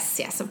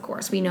 Yes, of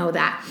course. We know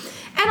that.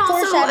 And also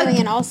Foreshadowing,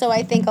 and also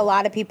I think a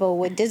lot of people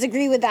would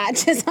disagree with that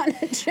just on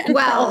a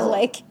general,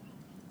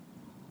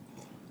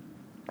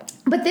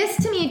 But this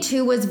to me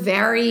too was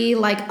very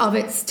like of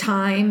its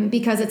time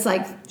because it's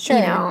like, Sure.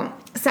 you know,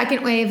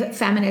 second wave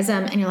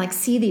feminism, and you're like,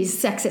 see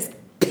these sexist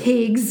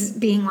pigs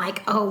being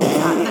like, oh,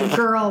 the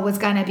girl was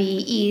gonna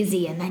be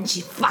easy and then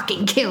she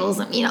fucking kills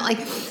him, you know, like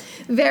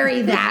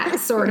very that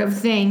sort of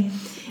thing.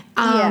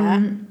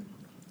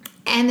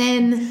 And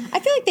then I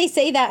feel like they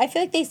say that. I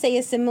feel like they say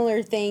a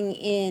similar thing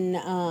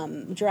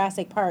in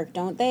Jurassic Park,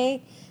 don't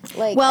they?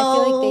 Like, I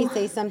feel like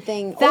they say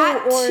something.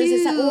 That or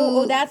is it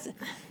too- that's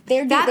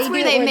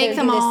where they make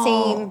them all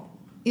the same.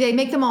 They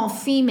make them all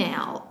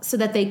female so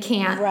that they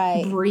can't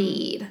Right.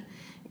 breed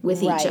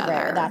with each other.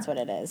 Right, that's what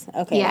it is.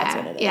 Okay, that's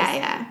what it is.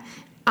 Yeah.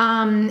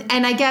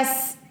 And I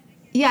guess,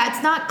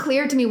 it's not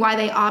clear to me why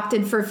they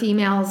opted for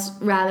females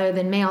rather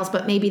than males,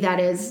 but maybe that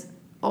is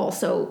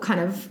also kind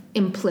of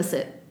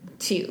implicit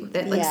too,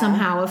 that like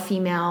somehow a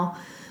female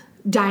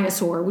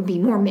dinosaur would be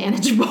more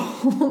manageable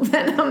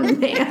than a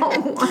male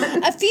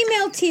one. A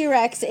female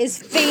T-Rex is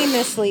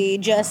famously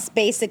just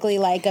basically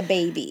like a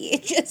baby.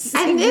 It just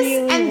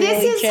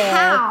this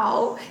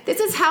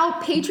is how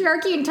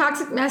patriarchy and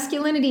toxic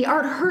masculinity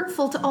are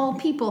hurtful to all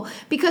people,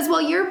 because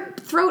while your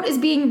throat is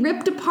being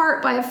ripped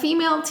apart by a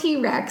female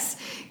T-Rex,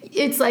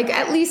 it's like,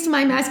 at least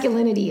my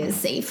masculinity is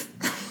safe.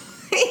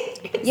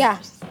 Yeah,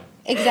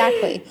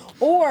 exactly.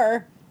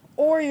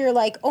 Or you're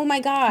like, oh my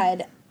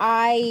God,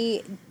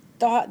 I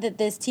thought that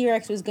this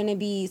T-Rex was going to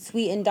be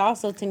sweet and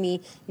docile to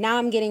me. Now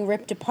I'm getting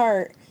ripped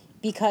apart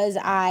because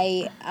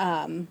I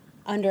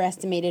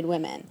underestimated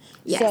women.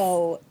 Yes.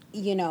 So,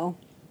 you know,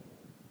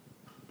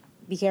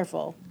 be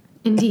careful.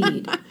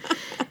 Indeed.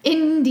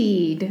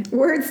 Indeed.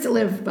 Words to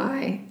live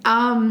by.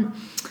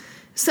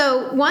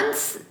 So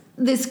once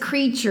this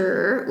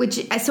creature,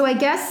 so I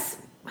guess,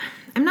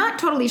 I'm not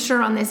totally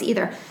sure on this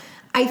either.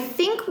 I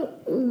think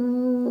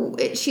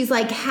she's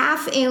like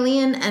half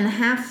alien and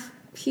half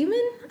human.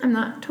 I'm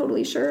not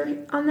totally sure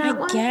on that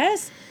one. I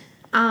guess.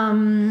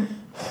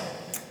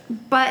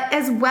 But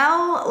as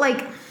well,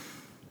 like,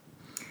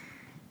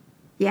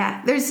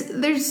 yeah,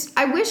 there's,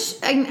 I wish,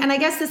 and I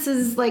guess this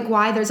is like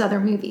why there's other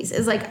movies,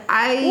 is like,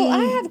 I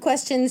have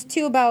questions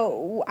too about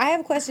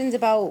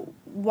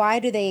why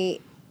do they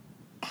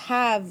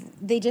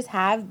just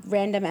have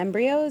random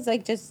embryos,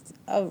 like just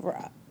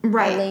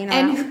right. laying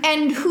around?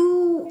 And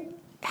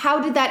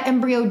how did that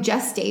embryo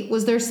gestate?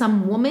 Was there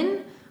some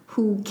woman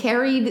who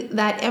carried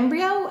that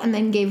embryo and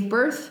then gave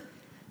birth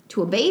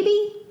to a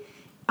baby?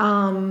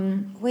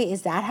 Wait,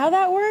 is that how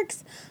that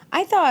works?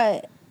 I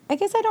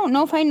guess I don't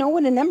know if I know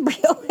what an embryo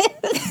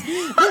is.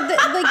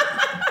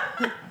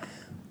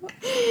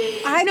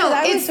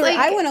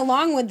 I went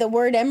along with the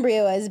word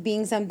embryo as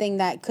being something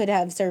that could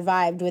have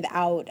survived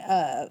without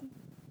a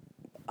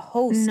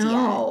host yet.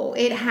 No,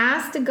 it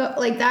has to go,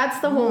 like, that's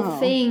the whole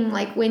thing.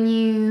 Like, when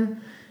you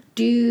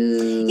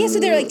do... Yeah, so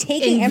they're, like,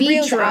 taking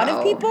embryos vitro, out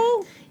of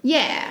people?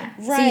 Yeah.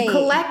 Right.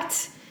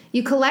 So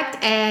you collect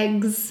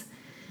eggs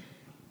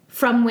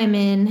from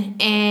women,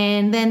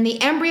 and then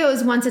the embryo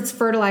is once it's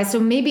fertilized. So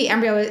maybe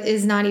embryo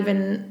is not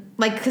even,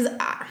 like, because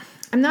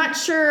I'm not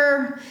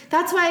sure.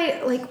 That's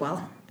why, like,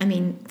 well, I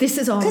mean, this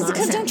is all nonsense.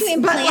 Because don't you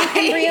implant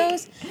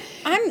embryos?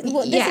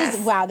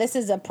 Yes. This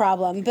is a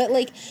problem. But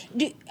like,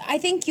 I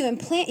think you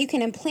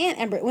can implant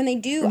embryo when they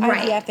do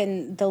IVF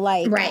and the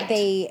like. Right.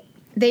 They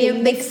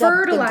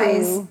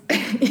fertilize.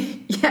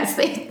 Yes,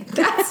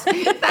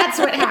 that's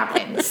what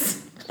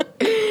happens.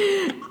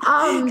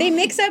 They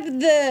mix up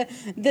the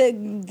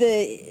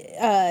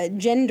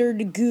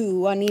gendered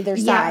goo on either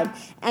side,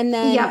 and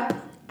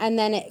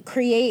then it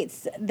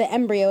creates the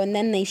embryo, and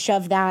then they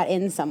shove that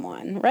in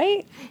someone,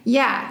 right?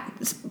 Yeah,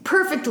 it's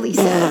perfectly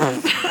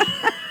said.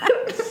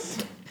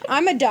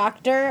 I'm a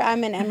doctor.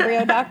 I'm an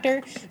embryo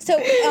doctor. So,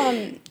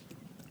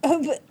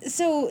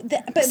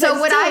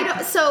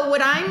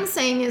 what I'm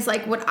saying is,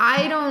 like, what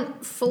I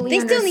don't fully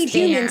understand. They still need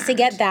humans to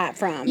get that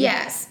from.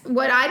 Yes.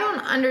 What I don't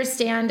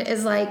understand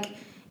is, like,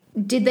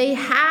 did they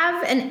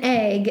have an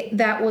egg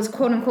that was,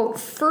 quote unquote,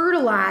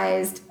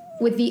 fertilized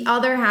with the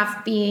other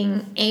half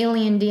being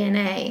alien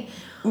DNA?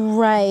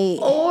 Right.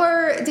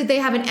 Or did they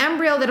have an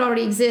embryo that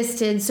already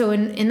existed? So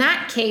in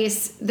that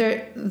case,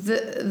 the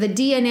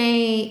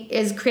DNA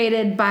is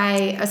created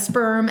by a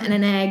sperm and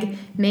an egg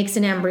makes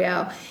an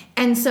embryo.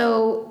 And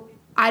so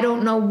I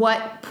don't know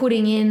what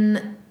putting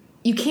in,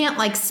 you can't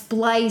like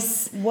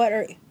splice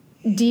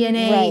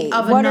DNA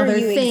of another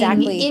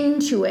thing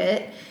into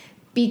it,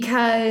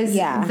 because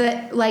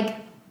the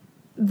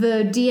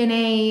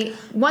DNA,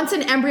 once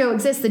an embryo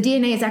exists, the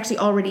DNA is actually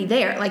already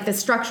there. Like, the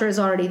structure is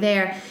already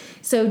there.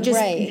 So just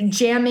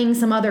jamming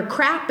some other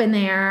crap in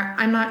there,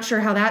 I'm not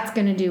sure how that's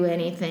going to do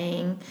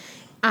anything.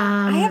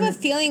 I have a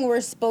feeling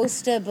we're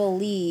supposed to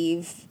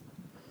believe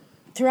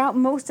throughout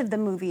most of the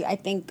movie, I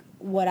think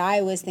what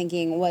I was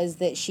thinking was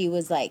that she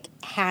was like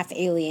half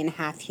alien,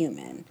 half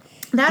human.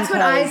 That's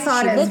what I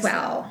thought as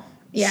well.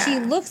 Yeah. She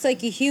looks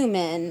like a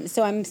human,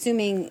 so I'm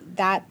assuming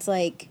that's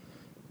like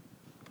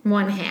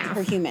one half.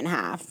 her human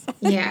half.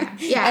 Yeah,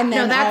 yeah. And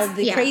then no, all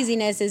the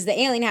craziness is the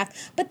alien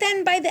half. But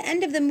then by the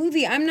end of the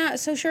movie, I'm not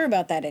so sure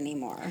about that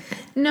anymore.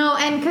 No,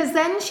 and because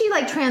then she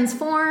like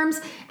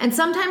transforms, and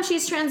sometimes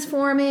she's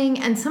transforming,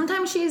 and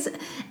sometimes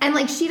and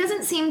like she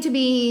doesn't seem to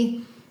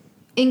be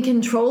in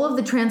control of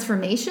the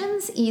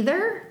transformations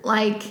either.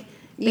 Like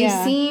they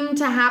seem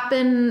to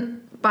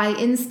happen by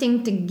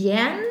instinct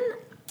again.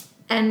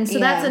 And so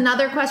that's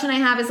another question I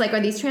have is like,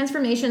 are these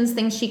transformations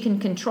things she can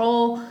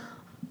control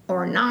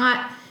or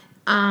not?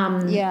 But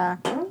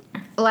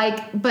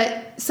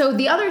so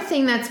the other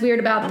thing that's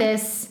weird about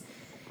this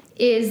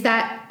is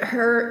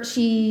that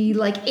she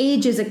like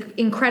ages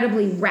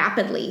incredibly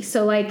rapidly.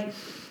 So like,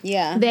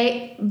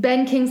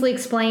 Ben Kingsley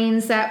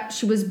explains that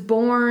she was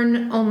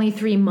born only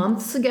 3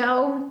 months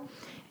ago,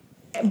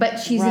 but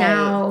she's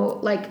now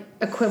like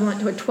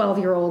equivalent to a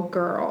 12-year-old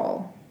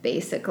girl,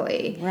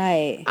 basically.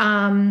 Right.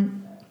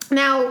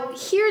 Now,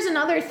 here's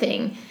another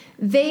thing.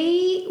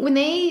 When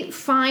they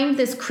find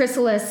this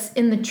chrysalis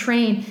in the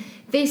train,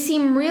 they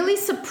seem really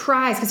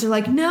surprised because they're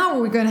like, no,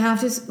 we're going to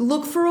have to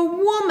look for a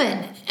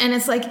woman. And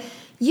it's like,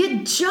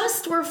 you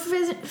just were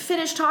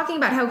finished talking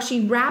about how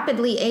she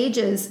rapidly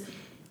ages.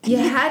 You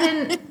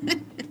hadn't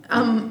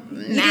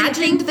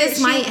imagined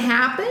this might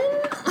happen?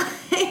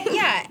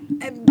 Yeah,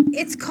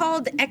 it's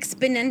called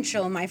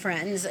exponential, my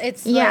friends.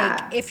 It's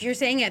like, if you're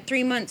saying at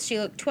 3 months she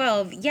looked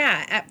 12,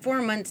 at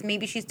 4 months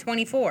maybe she's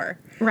 24.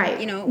 Right.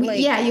 You know,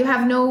 like... Yeah, you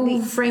have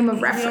no frame of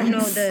reference. You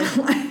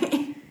don't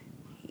know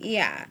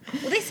Yeah.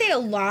 Well, they say a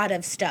lot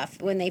of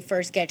stuff when they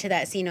first get to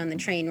that scene on the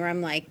train where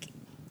I'm like,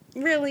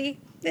 really?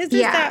 Is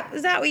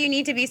that what you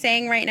need to be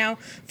saying right now?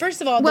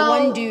 First of all, the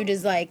one dude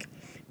is like...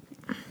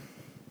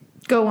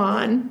 Go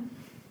on.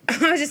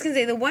 I was just going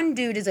to say, the one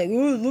dude is like,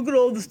 oh, look at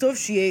all the stuff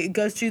she ate. I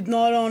guess she's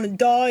not on a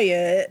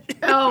diet.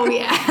 Oh,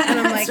 yeah. And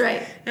I'm That's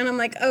right. And I'm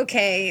like,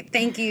 okay,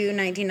 thank you,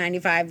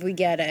 1995. We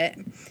get it.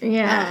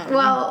 Yeah.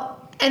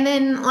 And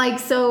then, like,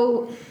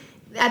 so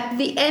at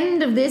the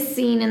end of this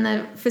scene in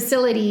the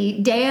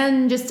facility,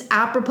 Dan, just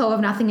apropos of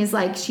nothing, is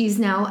like, she's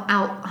now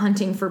out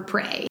hunting for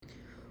prey.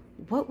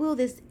 What will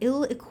this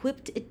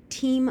ill-equipped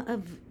team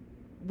of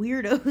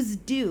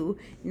weirdos do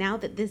now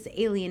that this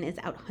alien is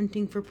out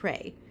hunting for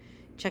prey?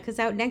 Check us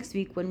out next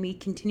week when we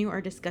continue our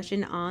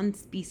discussion on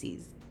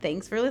Species.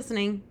 Thanks for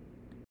listening.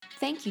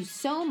 Thank you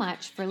so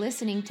much for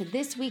listening to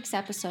this week's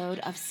episode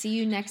of See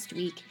You Next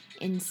Week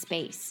in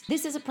Space.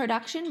 This is a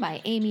production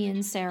by Amy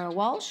and Sarah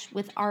Walsh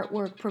with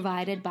artwork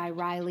provided by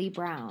Riley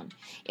Brown.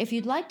 If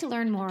you'd like to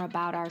learn more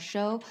about our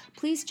show,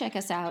 please check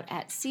us out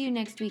at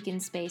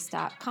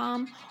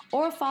seeyounextweekinspace.com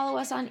or follow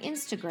us on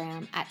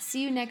Instagram at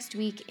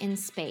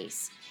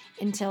seeyounextweekinspace.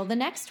 Until the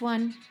next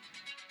one.